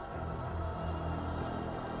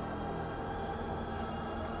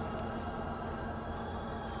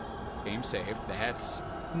 Game saved. That's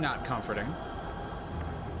not comforting.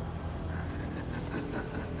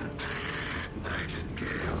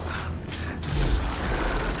 Nightingale.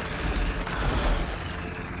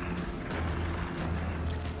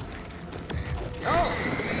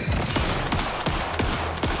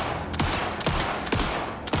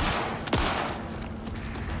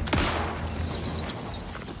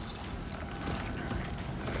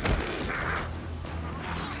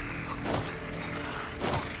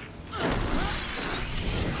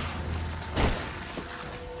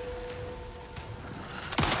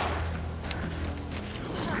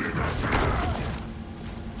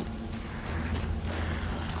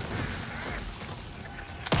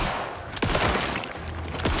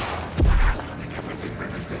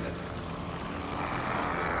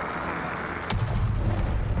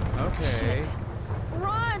 Okay.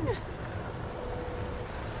 Run!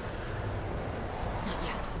 Not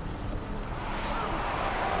yet.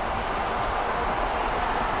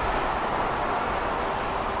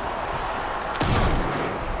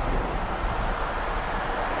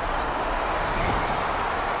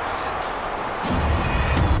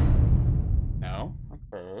 No?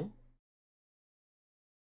 Okay.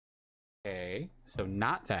 Okay, so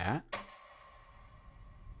not that.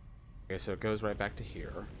 Okay, so it goes right back to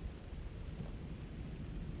here.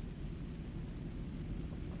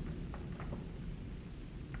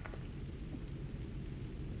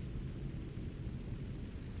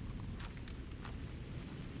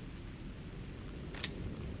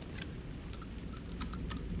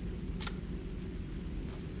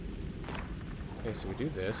 Okay, so we do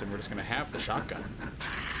this, and we're just gonna have the shotgun.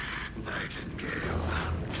 Nightingale.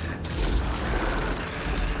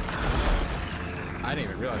 I didn't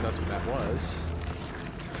even realize that's what that was.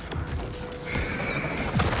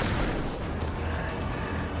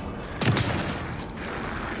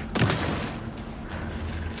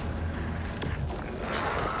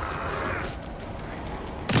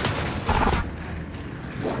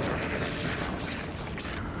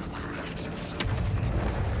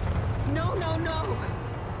 No, no, no!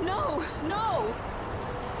 No, no!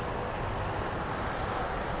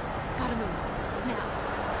 Gotta move. Now.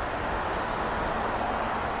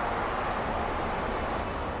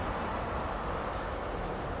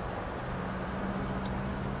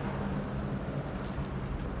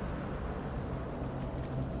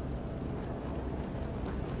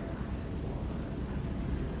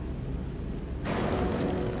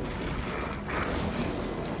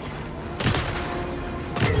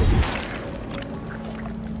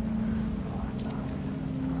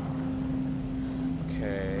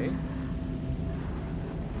 Okay.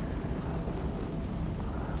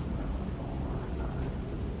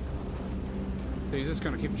 So he's just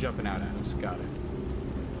gonna keep jumping out at us. Got it.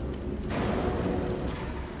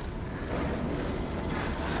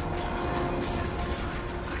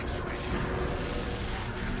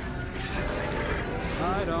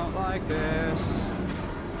 I don't like this.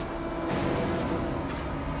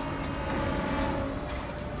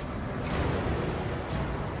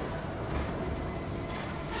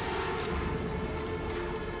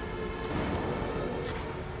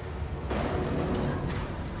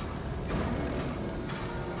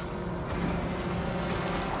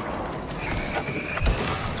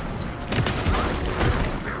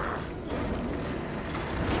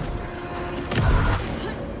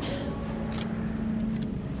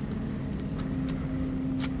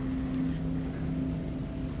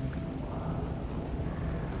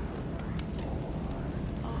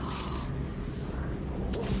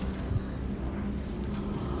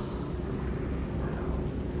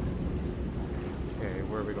 Okay,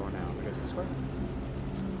 where are we going now? I guess this way?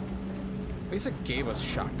 At least it gave us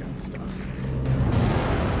shotgun stuff.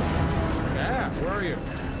 Yeah, where are you?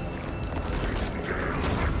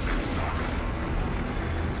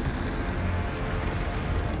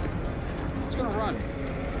 It's gonna run.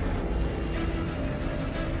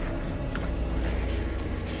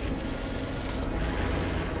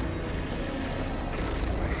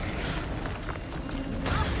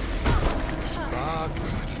 Fuck.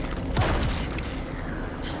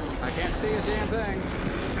 I can't see a damn thing.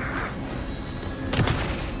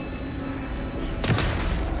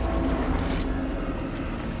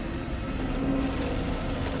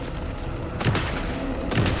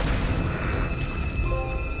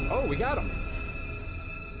 Oh, we got him.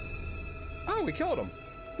 Oh, we killed him.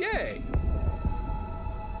 Yay.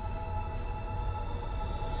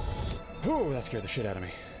 Ooh, that scared the shit out of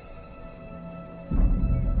me.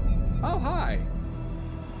 Oh, hi.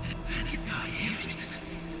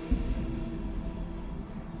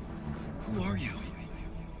 Who are you?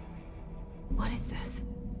 What is this?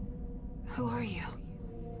 Who are you?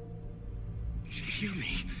 hear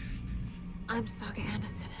me? I'm Saga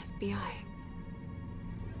Anderson, FBI.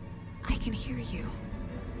 I can hear you.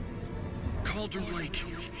 Cauldron Lake.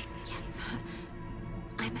 Yes,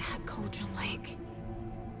 I'm at Cauldron Lake.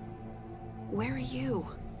 Where are you?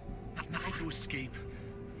 To escape.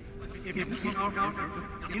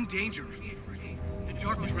 In danger. The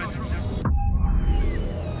dark presence.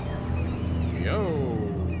 Yo.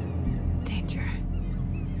 Danger.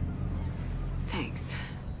 Thanks.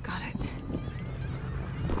 Got it.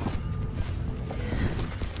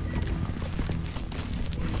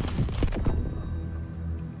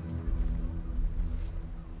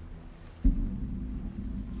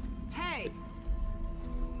 Hey!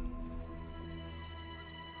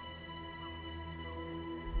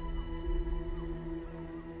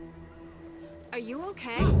 Are you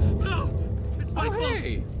okay? No! It's my fault!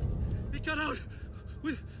 Hey! He got out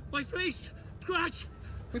with my face! Scratch!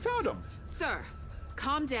 We found him! Sir,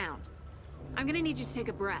 calm down. I'm gonna need you to take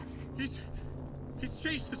a breath. He's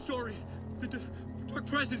changed the story. The dark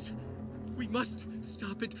presence. We must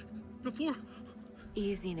stop it before...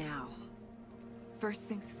 Easy now. First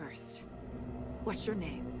things first. What's your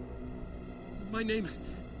name? My name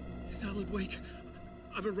is Alan Wake.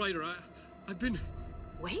 I'm a writer. I've been...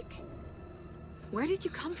 Wake? Where did you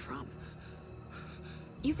come from?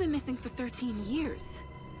 You've been missing for 13 years.